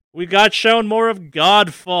 We got shown more of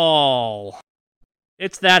Godfall.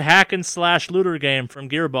 It's that hack and slash looter game from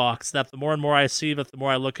Gearbox that the more and more I see it, the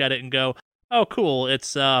more I look at it and go, oh cool,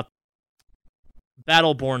 it's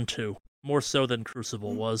Battleborn 2, more so than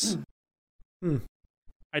Crucible was.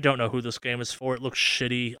 I don't know who this game is for. It looks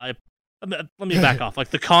shitty. Let me back off. Like,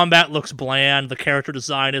 the combat looks bland. The character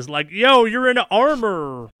design is like, yo, you're in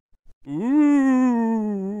armor.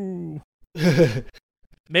 Ooh.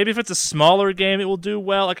 Maybe if it's a smaller game, it will do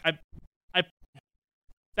well. Like,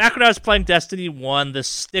 back when I was playing Destiny 1,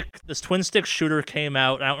 this twin stick shooter came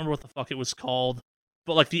out. I don't remember what the fuck it was called.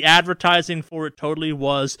 But, like, the advertising for it totally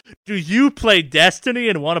was, do you play Destiny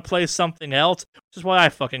and want to play something else? Which is why I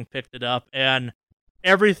fucking picked it up. And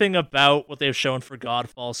everything about what they've shown for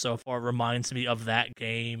Godfall so far reminds me of that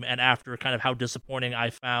game. And after kind of how disappointing I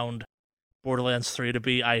found Borderlands 3 to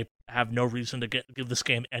be, I have no reason to give this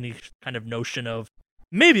game any kind of notion of,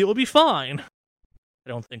 maybe it will be fine. I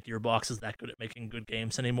don't think Gearbox is that good at making good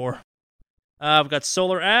games anymore. I've got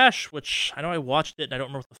Solar Ash, which I know I watched it and I don't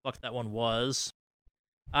remember what the fuck that one was.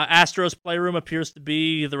 Astro's Playroom appears to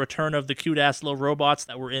be the return of the cute-ass little robots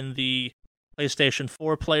that were in the PlayStation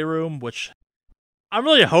 4 Playroom, which I'm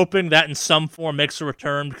really hoping that in some form makes a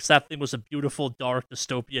return, because that thing was a beautiful, dark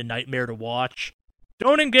dystopia nightmare to watch.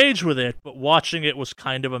 Don't engage with it, but watching it was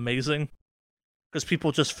kind of amazing, because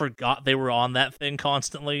people just forgot they were on that thing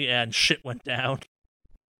constantly, and shit went down.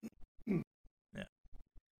 Yeah.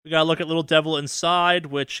 We gotta look at Little Devil Inside,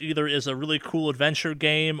 which either is a really cool adventure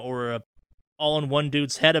game, or a all-in-one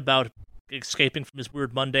dude's head about escaping from his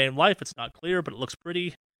weird mundane life. It's not clear, but it looks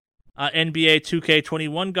pretty. NBA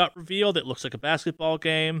 2K21 got revealed. It looks like a basketball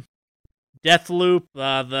game. Deathloop,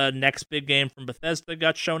 the next big game from Bethesda,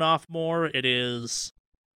 got shown off more. It is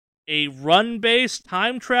a run-based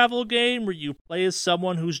time travel game where you play as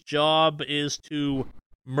someone whose job is to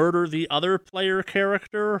murder the other player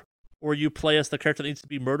character, or you play as the character that needs to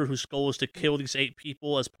be murdered whose goal is to kill these 8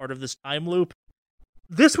 people as part of this time loop.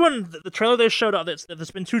 This one, the trailer they showed up,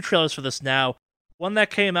 there's been 2 trailers for this now. One that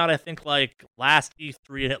came out, I think, like, last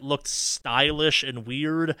E3, and it looked stylish and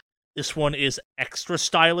weird. This one is extra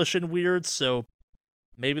stylish and weird, so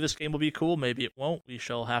maybe this game will be cool, maybe it won't. We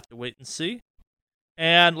shall have to wait and see.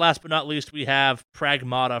 And last but not least, we have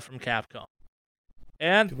Pragmata from Capcom.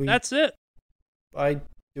 And that's it.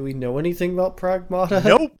 Do we know anything about Pragmata?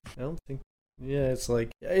 Nope. I don't think. Yeah, it's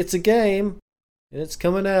like, it's a game, and it's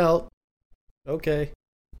coming out. Okay.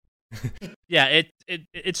 Yeah,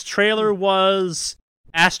 its trailer was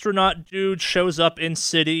astronaut dude shows up in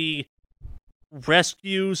city,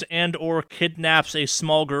 rescues and or kidnaps a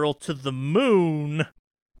small girl to the moon,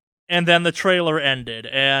 and then the trailer ended.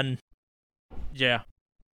 And yeah,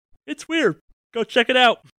 it's weird. Go check it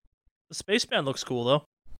out. The spaceman looks cool though.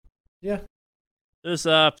 Yeah. There's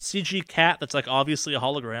a CG cat that's like obviously a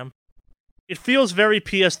hologram. It feels very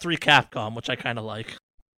PS3 Capcom, which I kind of like.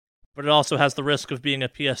 But it also has the risk of being a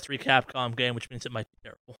PS3 Capcom game, which means it might be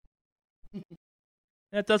terrible.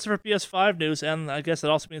 That does it for PS5 news, and I guess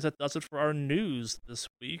that also means that does it for our news this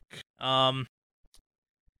week. We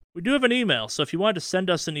do have an email, so if you wanted to send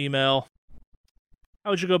us an email,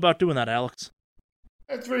 how would you go about doing that, Alex?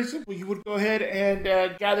 That's very simple. You would go ahead and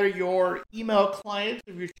gather your email client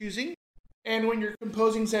of your choosing, and when you're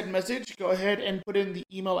composing said message, go ahead and put in the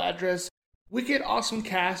email address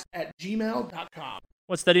wickedawesomecast@gmail.com.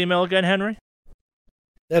 What's that email again, Henry?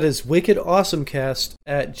 That is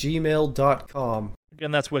wickedawesomecast@gmail.com.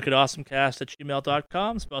 Again, that's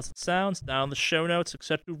wickedawesomecast@gmail.com. Spells it sounds down in the show notes,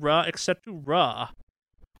 etc.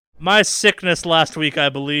 My sickness last week, I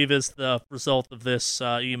believe, is the result of this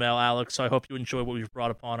email, Alex, so I hope you enjoy what we've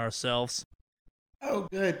brought upon ourselves. Oh,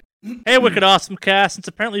 good. Hey, Wicked Awesome Cast, since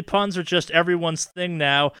apparently puns are just everyone's thing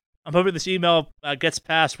now, I'm hoping this email gets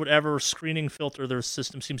past whatever screening filter their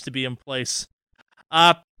system seems to be in place.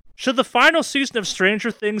 Should the final season of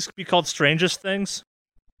Stranger Things be called Strangest Things?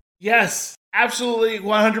 Yes, absolutely,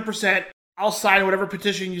 100%. I'll sign whatever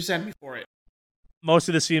petition you send me for it.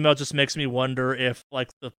 Mostly this email just makes me wonder if, like,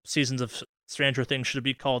 the seasons of Stranger Things should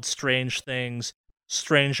be called Strange Things,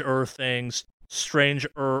 Stranger Things,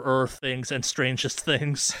 Stranger Things, and Strangest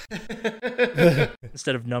Things.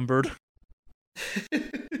 Instead of numbered.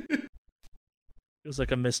 Feels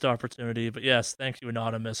like a missed opportunity, but yes, thank you,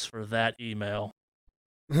 Anonymous, for that email.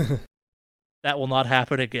 That will not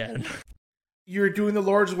happen again. You're doing the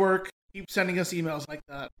Lord's work. Keep sending us emails like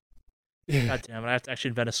that. God damn it, I have to actually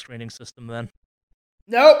invent a screening system then.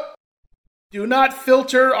 Nope. Do not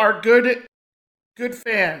filter our good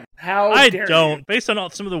fan. How I dare don't. you? Based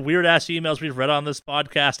on some of the weird-ass emails we've read on this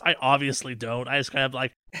podcast, I obviously don't. I just kind of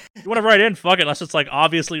like, you want to write in, fuck it, unless it's like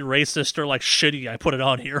obviously racist or like shitty, I put it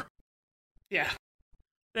on here. Yeah.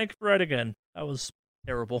 Thank you for writing in. That was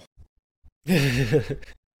terrible. That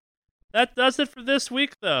does it for this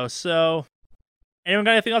week, though, so... Anyone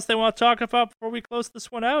got anything else they want to talk about before we close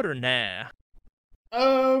this one out, or nah?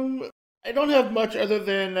 I don't have much other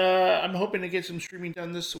than I'm hoping to get some streaming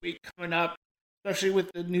done this week coming up, especially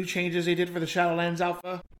with the new changes they did for the Shadowlands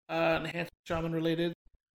Alpha, enhanced Shaman related.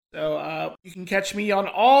 So you can catch me on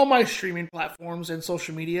all my streaming platforms and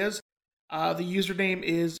social medias. The username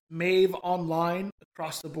is Mave Online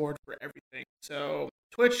across the board for everything. So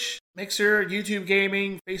Twitch, Mixer, YouTube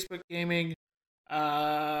Gaming, Facebook Gaming,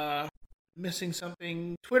 missing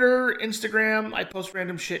something, Twitter, Instagram. I post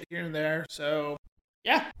random shit here and there. So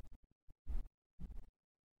yeah.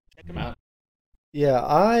 Check them out. Yeah,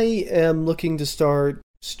 I am looking to start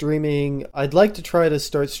streaming. I'd like to try to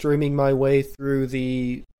start streaming my way through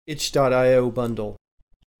the itch.io bundle,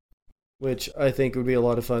 which I think would be a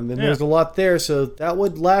lot of fun. And there's a lot there, so that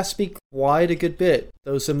would last me quite a good bit,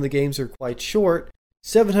 though some of the games are quite short.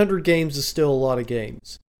 700 games is still a lot of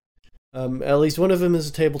games. At least one of them is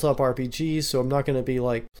a tabletop RPG, so I'm not going to be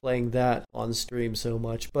like playing that on stream so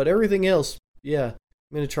much. But everything else, yeah,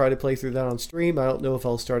 I'm going to try to play through that on stream. I don't know if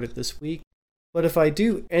I'll start it this week. But if I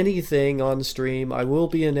do anything on stream, I will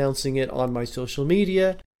be announcing it on my social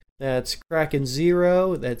media. That's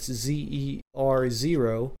Kraken0, that's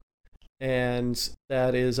ZER0, and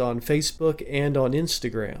that is on Facebook and on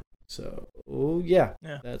Instagram. So,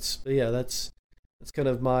 that's kind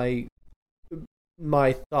of my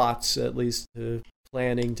thoughts, at least, to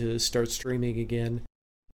planning to start streaming again.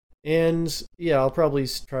 And yeah, I'll probably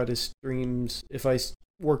try to stream, if I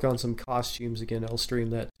work on some costumes again, I'll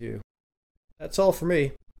stream that too. That's all for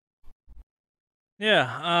me.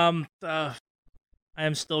 Yeah, I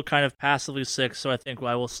am still kind of passively sick, so I think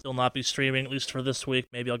I will still not be streaming, at least for this week.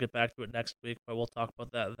 Maybe I'll get back to it next week, but we'll talk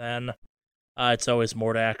about that then. It's always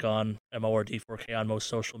Mordak on MORD4K on most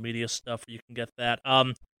social media stuff. You can get that.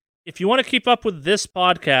 If you want to keep up with this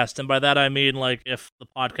podcast, and by that I mean, like, if the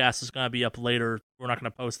podcast is going to be up later, we're not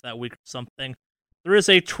going to post that week or something, there is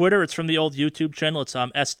a Twitter. It's from the old YouTube channel. It's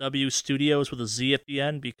SW Studios with a Z at the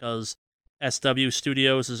end, because SW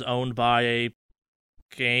Studios is owned by a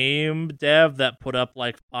game dev that put up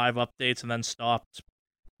like 5 updates and then stopped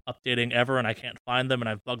updating ever, and I can't find them, and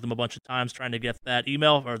I've bugged them a bunch of times trying to get that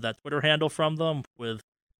email or that Twitter handle from them with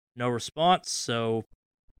no response. So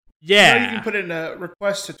yeah, you can put in a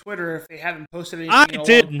request to Twitter if they haven't posted anything. I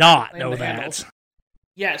did not know that. Handles.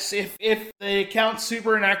 Yes, if the account's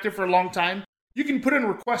super inactive for a long time, you can put in a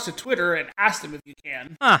request to Twitter and ask them if you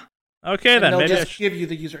can. Huh. Okay, and then. They'll Maybe just give you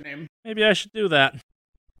the username. Maybe I should do that.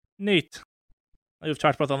 Neat. Like we've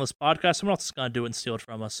talked about on this podcast, someone else is going to do it and steal it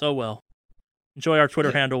from us. So well. Enjoy our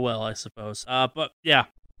Twitter handle well, I suppose. But yeah,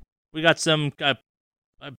 we got some... I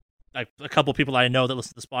like a couple people I know that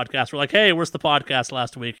listen to this podcast were like, "Hey, where's the podcast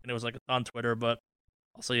last week?" And it was like it's on Twitter, but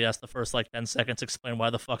also yes, the first like 10 seconds explain why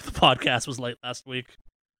the fuck the podcast was late last week.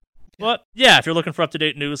 But yeah, if you're looking for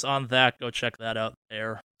up-to-date news on that, go check that out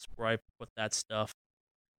there. That's where I put that stuff.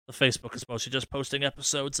 The Facebook is mostly just posting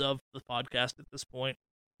episodes of the podcast at this point.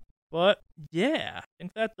 But yeah, I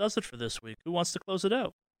think that does it for this week. Who wants to close it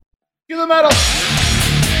out? Cue the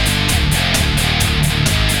metal!